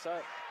late in the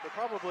set, they'll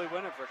probably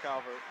win it for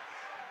Calvert.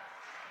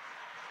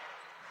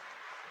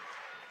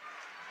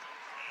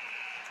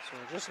 So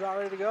we're just about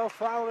ready to go.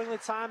 Following the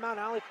timeout,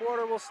 Allie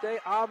Porter will stay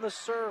on the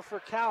serve for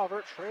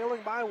Calvert,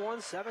 trailing by 1,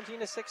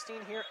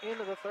 17-16 here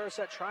into the third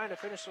set. Trying to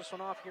finish this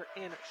one off here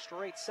in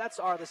straight sets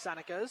are the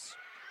Senecas.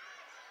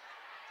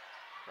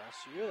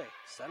 Crestview, they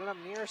set it up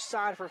near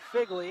side for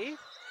Figley.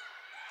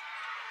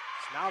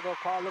 So now they'll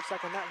call, looks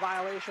like a net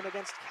violation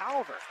against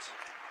Calvert.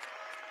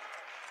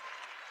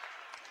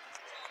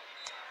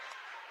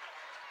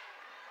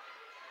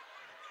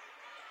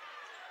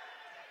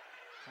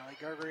 Kelly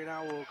Gregory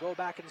now will go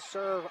back and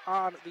serve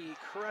on the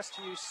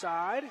Crestview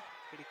side.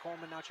 Katie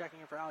Coleman now checking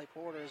in for Allie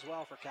Porter as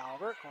well for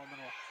Calvert. Coleman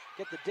will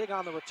get the dig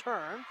on the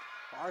return.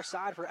 Far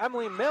side for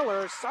Emily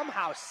Miller,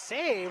 somehow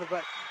saved,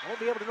 but won't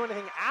be able to do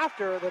anything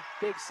after the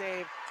big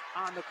save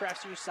on the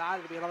Crestview side.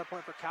 It'll be another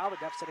point for Calvert.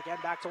 Deficit again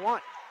back to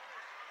 1.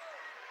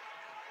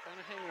 Kind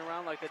of hanging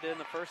around like they did in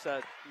the first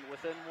set,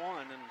 within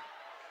 1. And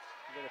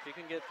again, if you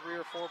can get 3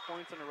 or 4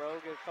 points in a row,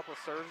 get a couple of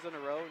serves in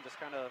a row, and just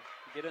kind of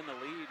get in the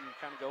lead and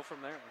kind of go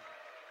from there.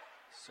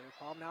 Sue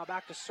Palm now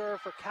back to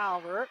serve for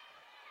Calvert.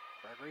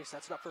 Gregory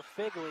sets it up for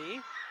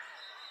Figley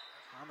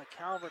on the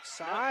Calvert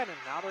side, and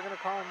now they're going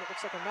to call him, it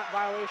looks like, a net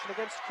violation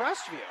against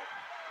Crestview.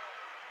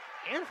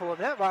 Handful of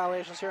net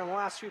violations here in the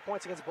last few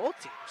points against both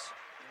teams.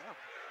 Yeah,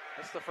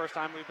 this is the first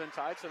time we've been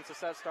tied since the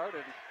set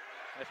started,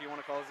 if you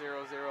want to call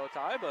 0-0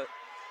 tie, but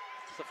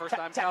it's the first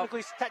time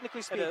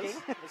technically speaking. It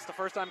is. It's the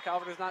first time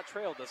Calvert has not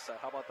trailed this set.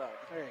 How about that?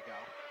 There you go.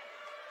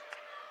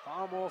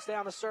 Palm will stay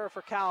on the serve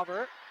for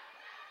Calvert.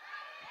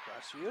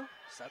 Crestview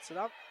sets it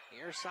up.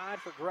 Near side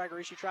for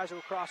Gregory. She tries to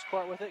go cross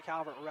court with it.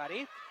 Calvert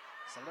ready.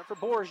 Set it up for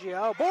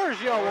Borgio.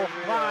 Borgio will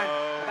find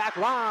the back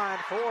line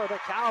for the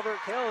Calvert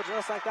kill.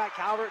 Just like that,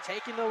 Calvert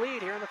taking the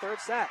lead here in the third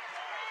set.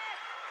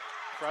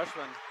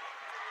 Freshman.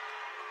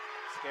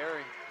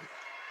 Scary.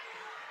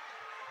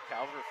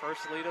 Calvert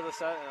first lead of the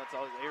set, and it's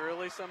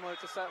eerily similar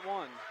to set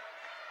 1.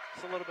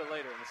 Just a little bit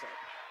later in the set.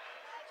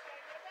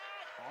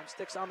 Palm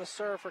sticks on the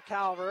serve for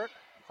Calvert.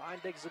 Klein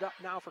digs it up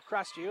now for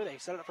Crestview. They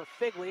set it up for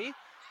Figley.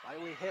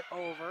 Lightly hit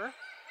over.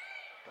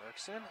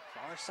 Bergson,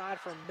 far side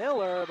for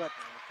Miller, but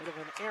a bit of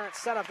an errant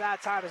setup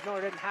that time as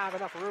Miller didn't have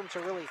enough room to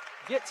really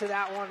get to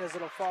that one as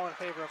it'll fall in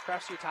favor of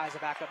Crestview. Ties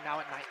it back up now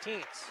at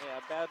 19s. Yeah,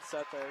 bad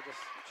set there. Just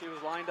she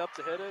was lined up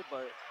to hit it,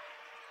 but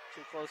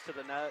too close to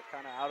the net,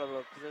 kind of out of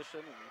the position.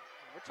 And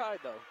we're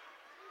tied though.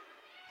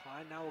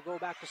 Klein now will go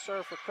back to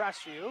serve for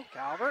Crestview.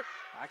 Calvert,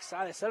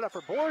 backside, they set it up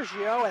for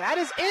Borgio, and that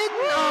is in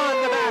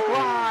on the back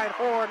line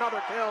for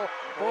another kill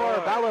for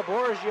Bella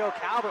Borgio.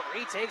 Calvert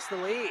retakes the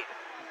lead.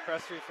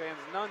 Crestview fans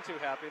none too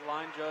happy.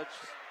 Line judge,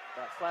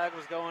 that flag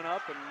was going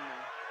up, and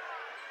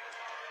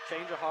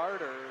change of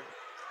heart or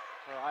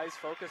her eyes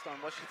focused on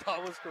what she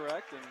thought was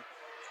correct. And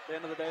at the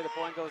end of the day, the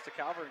point goes to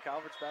Calvert, and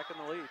Calvert's back in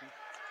the lead.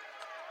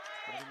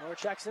 Miller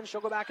checks in.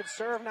 She'll go back and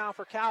serve now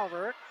for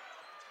Calvert.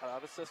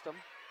 Out of system.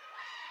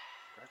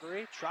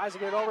 Gregory tries to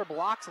get it over,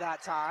 blocks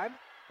that time.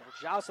 Little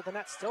joust at the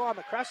net, still on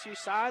the Crestview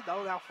side,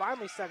 though now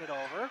finally send it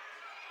over.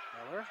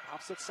 Miller,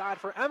 opposite side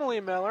for Emily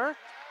Miller.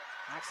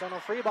 Accidental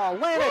free ball.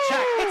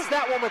 Lanacek hits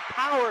that one with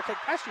power. Can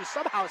Crestview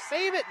somehow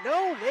save it?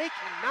 No, they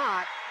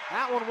cannot.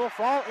 That one will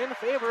fall in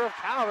favor of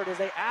Calvert as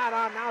they add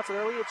on now to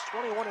their lead. It's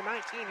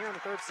 21-19 here in the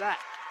third set.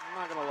 I'm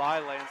not going to lie,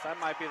 Lance. That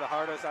might be the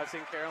hardest I've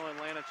seen Carolyn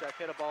Lanacek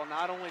hit a ball,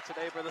 not only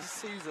today but this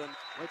season.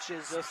 Which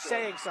is just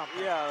saying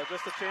something. Yeah,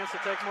 just a chance to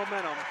take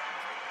momentum.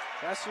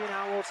 Crestview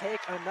now will take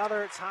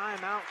another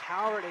timeout.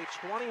 Calvert a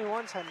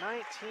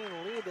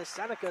 21-19 lead. The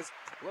Senecas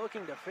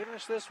looking to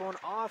finish this one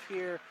off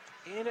here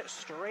in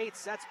straight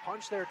sets.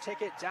 Punch their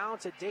ticket down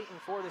to Dayton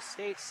for the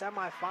state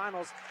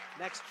semifinals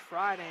next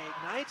Friday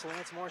night.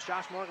 Lance Morris,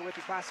 Josh Morgan with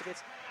you. Classic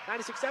Hits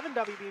 96.7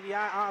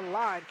 WBVI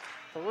online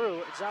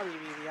through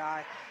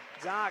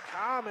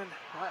WBVI.com. And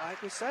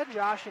like we said,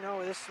 Josh, you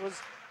know, this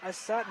was a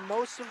set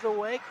most of the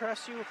way.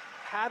 Crestview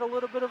had a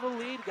little bit of a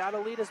lead, got a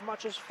lead as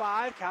much as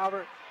 5.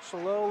 Calvert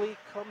slowly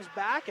comes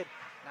back, and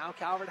now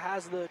Calvert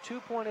has the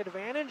 2-point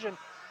advantage, and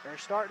they're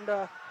starting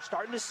to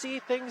see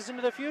things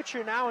into the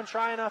future now and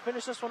try and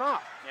finish this one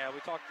off. Yeah,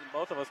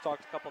 both of us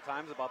talked a couple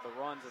times about the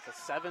runs. It's a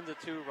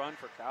 7-2 run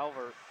for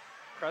Calvert.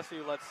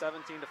 Crestview led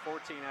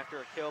 17-14 after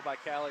a kill by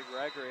Callie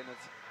Gregory, and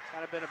it's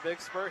kind of been a big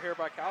spurt here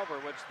by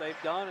Calvert, which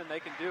they've done and they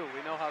can do.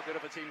 We know how good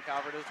of a team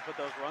Calvert is to put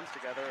those runs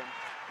together, and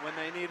when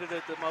they needed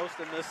it the most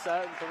in this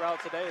set and throughout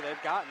today,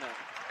 they've gotten it.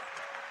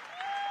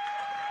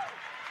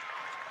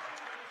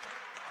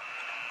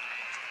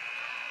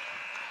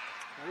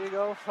 There you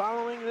go.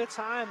 Following the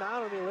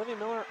timeout, it'll be Olivia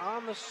Miller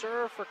on the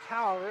serve for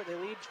Calvert. They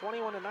lead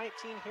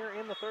 21-19 here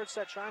in the third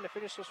set, trying to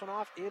finish this one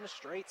off in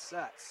straight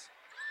sets.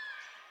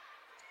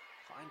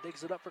 Klein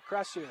digs it up for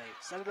Crestview. They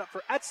set it up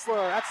for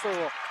Etzler. Etzler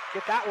will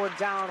get that one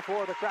down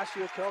for the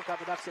Crestview kill. Cut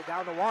the deficit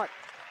down to 1.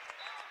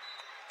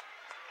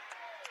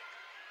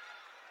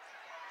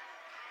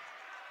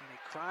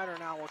 Kreider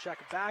now will check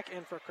back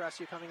in for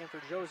Crestview, coming in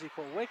for Josie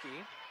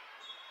Kowicki.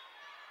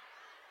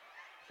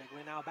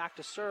 Figley now back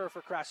to serve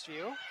for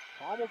Crestview.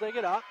 Palm will dig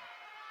it up.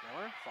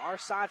 Miller, far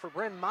side for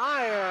Bryn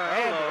Meyer.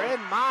 And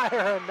Bryn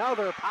Meyer,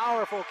 another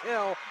powerful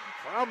kill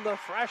from the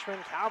freshman.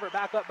 Calvert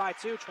back up by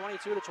 2,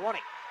 22-20.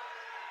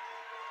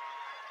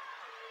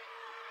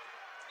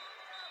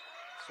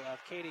 So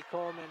Katie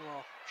Coleman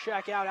will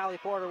check out. Allie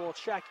Porter will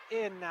check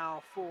in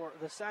now for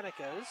the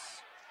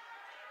Senecas.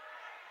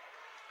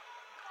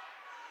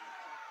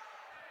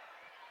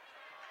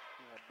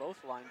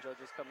 Both line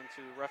judges coming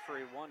to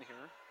referee 1 here.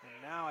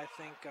 And now I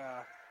think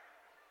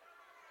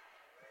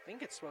I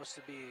think it's supposed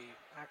to be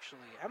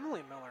actually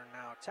Emily Miller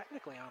now,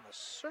 technically on the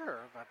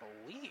serve, I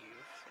believe.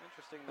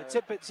 Interesting. But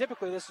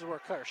typically this is where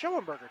Claire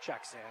Schoenberger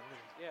checks in.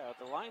 Yeah,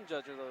 the line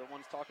judges are the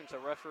ones talking to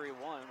referee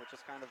 1, which is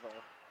kind of an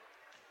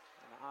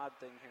odd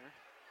thing here.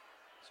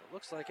 So it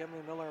looks like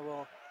Emily Miller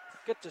will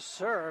get to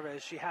serve,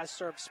 as she has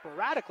served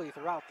sporadically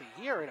throughout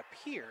the year, it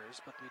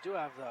appears. But we do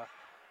have a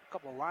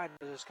couple line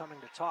judges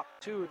coming to talk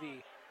to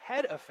the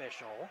head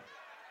official.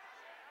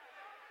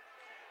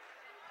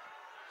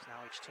 So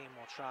now each team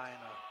will try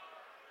and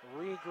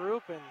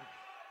regroup and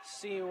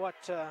see what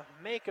to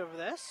make of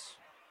this.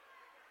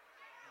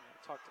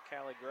 Talk to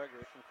Callie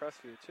Gregory from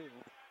Crestview too.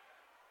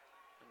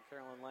 And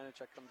Carolyn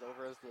Lanichek comes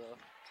over as the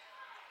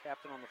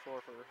captain on the floor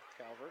for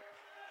Calvert.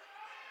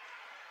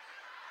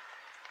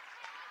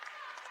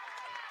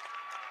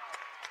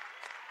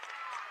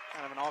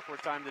 Kind of an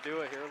awkward time to do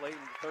it here. Late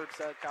in the third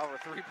set,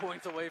 Calvert 3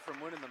 points away from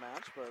winning the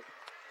match, but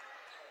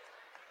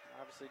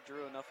obviously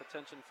drew enough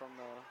attention from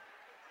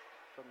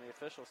the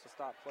officials to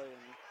stop play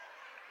and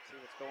see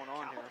what's going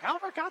on here.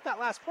 Calvert got that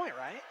last point,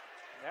 right?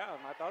 Yeah, and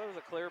I thought it was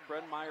a clear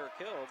Bryn Meyer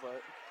kill, but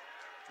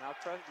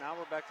now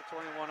we're back to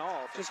 21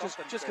 all. Just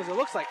because it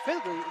looks like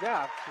Figley,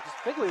 because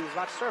Figley was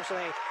about to serve, so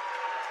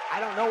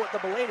I don't know what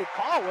the belated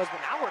call was, but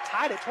now we're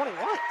tied at 21.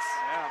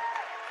 Yeah.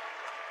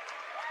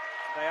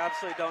 They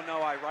obviously don't know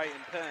I write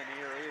in pen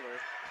here either.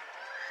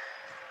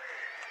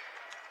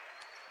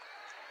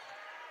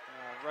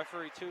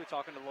 Referee 2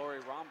 talking to Lori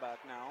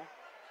Rombach now.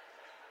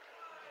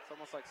 It's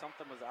almost like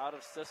something was out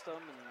of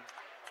system.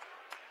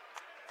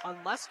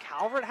 Unless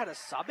Calvert had a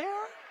sub error?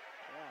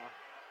 Yeah.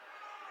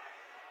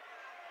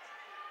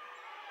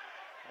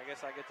 I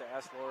guess I get to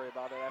ask Lori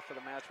about it after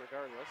the match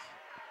regardless.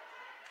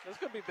 This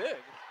could be big.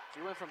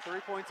 You went from 3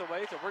 points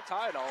away to we're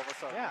tied all of a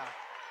sudden. Yeah.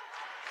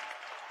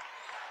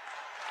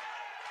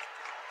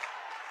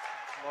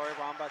 Lori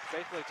Rombach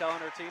basically telling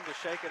her team to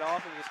shake it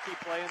off and just keep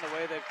playing the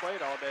way they've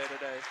played all day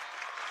today.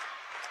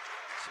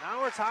 So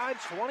now we're tied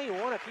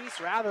 21 apiece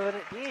rather than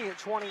it being at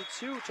 22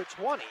 to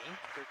 20.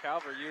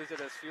 Calvert used it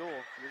as fuel,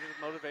 used it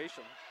as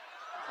motivation.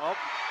 Oh,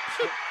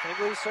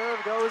 Figley's serve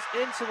goes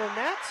into the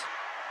net.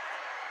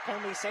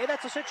 Can we say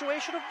that's a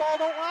situation of ball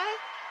don't lie?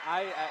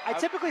 I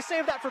typically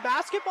save that for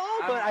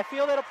basketball, but I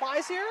feel that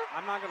applies here.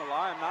 I'm not going to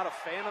lie, I'm not a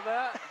fan of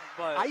that,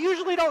 but I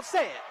usually don't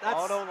say it.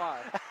 Ball don't lie.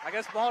 I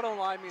guess ball don't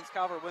lie means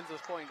Calvert wins this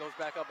point and goes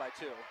back up by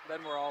 2. Then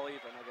we're all even,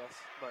 I guess.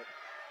 But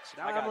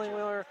so now Emily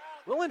Miller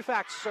will in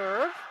fact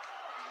serve.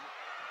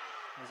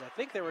 As I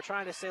think they were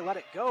trying to say let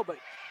it go, but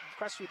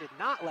Crestview did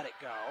not let it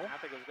go. I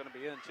think it was going to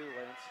be in too,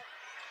 Lance.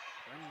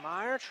 Bryn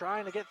Meyer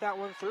trying to get that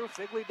one through.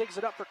 Figley digs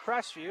it up for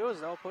Crestview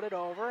as they'll put it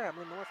over.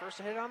 Emily Miller first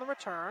to hit it on the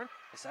return.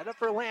 They set up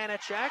for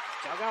Lanichek.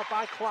 Dug out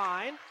by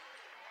Klein.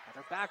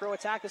 Another back row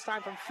attack this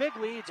time from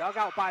Figley. Dug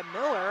out by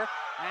Miller.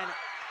 And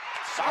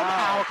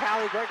somehow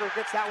Callie Gregory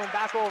gets that one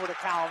back over to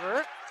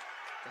Calvert.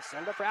 They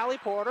set it up for Allie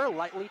Porter.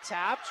 Lightly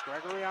tapped.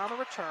 Gregory on the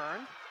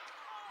return.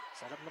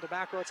 Set up another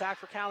back row attack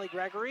for Callie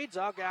Gregory.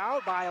 Dug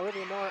out by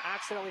Olivia Miller.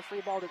 Accidentally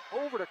free-balled it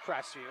over to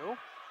Crestview.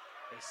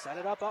 They set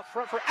it up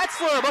front for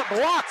Etzler, but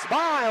blocked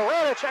by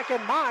Lanichek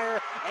and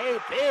Meyer. A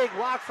big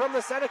block from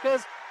the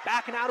Senecas,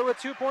 backing out to a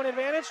 2-point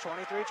advantage,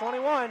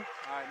 23-21. All right,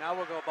 now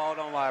we'll go ball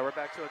don't lie. We're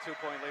back to a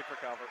 2-point lead for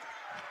Calvert.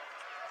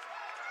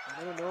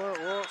 Miller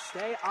will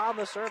stay on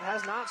the serve.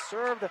 Has not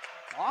served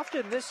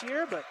often this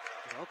year, but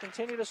will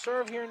continue to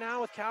serve here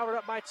now with Calvert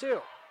up by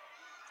 2.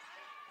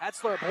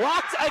 Etzler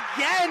blocked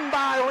again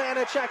by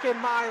Lanichek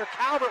and Meyer.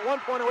 Calvert 1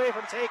 point away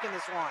from taking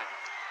this one.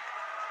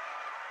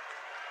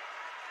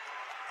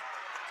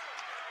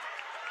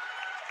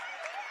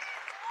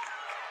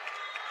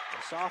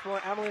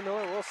 Sophomore Emily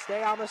Miller will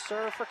stay on the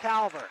serve for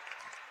Calvert.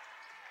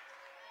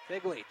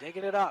 Figley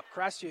digging it up.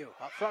 Crestview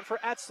up front for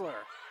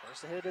Etzler.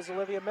 First to hit is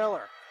Olivia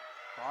Miller.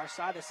 Far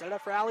side to set it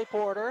up for Allie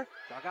Porter.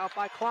 Dug out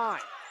by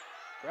Klein.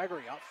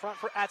 Gregory up front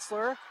for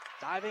Etzler.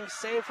 Diving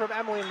save from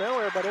Emily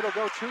Miller, but it'll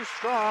go too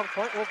strong.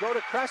 Point will go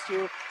to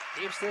Crestview.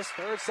 Keeps this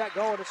third set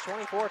going. It's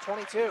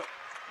 24-22. You know,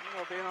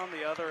 being on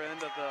the other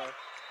end of a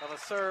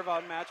serve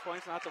on match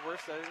points, not the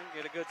worst thing.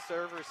 Get a good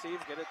serve, receive,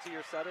 get it to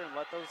your setter, and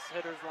let those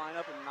hitters line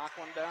up and knock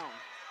one down.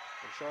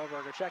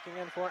 Schoenberger checking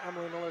in for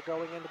Emily Miller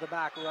going into the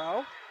back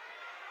row.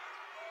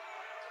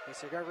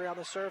 Lisa Gregory on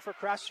the serve for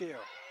Crestview.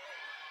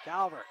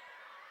 Calvert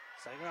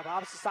setting up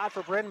opposite side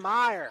for Bryn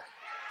Meyer.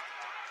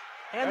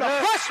 And the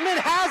freshman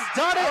has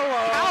done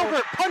it.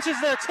 Calvert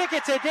punches their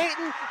ticket to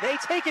Dayton. They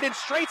take it in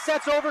straight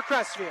sets over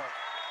Crestview.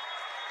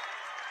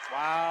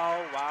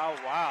 Wow, wow,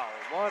 wow.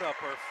 What a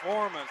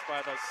performance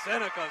by the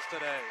Senecas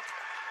today.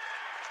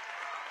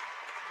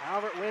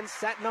 Calvert wins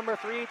set number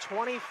 3,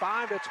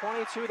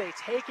 25-22. They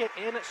take it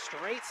in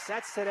straight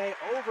sets today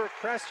over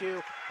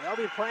Crestview. They'll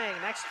be playing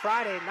next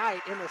Friday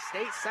night in the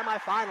state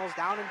semifinals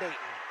down in Dayton.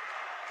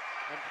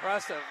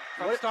 Impressive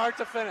from start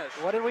to finish.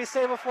 What did we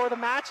say before the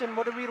match, and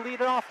what did we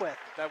lead it off with?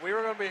 That we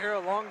were going to be here a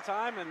long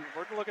time, and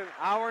we're looking at an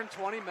hour and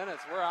 20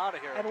 minutes. We're out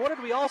of here. And what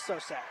did we also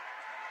say?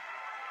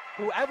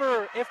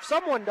 Whoever, if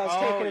someone does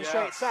take it in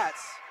straight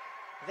sets,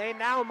 they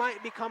now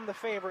might become the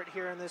favorite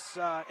here in this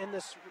and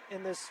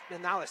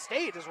now the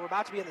state, as we're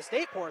about to be in the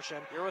state portion.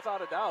 You're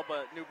without a doubt,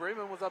 but New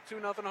Bremen was up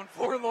 2-0 on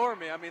Fort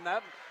Loramie. I mean,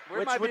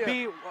 which would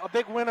be a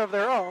big win of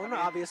their own,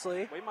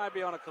 obviously. We might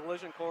be on a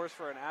collision course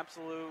for an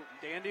absolute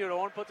dandy. You don't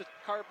want to put the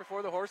cart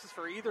before the horses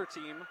for either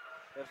team,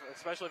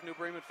 especially if New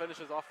Bremen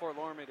finishes off Fort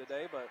Loramie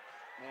today. But,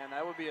 man,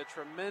 that would be a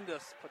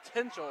tremendous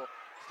potential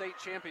state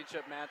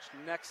championship match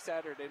next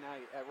Saturday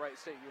night at Wright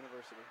State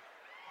University.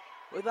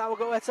 With that, we'll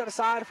go ahead and set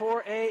aside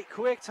for a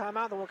quick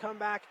timeout. Then we'll come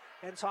back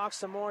and talk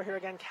some more here.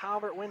 Again,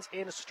 Calvert wins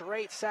in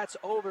straight sets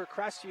over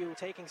Crestview,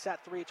 taking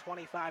set 3,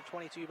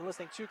 25-22. You've been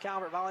listening to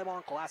Calvert Volleyball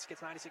on Classic Hits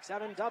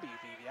 96.7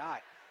 WBVI.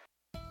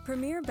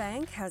 Premier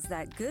Bank has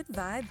that good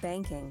vibe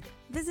banking.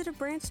 Visit a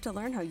branch to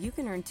learn how you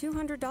can earn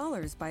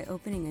 $200 by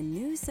opening a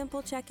new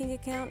simple checking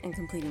account and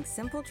completing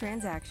simple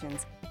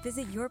transactions.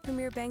 Visit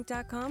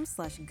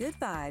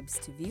yourpremierbank.com/goodvibes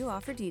to view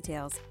offer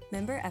details.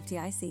 Member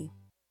FDIC.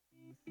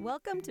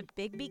 Welcome to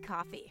Big B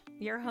Coffee,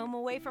 your home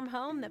away from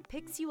home that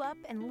picks you up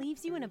and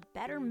leaves you in a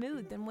better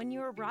mood than when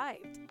you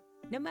arrived.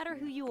 No matter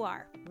who you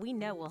are, we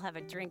know we'll have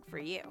a drink for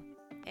you,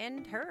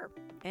 and her,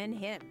 and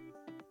him.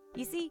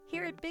 You see,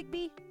 here at Big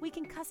B, we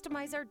can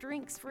customize our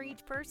drinks for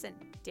each person.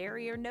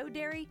 Dairy or no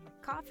dairy,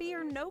 coffee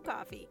or no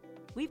coffee.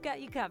 We've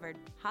got you covered,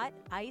 hot,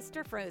 iced,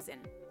 or frozen.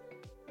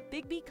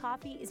 Big B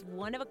Coffee is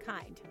one of a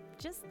kind,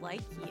 just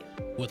like you.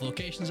 With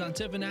locations on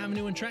Tiffin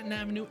Avenue and Trenton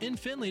Avenue in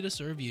Findlay to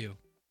serve you.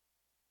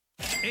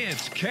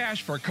 It's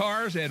cash for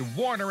cars at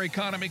Warner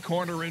Economy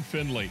Corner in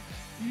Findlay.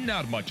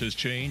 Not much has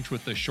changed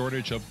with the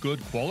shortage of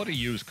good quality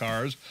used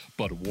cars,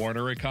 but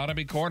Warner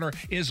Economy Corner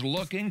is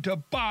looking to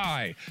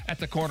buy. At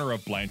the corner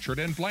of Blanchard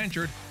and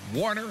Blanchard,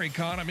 Warner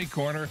Economy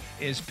Corner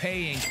is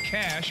paying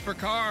cash for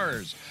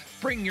cars.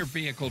 Bring your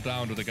vehicle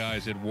down to the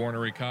guys at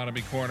Warner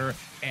Economy Corner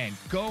and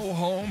go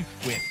home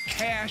with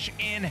cash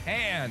in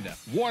hand.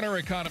 Warner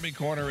Economy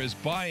Corner is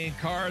buying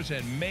cars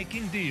and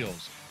making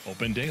deals.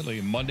 Open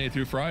daily, Monday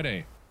through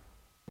Friday.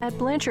 At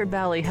Blanchard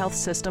Valley Health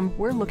System,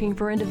 we're looking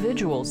for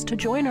individuals to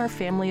join our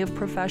family of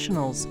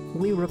professionals.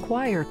 We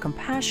require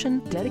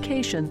compassion,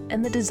 dedication,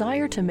 and the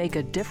desire to make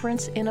a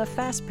difference in a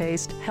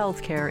fast-paced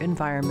healthcare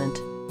environment.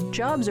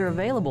 Jobs are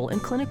available in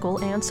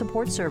clinical and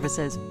support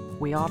services.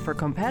 We offer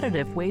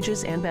competitive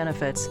wages and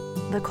benefits.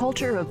 The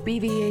culture of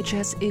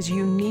BVHS is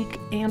unique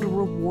and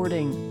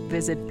rewarding.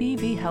 Visit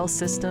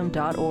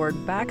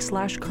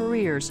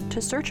bvhealthsystem.org/careers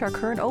to search our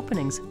current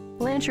openings.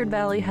 Blanchard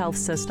Valley Health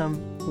System.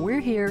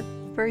 We're here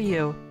for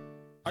you.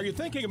 Are you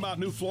thinking about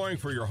new flooring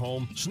for your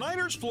home?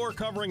 Snyder's Floor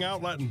Covering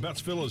Outlet in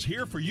Bettsville is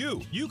here for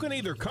you. You can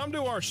either come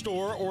to our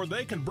store or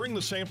they can bring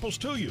the samples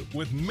to you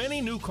with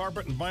many new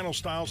carpet and vinyl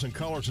styles and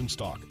colors in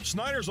stock.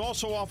 Snyder's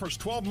also offers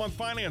 12-month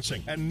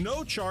financing and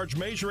no charge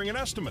measuring and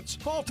estimates.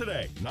 Call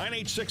today,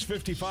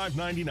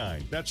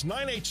 986-5599. That's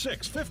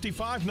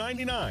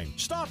 986-5599.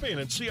 Stop in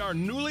and see our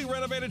newly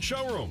renovated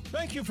showroom.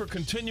 Thank you for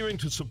continuing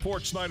to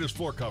support Snyder's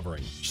Floor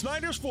Covering.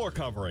 Snyder's Floor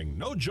Covering.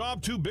 No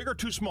job too big or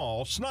too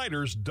small.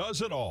 Snyder's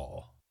does it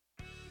all.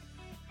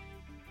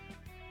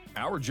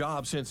 Our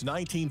job since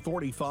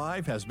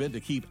 1945 has been to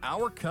keep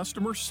our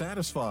customers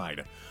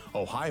satisfied.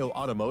 Ohio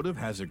Automotive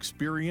has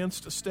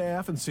experienced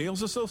staff and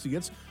sales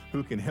associates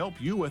who can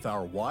help you with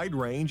our wide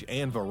range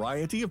and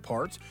variety of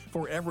parts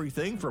for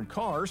everything from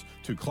cars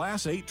to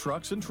Class 8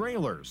 trucks and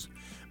trailers.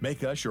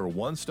 Make us your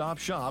one-stop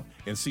shop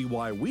and see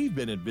why we've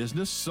been in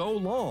business so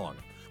long.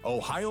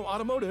 Ohio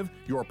Automotive,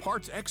 your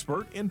parts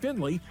expert in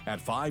Findlay at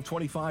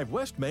 525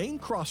 West Main,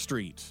 Cross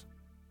Street.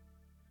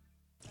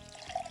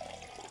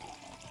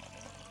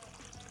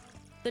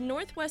 The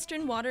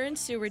Northwestern Water and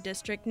Sewer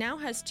District now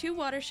has 2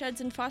 watersheds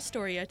in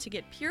Fostoria to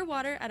get pure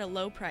water at a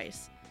low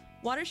price.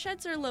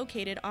 Watersheds are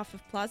located off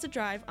of Plaza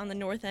Drive on the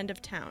north end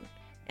of town,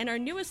 and our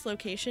newest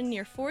location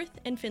near 4th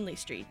and Findlay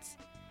Streets.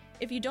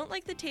 If you don't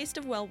like the taste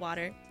of well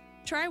water,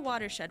 try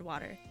Watershed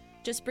Water.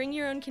 Just bring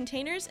your own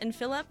containers and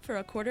fill up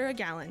for $0.25 a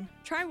gallon.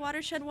 Try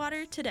Watershed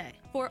Water today.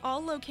 For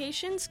all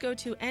locations, go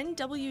to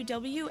nwwsd.org.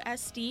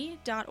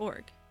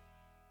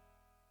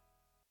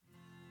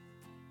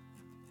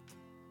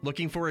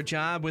 Looking for a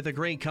job with a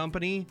great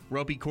company?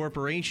 Ropey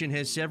Corporation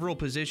has several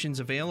positions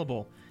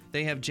available.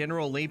 They have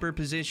general labor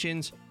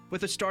positions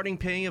with a starting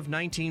pay of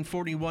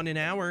 $19.41 an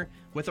hour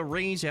with a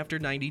raise after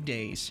 90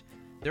 days.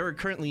 There are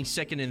currently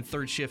second and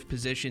third shift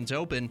positions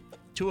open.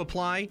 To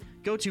apply,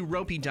 go to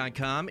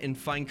ropey.com and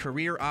find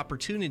career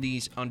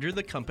opportunities under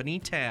the company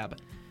tab.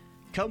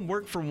 Come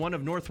work for one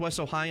of Northwest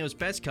Ohio's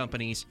best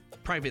companies,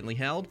 privately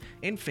held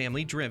and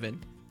family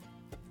driven.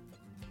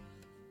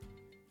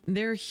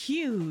 They're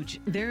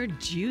huge. They're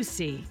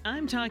juicy.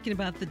 I'm talking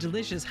about the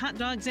delicious hot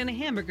dogs and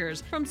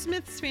hamburgers from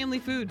Smith's Family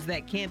Foods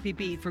that can't be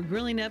beat for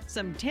grilling up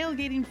some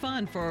tailgating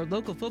fun for our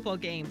local football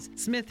games.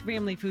 Smith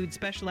Family Foods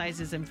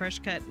specializes in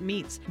fresh-cut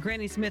meats,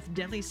 Granny Smith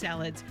deli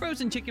salads,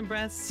 frozen chicken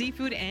breasts,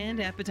 seafood,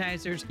 and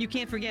appetizers. You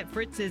can't forget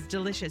Fritz's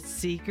delicious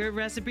secret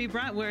recipe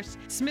bratwurst.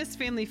 Smith's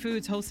Family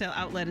Foods wholesale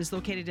outlet is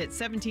located at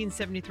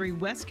 1773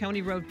 West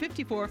County Road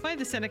 54 by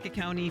the Seneca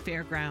County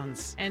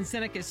Fairgrounds. And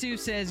Seneca Sioux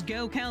says,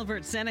 "Go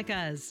Calvert,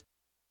 Senecas."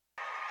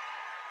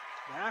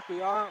 Back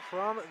we are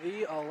from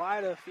the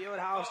Elida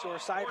Fieldhouse to our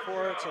site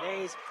for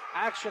today's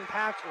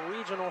action-packed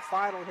regional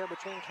final here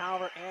between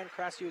Calvert and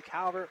Crestview.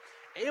 Calvert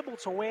able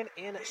to win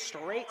in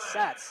straight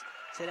sets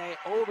today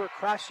over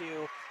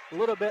Crestview. A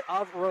little bit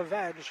of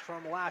revenge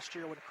from last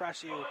year when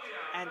Crestview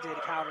ended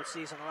Calvert's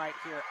season right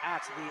here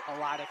at the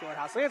Elida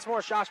Fieldhouse. Lance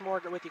Morris, Josh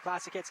Morgan with you.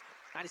 Classic Hits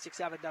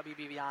 96.7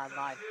 WBVI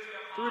online.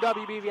 Through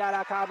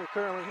WBVI.com, we're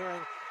currently hearing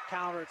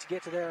Calvert to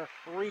get to their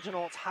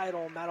regional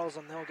title medals,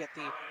 and they'll get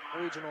the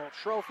regional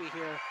trophy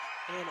here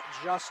in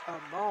just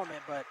a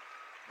moment. But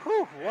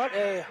whew, what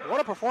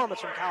a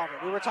performance from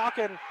Calvert. We were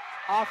talking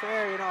off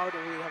air, you know, do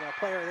we have a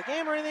player of the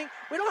game or anything?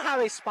 We don't have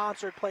a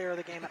sponsored player of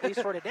the game, at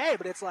least for today,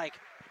 but it's like,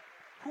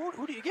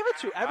 who do you give it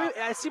to?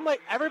 It seemed like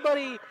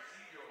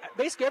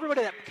basically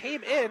everybody that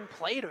came in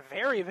played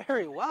very,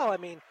 very well. I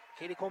mean,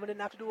 Katie Coleman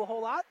didn't have to do a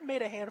whole lot,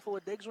 made a handful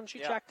of digs when she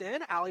checked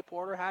in. Allie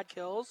Porter had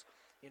kills.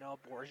 You know,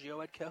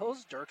 Borgio had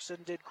kills.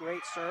 Dirksen did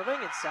great serving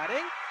and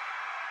setting.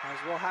 As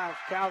we'll have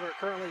Calvert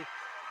currently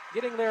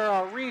getting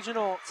their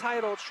regional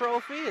title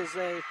trophy as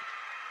they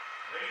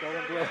go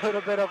into a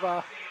little bit of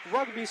a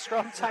rugby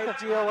scrum type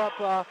deal up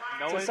no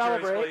to injuries,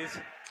 celebrate.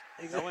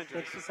 Please. No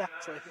injuries.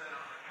 Exactly.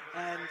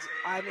 And,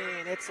 I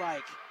mean, it's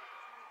like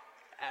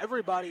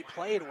everybody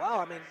played well.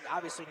 I mean,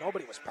 obviously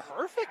nobody was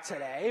perfect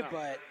today,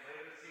 but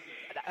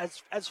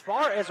as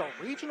far as a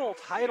regional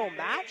title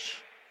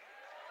match,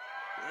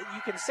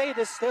 you can say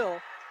this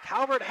still,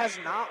 Calvert has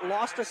not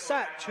lost a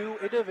set to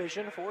a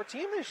Division IV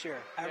team this year.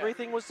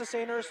 Everything was to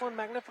St. Ursula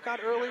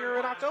Magnificat earlier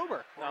in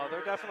October. No,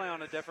 they're definitely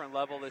on a different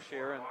level this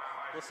year, and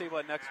we'll see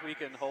what next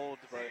weekend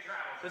holds, but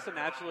just an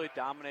absolutely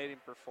dominating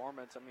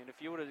performance. I mean,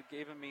 if you would have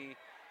given me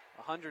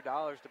 $100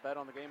 to bet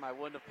on the game, I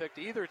wouldn't have picked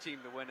either team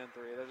to win in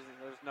three.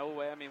 There's no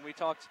way. I mean, we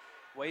talked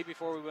way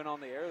before we went on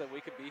the air that we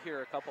could be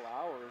here a couple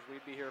hours.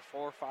 We'd be here 4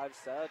 or 5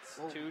 sets,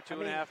 Well, two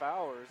and a half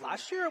hours.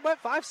 Last year it went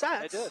 5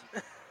 sets. It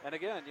did. And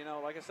again, you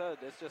know, like I said,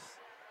 it's just,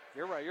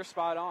 you're right, you're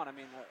spot on. I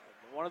mean,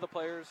 one of the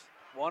players,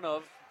 one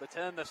of the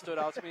 10 that stood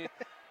out to me,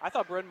 I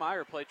thought Bryn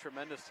Meyer played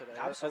tremendous today.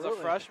 Absolutely. As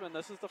a freshman,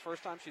 this is the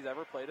first time she's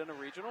ever played in a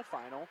regional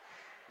final.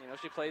 You know,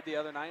 she played the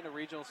other night in a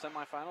regional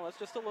semifinal. That's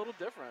just a little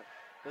different.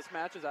 This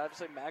match is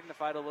obviously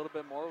magnified a little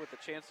bit more with the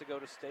chance to go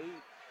to state.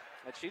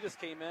 And she just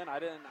came in. I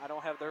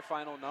don't have their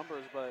final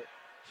numbers, but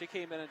she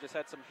came in and just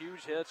had some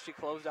huge hits. She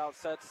closed out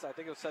sets, I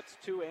think it was sets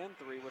 2 and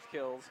 3 with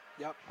kills.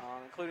 Yep.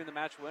 Including the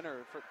match winner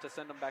to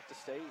send them back to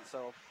state.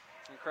 So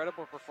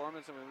incredible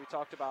performance. I mean, we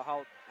talked about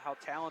how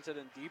talented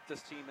and deep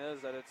this team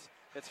is, that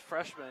it's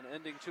freshmen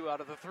ending 2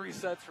 out of the 3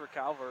 sets for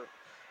Calvert.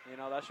 You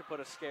know, that should put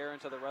a scare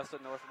into the rest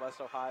of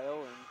Northwest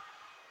Ohio, and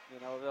you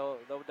know,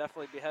 they'll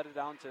definitely be headed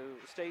down to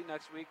state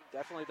next week.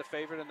 Definitely the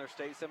favorite in their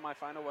state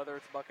semifinal, whether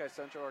it's Buckeye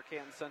Central or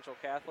Canton Central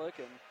Catholic,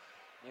 and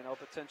you know,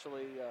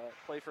 potentially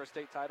play for a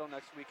state title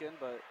next weekend.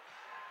 But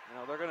you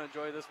know, they're going to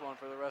enjoy this one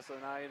for the rest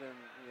of the night, and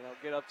you know,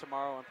 get up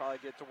tomorrow and probably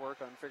get to work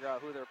on figure out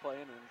who they're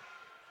playing. And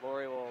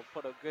Lori will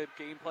put a good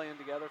game plan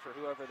together for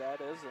whoever that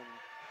is, and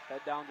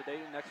head down to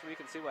Dayton next week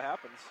and see what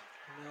happens.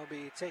 And they'll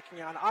be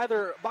taking on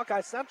either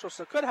Buckeye Central,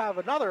 so could have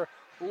another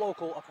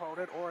local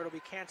opponent, or it'll be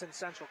Canton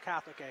Central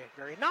Catholic, a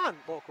very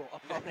non-local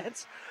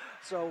opponent.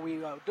 So we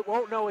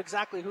won't know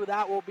exactly who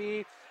that will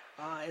be.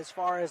 As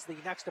far as the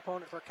next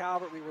opponent for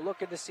Calvert, we were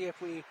looking to see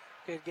if we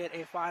could get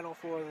a final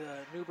for the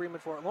New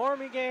Bremen-Fort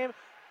Loramie game.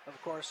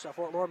 Of course,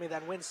 Fort Loramie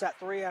then wins set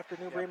 3 after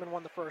New Bremen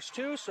won the first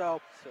 2,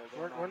 so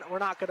we're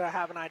not going to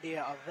have an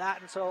idea of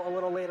that until a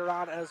little later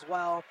on as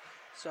well.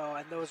 So,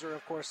 and those are,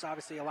 of course,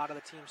 obviously a lot of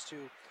the teams to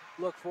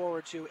look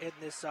forward to in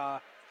this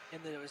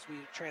as we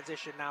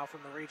transition now from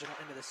the regional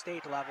into the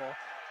state level,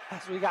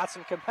 as we got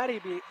some confetti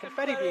being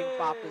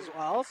popped as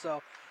well.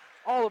 So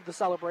all of the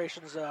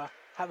celebrations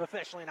have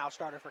officially now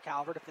started for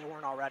Calvert if they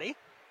weren't already.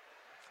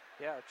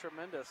 Yeah,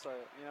 tremendous.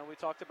 You know, we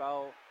talked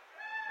about,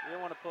 you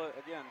don't want to put,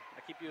 again, I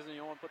keep using, you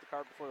don't want to put the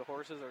cart before the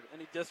horses or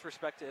any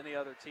disrespect to any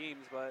other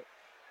teams, but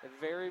it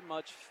very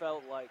much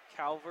felt like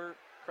Calvert,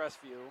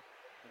 Crestview,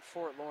 and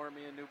Fort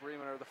Loramie and New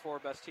Bremen are the 4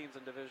 best teams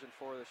in Division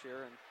IV this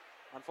year. And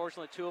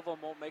unfortunately, 2 of them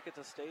won't make it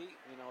to state.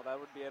 You know, that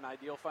would be an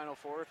ideal Final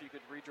Four if you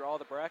could redraw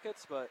the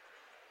brackets. But,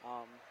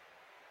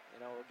 you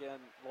know, again,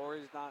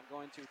 Lori's not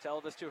going to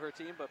tell this to her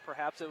team, but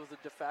perhaps it was the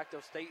de facto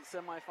state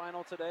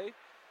semifinal today.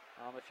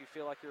 If you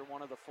feel like you're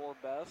one of the 4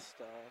 best,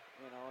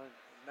 you know, and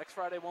next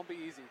Friday won't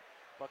be easy.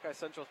 Buckeye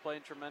Central's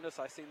playing tremendous.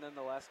 I've seen them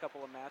the last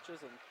couple of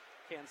matches, and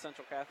Canton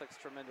Central Catholic's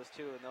tremendous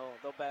too, and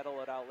they'll battle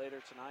it out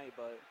later tonight.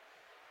 But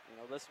you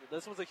know,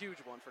 this was a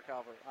huge one for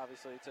Calvert,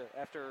 obviously.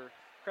 After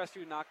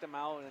Crestview knocked them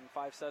out in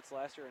 5 sets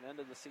last year and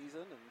ended the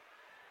season, and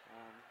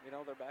you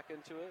know, they're back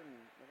into it, and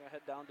they're gonna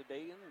head down to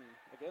Dayton. And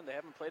again, they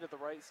haven't played at the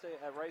Wright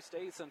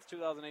State since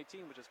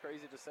 2018, which is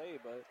crazy to say,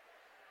 but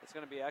it's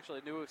going to be actually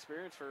a new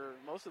experience for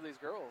most of these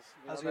girls.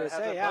 I was going to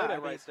say, yeah,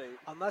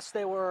 unless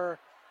they were,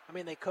 I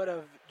mean, they could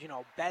have, you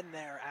know, been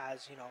there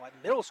as, you know, like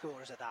middle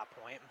schoolers at that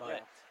point,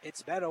 but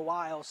it's been a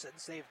while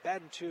since they've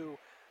been to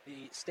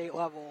the state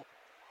level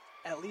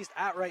at least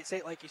at Wright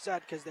State, like you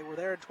said, because they were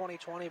there in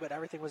 2020, but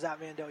everything was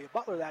at Vandalia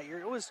Butler that year.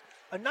 It was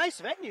a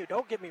nice venue,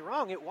 don't get me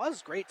wrong. It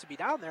was great to be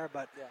down there,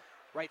 but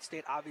Wright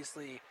State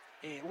obviously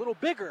a little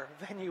bigger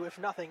venue, if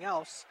nothing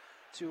else,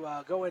 to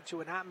go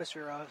into an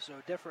atmosphere of. So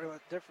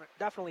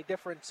definitely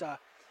different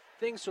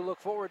things to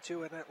look forward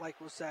to, and like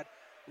was said,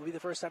 will be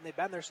the first time they've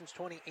been there since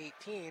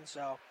 2018.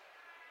 So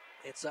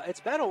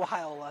it's been a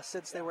while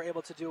since they were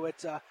able to do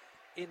it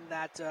in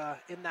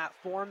that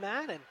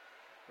format, and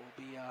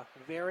we'll be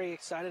very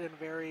excited and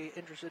very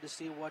interested to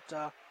see what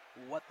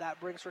that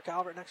brings for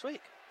Calvert next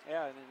week.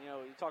 Yeah, and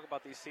you talk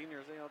about these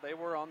seniors. They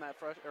were on that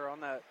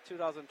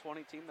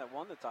 2020 team that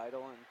won the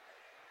title,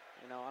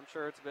 and I'm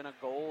sure it's been a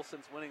goal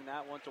since winning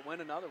that one to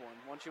win another one.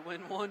 Once you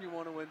win one, you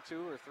want to win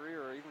 2 or 3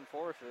 or even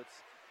 4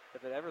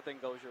 if everything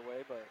goes your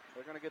way. But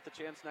they're going to get the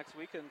chance next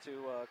weekend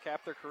to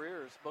cap their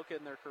careers,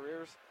 bookend their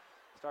careers,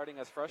 starting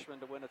as freshmen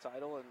to win a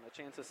title, and a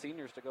chance as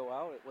seniors to go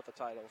out with a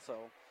title.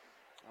 So.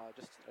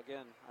 Just,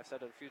 again, I've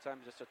said it a few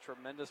times, just a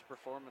tremendous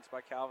performance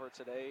by Calvert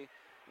today.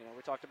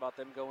 We talked about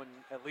them going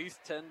at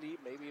least 10 deep,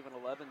 maybe even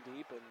 11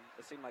 deep, and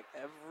it seemed like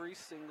every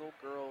single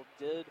girl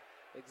did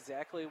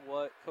exactly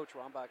what Coach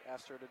Rombach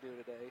asked her to do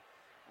today,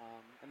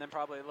 and then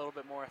probably a little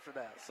bit more after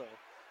that. So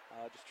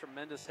just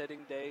tremendous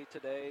hitting day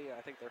today.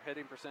 I think their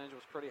hitting percentage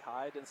was pretty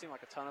high. Didn't seem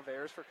like a ton of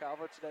errors for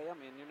Calvert today. I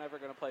mean, you're never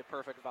going to play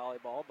perfect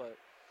volleyball, but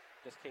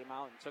just came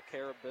out and took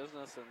care of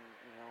business and,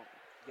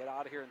 get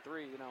out of here in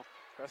 3.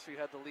 Crestview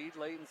had the lead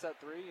late in set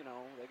 3.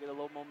 They get a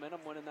little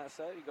momentum winning that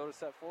set. You go to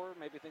set 4,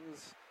 maybe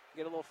things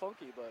get a little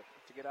funky, but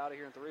to get out of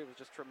here in 3 was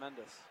just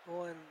tremendous.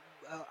 Well, and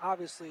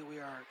obviously we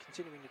are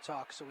continuing to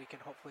talk, so we can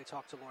hopefully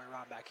talk to Lori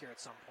Rombach here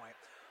at some point.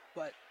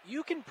 But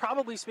you can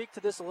probably speak to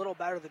this a little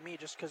better than me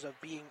just because of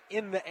being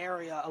in the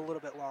area a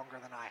little bit longer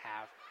than I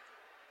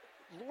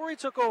have. Lori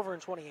took over in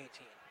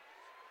 2018.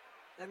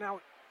 And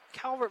now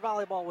Calvert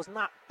volleyball was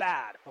not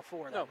bad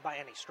before then by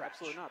any stretch.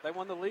 Absolutely not. They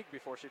won the league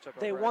before she took over.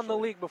 They won the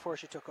league before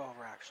she took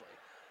over, actually.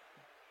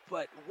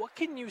 But what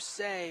can you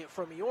say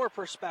from your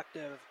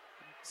perspective,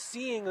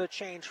 seeing the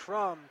change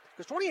from,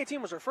 because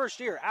 2018 was her first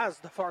year as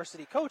the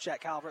varsity coach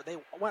at Calvert. They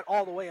went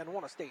all the way and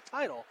won a state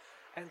title.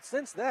 And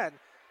since then,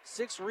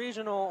 6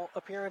 regional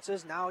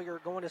appearances. Now you're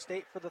going to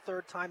state for the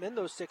 3rd time in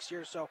those 6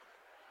 years. So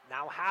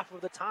now half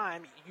of the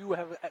time you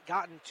have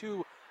gotten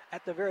to,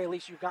 at the very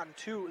least, you've gotten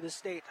to the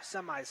state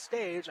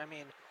semi-stage. I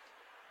mean,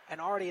 and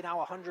already now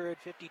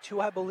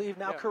 152, I believe,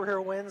 now career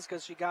wins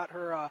because she got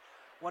her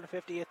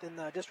 150th in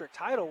the district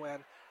title win.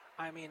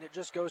 I mean, it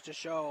just goes to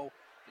show,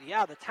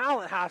 the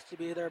talent has to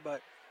be there,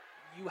 but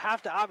you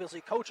have to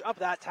obviously coach up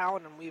that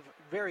talent, and we've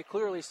very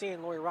clearly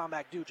seen Lori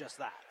Rombach do just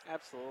that.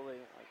 Absolutely.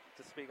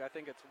 To speak, I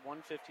think it's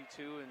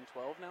 152 and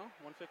 12 now,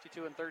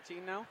 152 and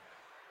 13 now.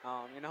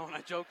 And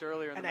I joked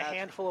earlier in the match. And a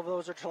handful of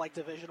those are to like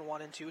Division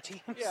 1 and 2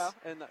 teams. Yeah,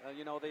 and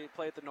they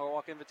play at the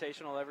Norwalk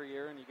Invitational every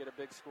year, and you get a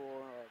big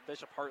school,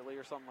 Bishop Hartley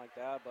or something like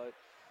that. But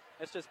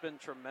it's just been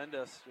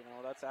tremendous.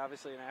 That's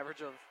obviously an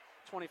average of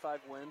 25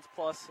 wins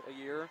plus a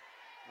year.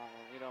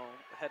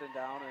 Heading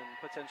down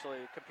and potentially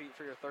compete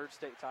for your 3rd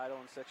state title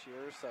in 6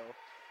 years. So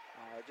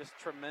just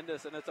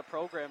tremendous, and it's a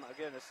program.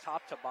 Again, it's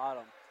top to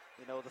bottom.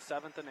 The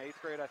 7th and 8th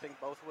grade, I think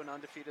both went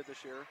undefeated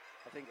this year.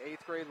 I think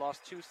 8th grade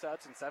lost 2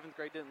 sets, and 7th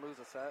grade didn't lose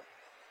a set.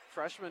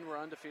 Freshmen were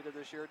undefeated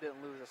this year,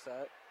 didn't lose a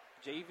set.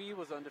 JV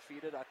was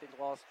undefeated, I think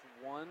lost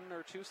 1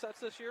 or 2 sets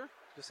this year.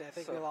 I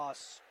think they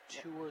lost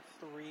 2 or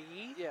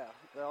 3. Yeah,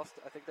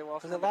 I think they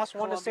lost. Because they lost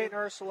 1 to St.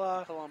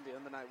 Ursula. Columbia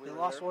in the night we were They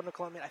lost there. 1 to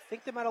Columbia. I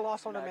think they might have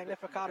lost 1 to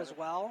Magnificat as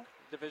well.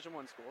 Division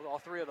 1 schools. All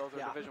 3 of those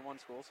are Division 1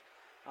 schools.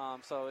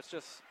 So it's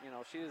just,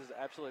 she has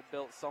absolutely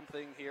built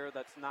something here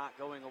that's not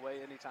going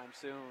away anytime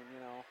soon.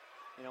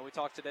 We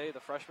talked today, the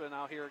freshmen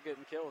out here are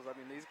getting kills. I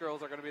mean, these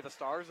girls are going to be the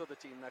stars of the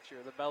team next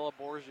year. The Bella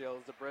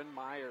Borgios, the Bryn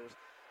Myers,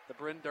 the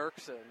Bryn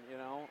Dirksen,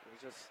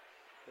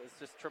 it's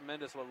just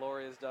tremendous what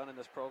Lori has done, and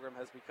this program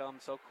has become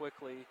so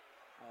quickly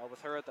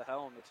with her at the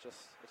helm. It's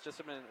just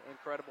been an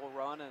incredible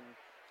run, and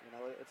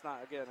it's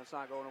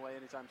not going away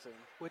anytime soon.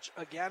 Which,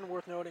 again,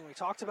 worth noting, we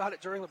talked about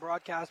it during the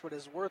broadcast, but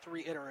is worth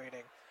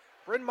reiterating.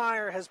 Bryn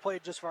Meyer has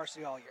played just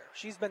varsity all year.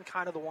 She's been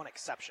kind of the one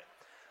exception.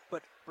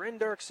 But Bryn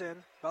Dirksen,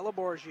 Bella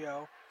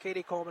Borgio,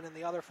 Katie Coleman, and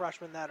the other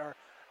freshmen that are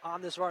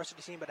on this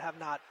varsity team but have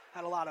not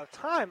had a lot of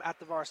time at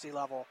the varsity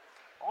level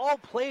all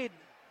played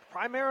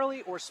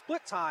primarily or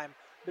split time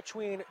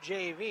between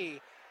JV,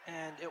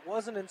 and it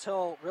wasn't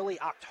until really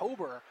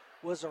October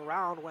was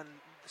around when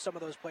some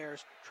of those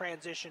players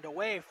transitioned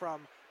away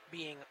from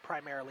being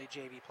primarily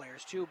JV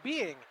players to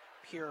being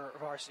pure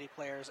varsity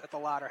players at the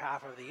latter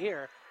half of the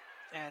year.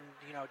 And,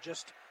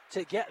 just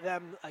to get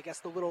them, I guess,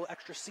 the little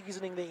extra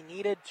seasoning they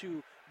needed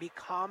to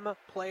become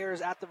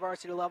players at the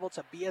varsity level,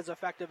 to be as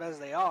effective as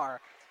they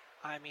are,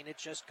 I mean, it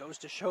just goes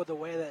to show the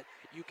way that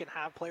you can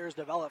have players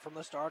develop from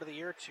the start of the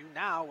year to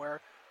now,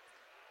 where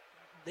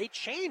they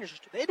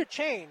had to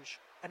change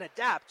and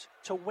adapt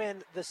to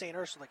win the St.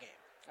 Ursula game.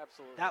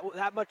 Absolutely.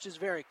 That much is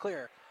very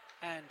clear.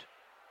 And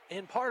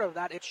in part of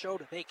that, it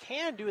showed they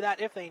can do that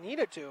if they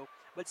needed to.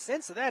 But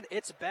since then,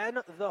 it's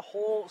been the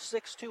whole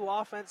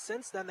 6-2 offense.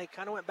 Since then, they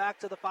kind of went back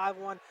to the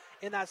 5-1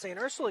 in that St.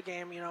 Ursula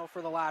game,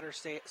 for the latter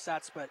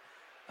sets. But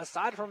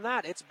aside from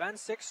that, it's been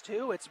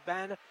 6-2. It's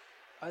been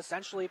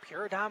essentially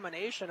pure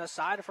domination.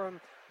 Aside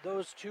from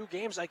those 2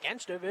 games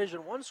against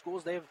Division I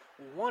schools, they've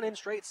won in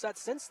straight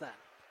sets since then.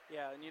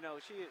 Yeah, and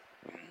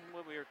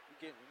when we were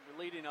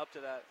leading up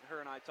to that, her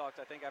and I talked,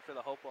 I think, after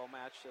the Hopewell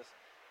match,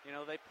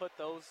 they put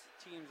those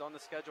teams on the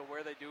schedule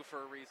where they do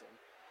for a reason.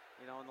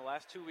 In the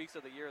last 2 weeks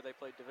of the year, they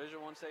played Division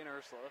I St.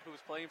 Ursula,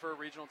 who's playing for a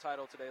regional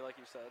title today, like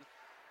you said.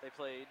 They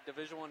played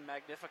Division I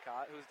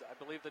Magnificat, who's, I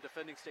believe, the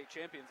defending state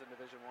champions in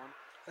Division I.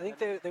 I think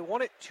they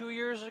won it 2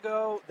 years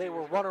ago. They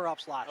were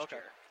runner-ups last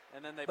year.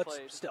 And then they but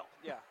played... still.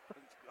 Yeah,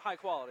 high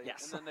quality.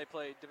 Yes. And then they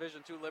played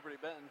Division II Liberty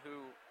Benton,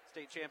 who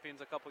state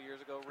champions a couple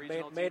years ago,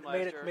 regional made team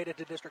last year. Made it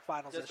to district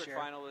finals this year.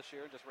 District final this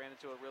year, just ran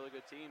into a really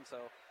good team.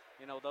 So,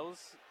 she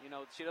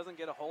doesn't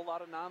get a whole lot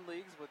of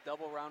non-leagues with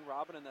double round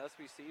robin in the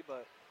SBC,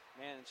 but,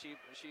 man, she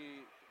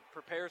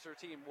prepares her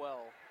team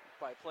well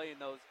by playing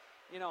those.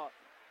 You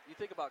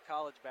think about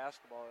college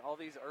basketball, all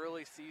these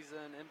early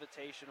season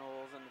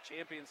invitationals and the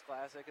Champions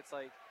Classic. It's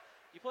like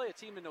you play a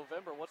team in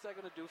November, what's that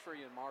going to do for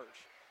you in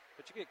March?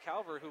 But you get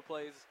Calvert, who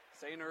plays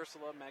St.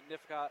 Ursula,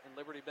 Magnificat, and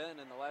Liberty Benton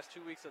in the last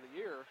 2 weeks of the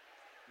year.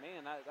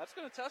 Man, that's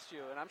going to test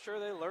you, and I'm sure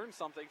they learned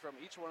something from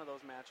each one of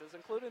those matches,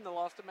 including the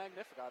loss to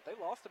Magnificat. They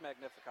lost to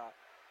Magnificat,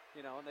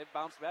 and they've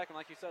bounced back, and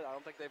like you said, I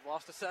don't think they've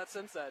lost a set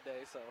since that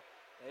day, so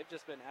they've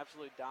just been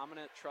absolutely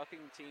dominant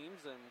trucking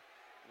teams, and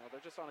they're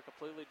just on a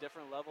completely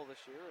different level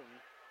this year, and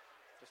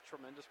just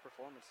tremendous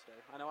performance today.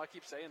 I know I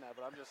keep saying that,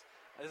 but I'm just,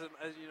 as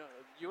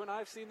you and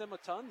I have seen them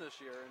a ton this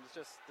year, and it's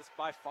just this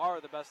by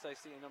far the best I've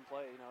seen them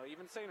play.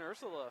 Even St.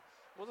 Ursula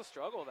was a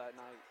struggle that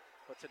night,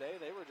 but today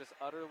they were just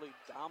utterly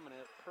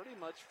dominant, pretty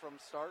much from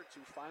start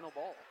to final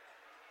ball.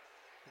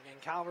 Again,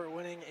 Calvert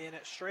winning in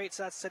straight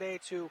sets today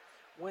to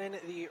win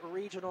the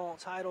regional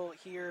title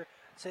here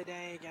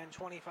today. Again,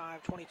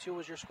 25-22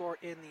 was your score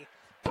in the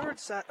third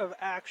set of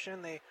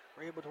action. They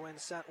were able to win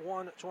set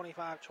 1,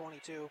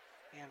 25-22,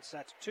 and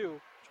set 2,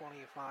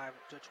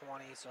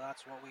 25-20. So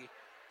that's what we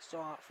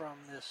saw from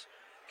this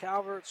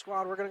Calvert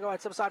squad. We're going to go ahead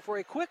and step aside for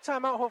a quick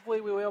timeout.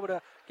 Hopefully we'll be able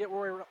to get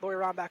Roy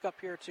Ron back up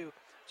here to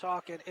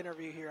talk and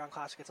interview here on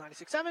Classic Hits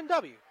 96.7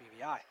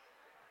 WBVI.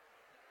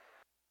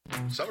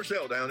 Summer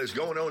sale down is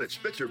going on at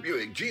Spitzer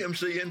Buick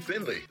GMC in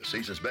Findlay. The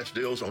season's best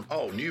deals on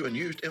all new and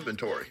used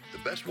inventory.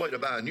 The best way to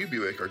buy a new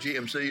Buick or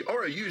GMC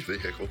or a used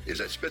vehicle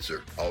is at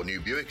Spitzer. All new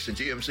Buicks and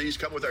GMCs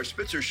come with our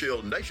Spitzer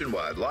Shield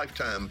nationwide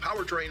lifetime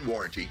powertrain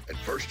warranty and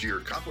first-year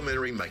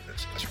complimentary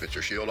maintenance. A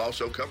Spitzer Shield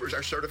also covers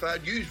our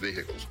certified used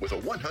vehicles with a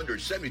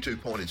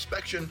 172-point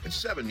inspection and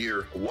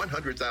 7-year,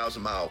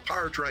 100,000-mile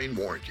powertrain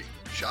warranty.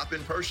 Shop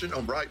in person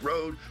on Bright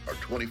Road or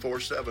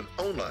 24/7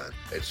 online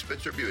at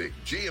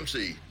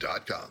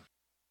SpitzerBuickGMC.com.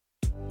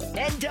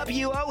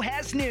 NWO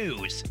has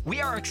news.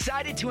 We are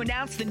excited to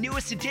announce the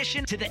newest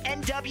addition to the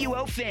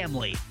NWO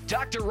family.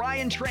 Dr.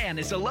 Ryan Tran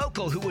is a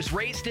local who was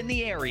raised in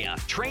the area,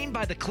 trained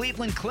by the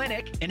Cleveland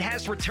Clinic, and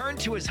has returned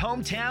to his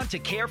hometown to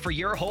care for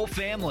your whole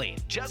family,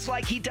 just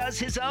like he does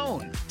his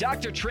own.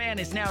 Dr. Tran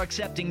is now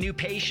accepting new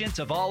patients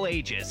of all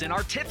ages in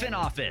our Tiffin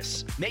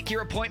office. Make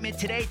your appointment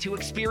today to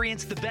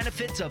experience the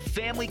benefits of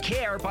family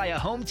care by a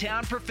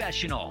hometown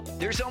professional.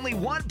 There's only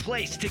one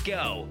place to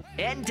go,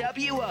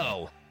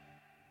 NWO.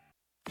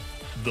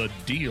 The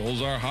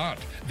deals are hot,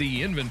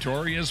 the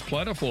inventory is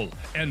plentiful,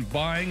 and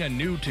buying a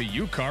new to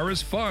you car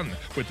is fun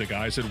with the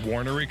guys at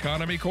Warner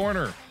Economy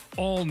Corner.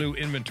 All new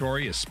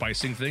inventory is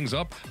spicing things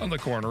up on the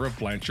corner of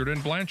Blanchard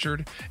and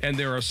Blanchard, and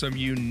there are some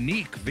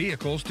unique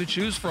vehicles to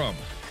choose from.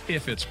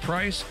 If it's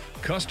price,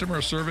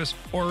 customer service,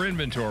 or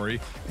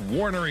inventory,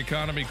 Warner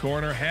Economy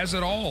Corner has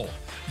it all.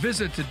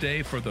 Visit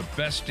today for the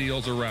best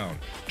deals around.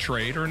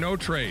 Trade or no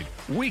trade,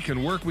 we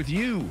can work with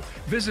you.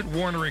 Visit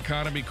Warner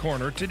Economy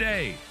Corner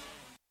today.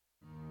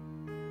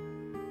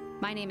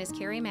 My name is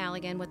Carrie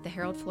Maligan with the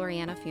Harold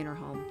Floriana Funeral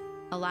Home.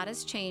 A lot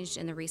has changed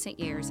in the recent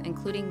years,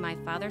 including my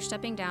father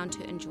stepping down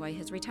to enjoy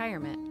his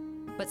retirement.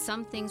 But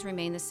some things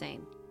remain the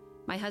same.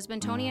 My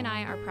husband Tony and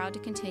I are proud to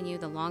continue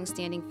the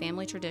long-standing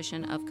family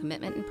tradition of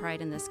commitment and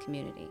pride in this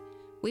community.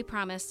 We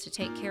promise to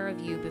take care of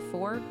you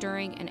before,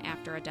 during, and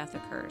after a death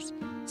occurs.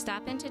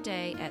 Stop in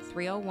today at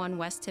 301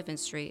 West Tiffin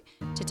Street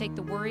to take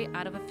the worry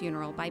out of a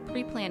funeral by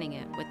pre-planning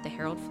it with the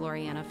Harold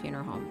Floriana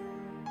Funeral Home.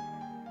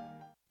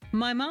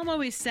 My mom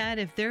always said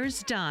if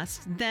there's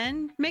dust,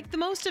 then make the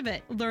most of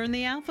it. Learn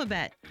the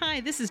alphabet.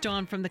 Hi, this is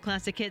Dawn from the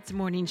Classic Hits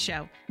Morning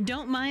Show.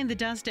 Don't mind the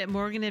dust at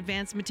Morgan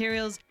Advanced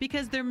Materials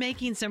because they're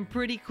making some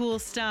pretty cool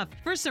stuff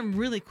for some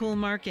really cool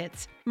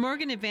markets.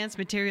 Morgan Advanced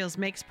Materials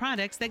makes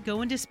products that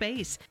go into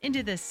space,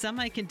 into the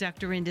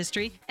semiconductor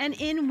industry, and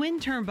in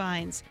wind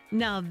turbines.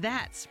 Now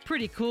that's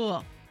pretty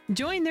cool.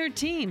 Join their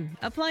team.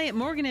 Apply at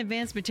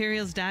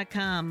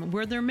morganadvancedmaterials.com,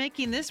 where they're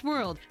making this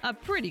world a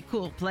pretty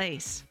cool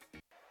place.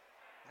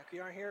 We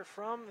are here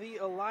from the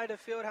Elida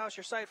Fieldhouse,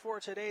 your site for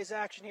today's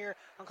action here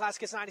on Classic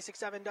Hits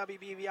 96.7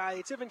 WBVI.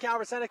 The Tiffin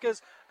Calvert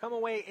Senecas come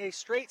away a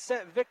straight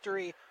set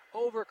victory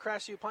over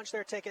Crestview, punch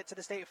their ticket to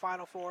the state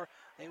Final Four.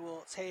 They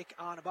will take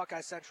on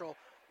Buckeye Central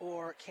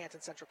or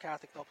Canton Central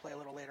Catholic. They'll play a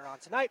little later on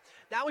tonight.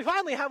 Now we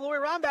finally have Lori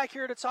Romback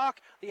here to talk,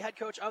 the head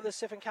coach of the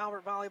Tiffin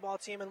Calvert volleyball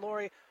team. And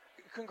Lori,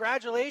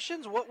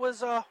 congratulations. What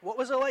was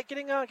it like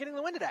getting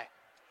the win today?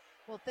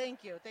 Well,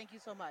 thank you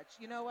so much.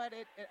 You know what?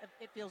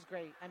 It feels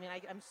great. I mean,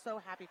 I'm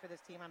so happy for this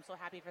team. I'm so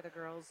happy for the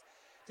girls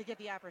to get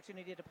the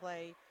opportunity to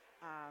play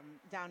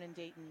down in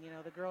Dayton. You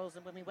know, the girls,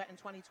 when we went in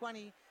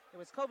 2020, it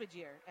was COVID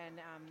year, and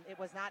it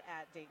was not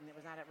at Dayton. It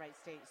was not at Wright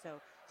State. So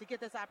to get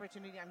this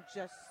opportunity, I'm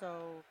just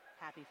so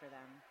happy for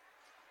them.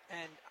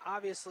 And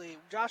obviously,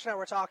 Josh and I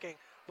were talking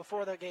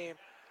before the game.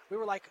 We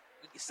were like,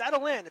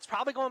 settle in. It's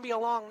probably going to be a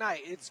long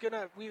night.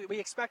 We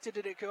expected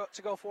it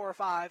to go 4 or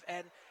 5,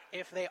 and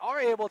if they are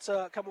able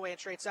to come away in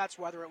straight sets,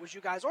 whether it was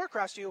you guys or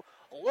Crestview,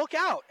 look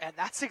out. And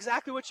that's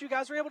exactly what you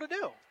guys were able to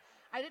do.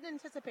 I didn't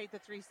anticipate the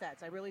 3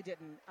 sets. I really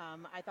didn't.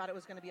 I thought it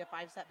was going to be a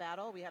 5-set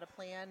battle. We had a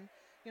plan,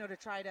 to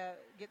try to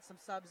get some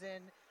subs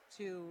in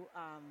to,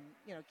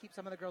 keep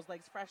some of the girls'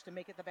 legs fresh to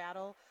make it the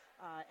battle.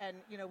 And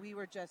we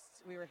were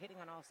hitting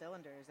on all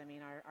cylinders. I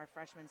mean, our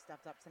freshmen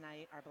stepped up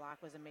tonight. Our block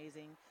was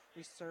amazing.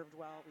 We served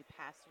well. We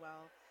passed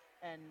well.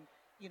 And,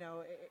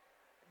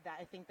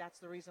 I think that's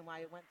the reason why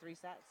it went 3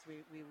 sets.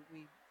 We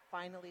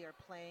finally are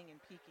playing and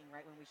peaking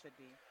right when we should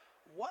be.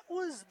 What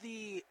was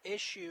the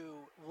issue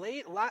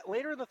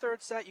later in the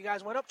third set? You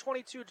guys went up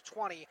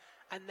 22-20,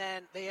 and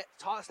then they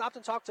stopped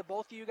and talked to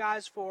both of you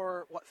guys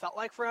for what felt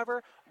like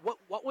forever.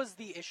 What was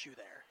the issue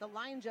there? The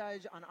line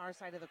judge on our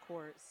side of the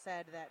court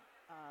said that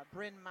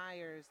Bryn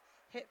Myers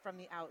hit from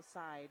the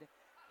outside,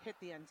 hit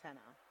the antenna.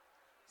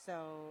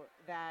 So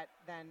that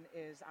then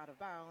is out of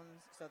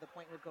bounds, so the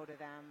point would go to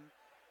them.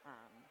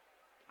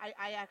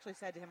 I actually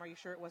said to him, are you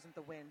sure it wasn't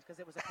the wind? Because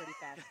it was a pretty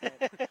fast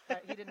hit.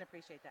 But he didn't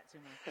appreciate that too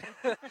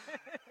much.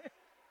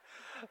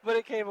 But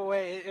it came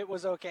away. It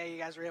was okay. You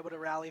guys were able to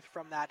rally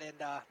from that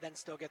and then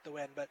still get the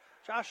win. But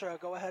Josh,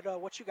 go ahead.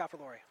 What you got for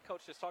Lori?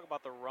 Coach, just talk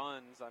about the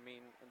runs. I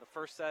mean, in the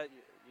first set,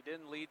 you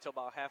didn't lead till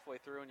about halfway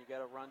through, and you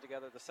got a run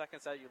together. The second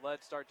set, you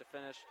led start to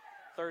finish.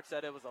 Third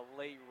set, it was a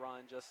late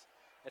run.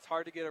 It's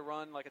hard to get a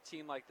run like a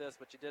team like this,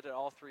 but you did it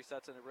all 3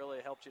 sets, and it really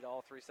helped you to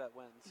all 3 set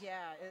wins.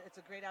 Yeah, it's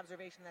a great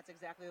observation. That's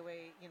exactly the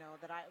way,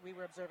 we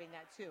were observing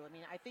that too. I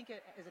mean, I think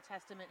it is a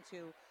testament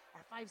to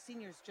our 5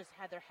 seniors just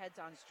had their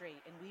heads on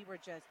straight, and we were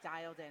just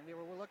dialed in. We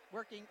were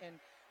working in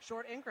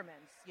short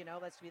increments.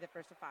 Let's be the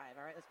first to 5.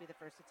 All right, let's be the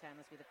first to 10.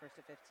 Let's be the first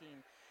to 15.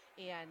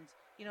 And,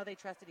 they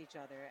trusted each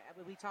other.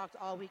 We talked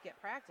all week at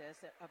practice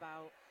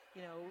about,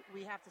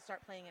 we have to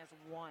start playing as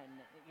one.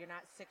 You're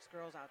not 6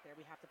 girls out there.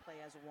 We have to play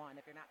as one.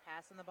 If you're not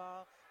passing the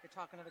ball, you're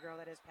talking to the girl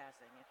that is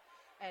passing.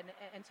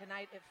 And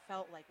tonight it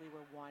felt like we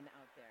were one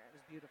out there. It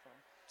was beautiful.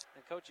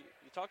 And Coach,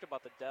 you talked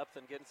about the depth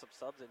and getting some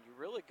subs in. You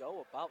really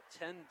go about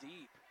 10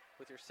 deep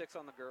with your 6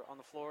 on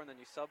the floor, and then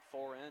you sub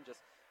 4 in.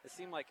 It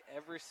seemed like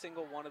every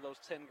single one of those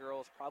 10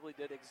 girls probably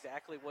did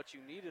exactly what you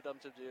needed them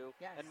to do.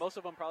 Yes. And most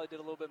of them probably did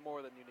a little bit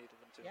more than you needed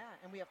them to. Yeah,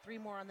 and we have 3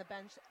 more on the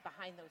bench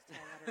behind those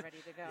 10 that are ready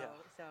to go. Yeah.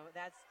 So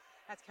that's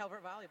Calvert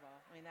volleyball.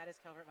 I mean, that is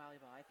Calvert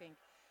volleyball. I think,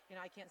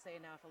 I can't say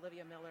enough.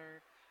 Olivia Miller,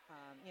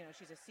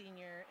 she's a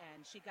senior,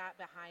 and she got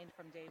behind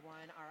from day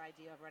one our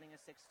idea of running a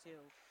 6-2.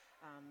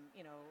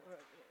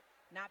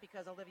 Not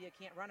because Olivia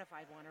can't run a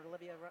 5-1, or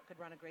Olivia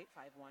could run a great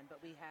 5-1, but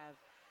we have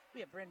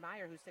Bryn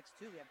Meyer, who's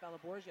 6'2". We have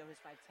Bella Borgio, who's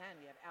 5'10".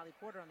 We have Allie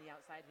Porter on the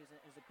outside, who's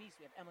a beast.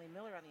 We have Emily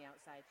Miller on the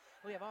outside.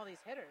 We have all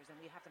these hitters, and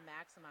we have to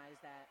maximize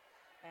that.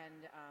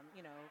 And,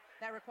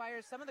 that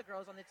requires some of the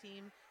girls on the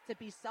team to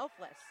be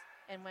selfless.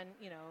 And when,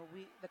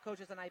 the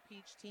coaches and I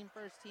preach team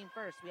first,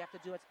 we have to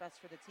do what's best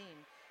for the team.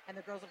 And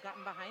the girls have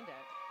gotten behind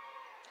it.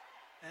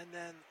 And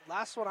then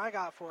last one I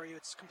got for you,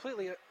 it's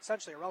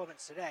essentially irrelevant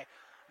today.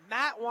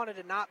 Matt wanted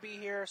to not be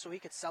here so he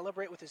could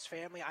celebrate with his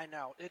family. I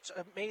know. It's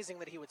amazing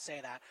that he would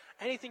say that.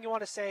 Anything you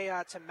want to say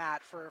to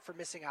Matt for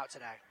missing out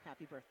today?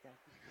 Happy birthday.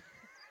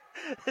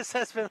 This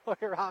has been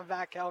Lori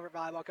Romback, Calvert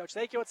volleyball coach.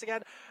 Thank you once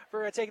again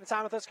for taking the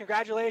time with us.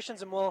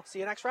 Congratulations, and we'll see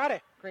you next Friday.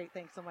 Great.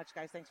 Thanks so much,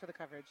 guys. Thanks for the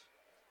coverage.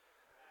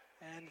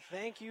 And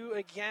thank you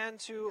again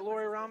to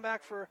Lori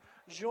Romback for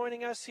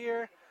joining us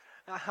here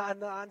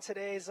on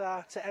today's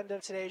to end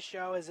of today's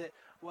show, as it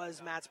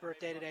was Matt's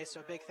birthday today.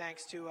 So big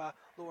thanks to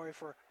Lori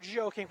for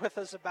joking with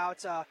us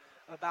about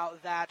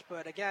that.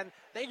 But again,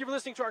 thank you for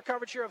listening to our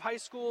coverage here of high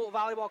school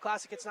volleyball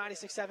classic. It's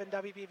 96.7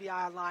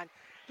 WBVI online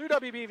through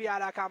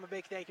WBVI.com. A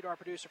big thank you to our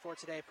producer for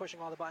today, pushing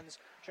all the buttons,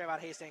 Trayvon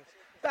Hastings,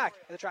 back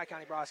at the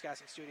Tri-County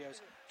Broadcasting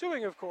Studios,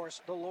 doing, of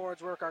course, the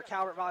Lord's work. Our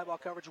Calvert volleyball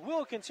coverage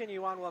will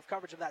continue on. We'll have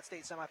coverage of that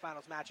state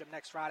semifinals matchup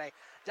next Friday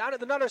down at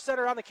the Nutter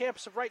Center on the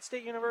campus of Wright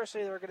State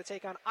University. They're going to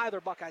take on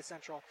either Buckeye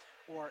Central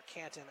or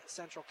Canton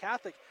Central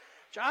Catholic.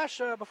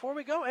 Josh, before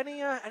we go,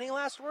 any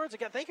last words?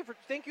 Again,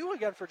 thank you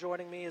again for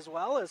joining me as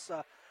well. As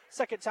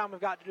second time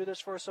we've got to do this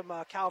for some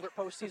Calvert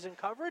postseason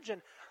coverage,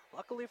 and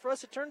luckily for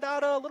us, it turned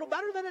out a little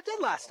better than it did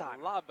last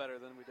time. A lot better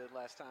than we did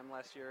last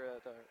year,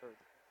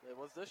 or it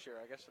was this year,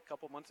 I guess a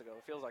couple months ago.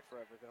 It feels like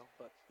forever ago.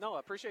 But no, I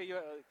appreciate you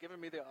giving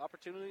me the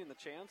opportunity and the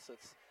chance.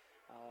 It's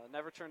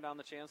never turned down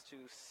the chance to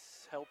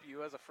help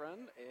you as a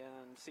friend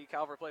and see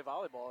Calvert play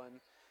volleyball. And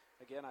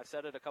again, I've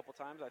said it a couple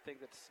times. I think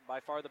it's by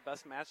far the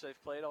best match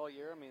they've played all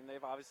year. I mean,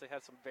 they've obviously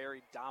had some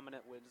very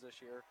dominant wins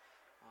this year.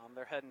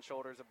 They're head and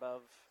shoulders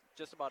above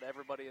just about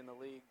everybody in the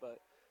league. But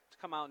to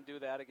come out and do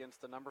that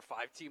against the number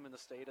 5 team in the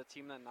state, a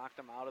team that knocked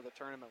them out of the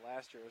tournament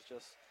last year, was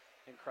just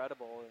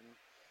incredible. And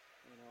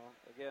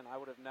again, I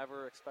would have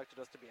never expected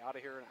us to be out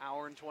of here an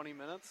hour and 20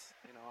 minutes.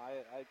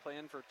 I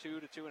planned for 2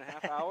 to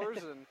 2.5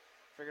 hours and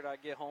figured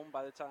I'd get home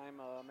by the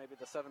time maybe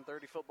the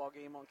 7:30 football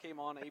game came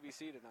on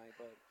ABC tonight.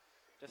 But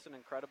just an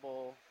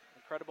incredible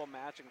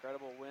match,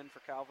 incredible win for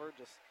Calvert.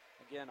 Just,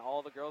 again,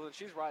 all the girls, and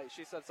she's right.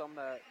 She said something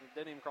that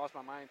didn't even cross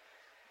my mind.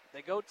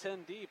 They go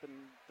 10 deep, and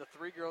the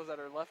 3 girls that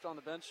are left on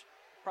the bench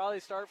probably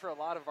start for a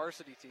lot of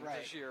varsity teams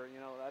this year.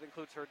 That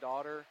includes her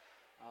daughter,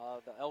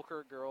 the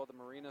Elkhart girl, the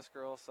Marinas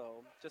girl.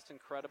 So just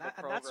incredible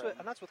program.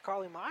 And that's with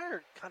Carly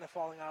Meyer kind of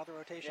falling out of the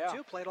rotation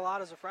too. Played a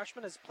lot as a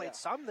freshman, has played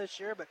some this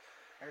year, but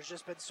there's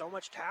just been so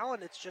much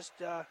talent. It's just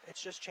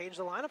changed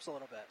the lineups a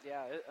little bit.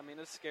 Yeah,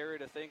 it's scary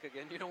to think.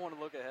 Again, you don't want to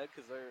look ahead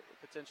because they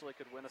potentially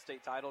could win a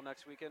state title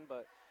next weekend.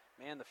 But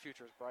man, the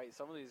future is bright.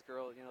 Some of these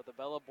girls, the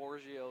Bella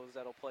Borgios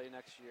that'll play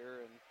next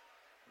year, and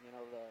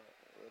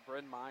the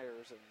Bryn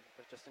Myers, and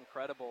it's just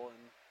incredible.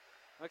 And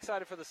I'm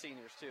excited for the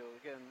seniors too.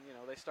 Again,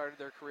 they started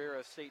their career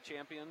as state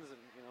champions, and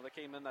they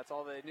came in. That's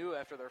all they knew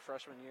after their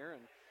freshman year.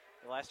 And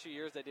the last 2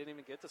 years, they didn't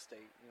even get to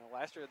state.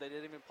 Last year they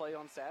didn't even play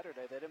on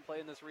Saturday. They didn't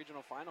play in this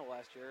regional final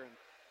last year. And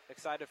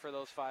excited for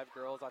those 5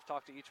 girls. I've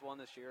talked to each one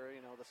this year.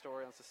 The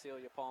story on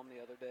Cecilia Palm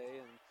the other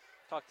day, and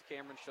talked to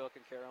Cameron Shook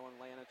and Carolyn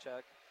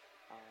Lanachek.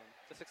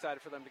 Just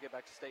excited for them to get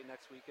back to state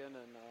next weekend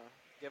and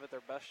give it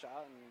their best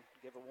shot and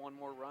give it one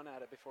more run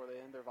at it before they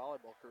end their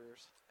volleyball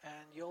careers.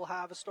 And you'll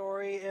have a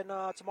story in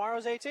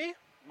tomorrow's AT?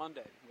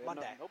 Monday.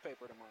 Monday. No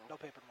paper tomorrow. No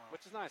paper tomorrow.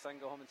 Which is nice. I can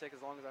go home and take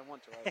as long as I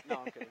want to.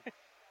 No, I'm kidding.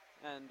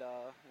 And,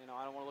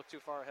 I don't want to look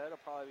too far ahead.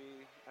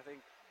 I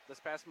think this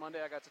past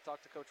Monday I got to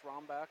talk to Coach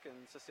Rombach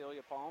and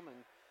Cecilia Palm,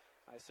 and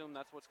I assume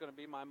that's what's going to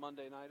be my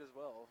Monday night as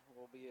well.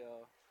 We'll be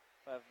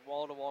have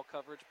wall-to-wall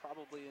coverage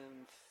probably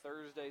in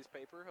Thursday's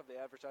paper of the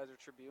Advertiser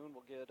Tribune.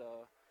 We'll get,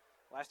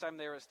 last time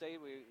they were at state,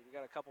 we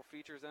got a couple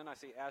features in. I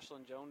see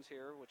Ashlyn Jones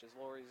here, which is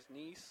Lori's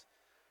niece.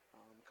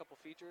 A couple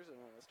features and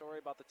a story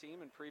about the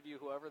team and preview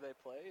whoever they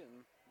play,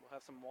 and we'll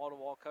have some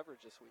wall-to-wall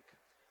coverage this week.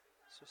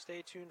 So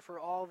stay tuned for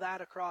all that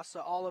across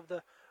all of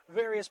the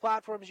various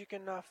platforms. You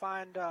can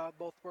find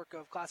both work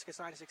of Classic Hits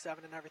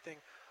 96.7 and everything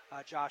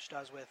Josh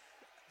does with,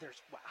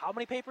 how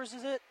many papers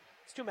is it?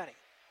 It's too many.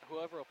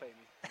 Whoever will pay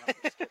me. No,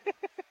 just kidding.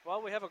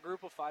 Well, we have a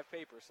group of 5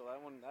 papers, so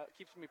that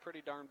keeps me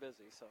pretty darn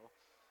busy. So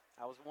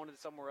I was wanted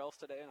somewhere else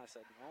today, and I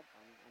said, nope,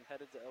 I'm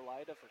headed to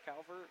Elida for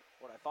Calvert.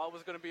 What I thought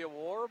was going to be a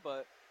war,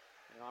 but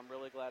I'm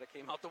really glad it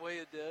came out the way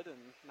it did and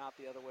not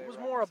the other way around. It was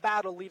more a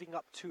battle leading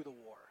up to the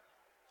war.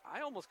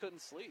 I almost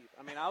couldn't sleep.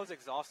 I was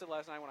exhausted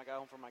last night when I got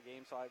home from my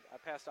game, so I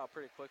passed out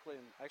pretty quickly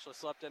and actually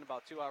slept in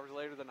about 2 hours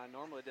later than I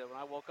normally did. When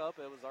I woke up,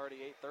 it was already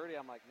 8:30.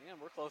 I'm like, man,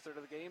 we're closer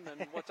to the game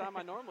than what time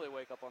I normally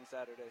wake up on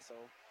Saturday. So,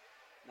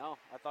 no,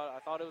 I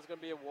thought it was going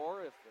to be a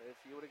war. If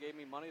you would have gave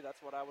me money,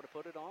 that's what I would have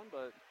put it on.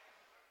 But,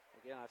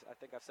 again, I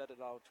think I've said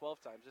it 12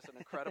 times. Just an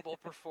incredible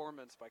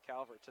performance by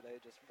Calvert today.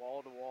 Just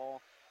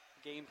wall-to-wall.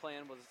 Game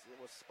plan was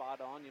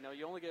spot on.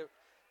 You only get...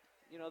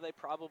 they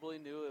probably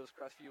knew it was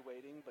Crestview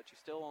waiting, but you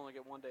still only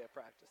get 1 day of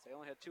practice. They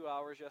only had 2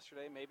 hours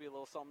yesterday, maybe a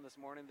little something this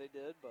morning they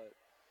did, but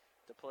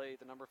to play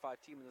the number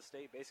 5 team in the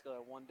state basically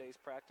on 1 day's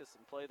practice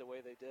and play the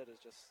way they did is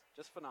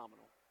just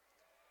phenomenal.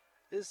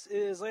 This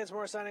is Lance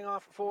Moore signing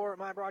off for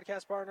my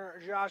broadcast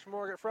partner, Josh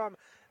Morgan from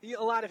the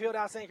Elida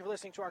Fieldhouse. Thank you for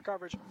listening to our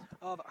coverage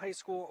of high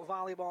school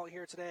volleyball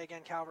here today.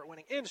 Again, Calvert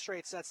winning in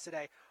straight sets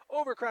today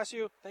over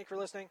Crestview. Thank you for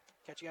listening.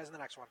 Catch you guys in the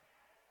next one.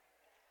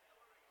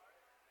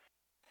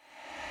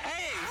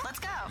 Let's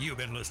go. You've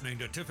been listening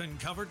to Tiffin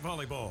Calvert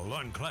Volleyball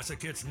on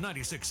Classic Hits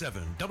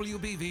 96.7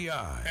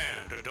 WBVI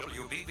and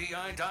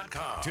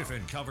WBVI.com.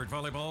 Tiffin Calvert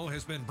Volleyball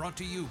has been brought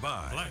to you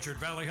by Blanchard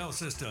Valley Health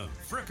System,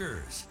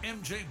 Frickers,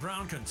 M.J.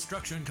 Brown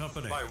Construction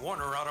Company, by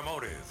Warner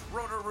Automotive,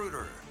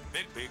 Roto-Rooter,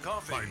 Big B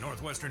Coffee, by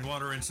Northwestern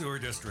Water and Sewer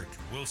District,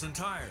 Wilson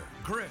Tire,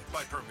 Grit,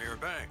 by Premier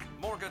Bank,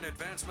 Morgan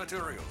Advanced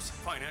Materials,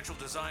 Financial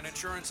Design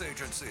Insurance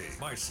Agency,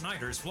 by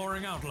Snyder's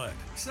Flooring Outlet,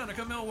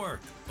 Seneca Millwork,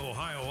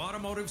 Ohio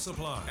Automotive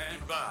Supply,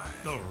 and by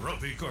the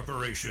Ropey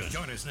Corporation.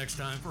 Join us next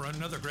time for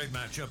another great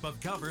matchup of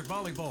Calvert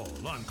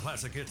Volleyball on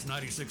Classic Hits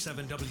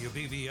 96.7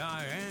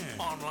 WBVI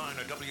and online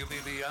at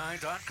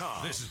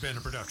WBVI.com. This has been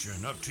a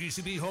production of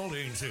TCB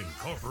Holdings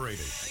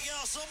Incorporated. Thank you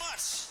all so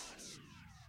much.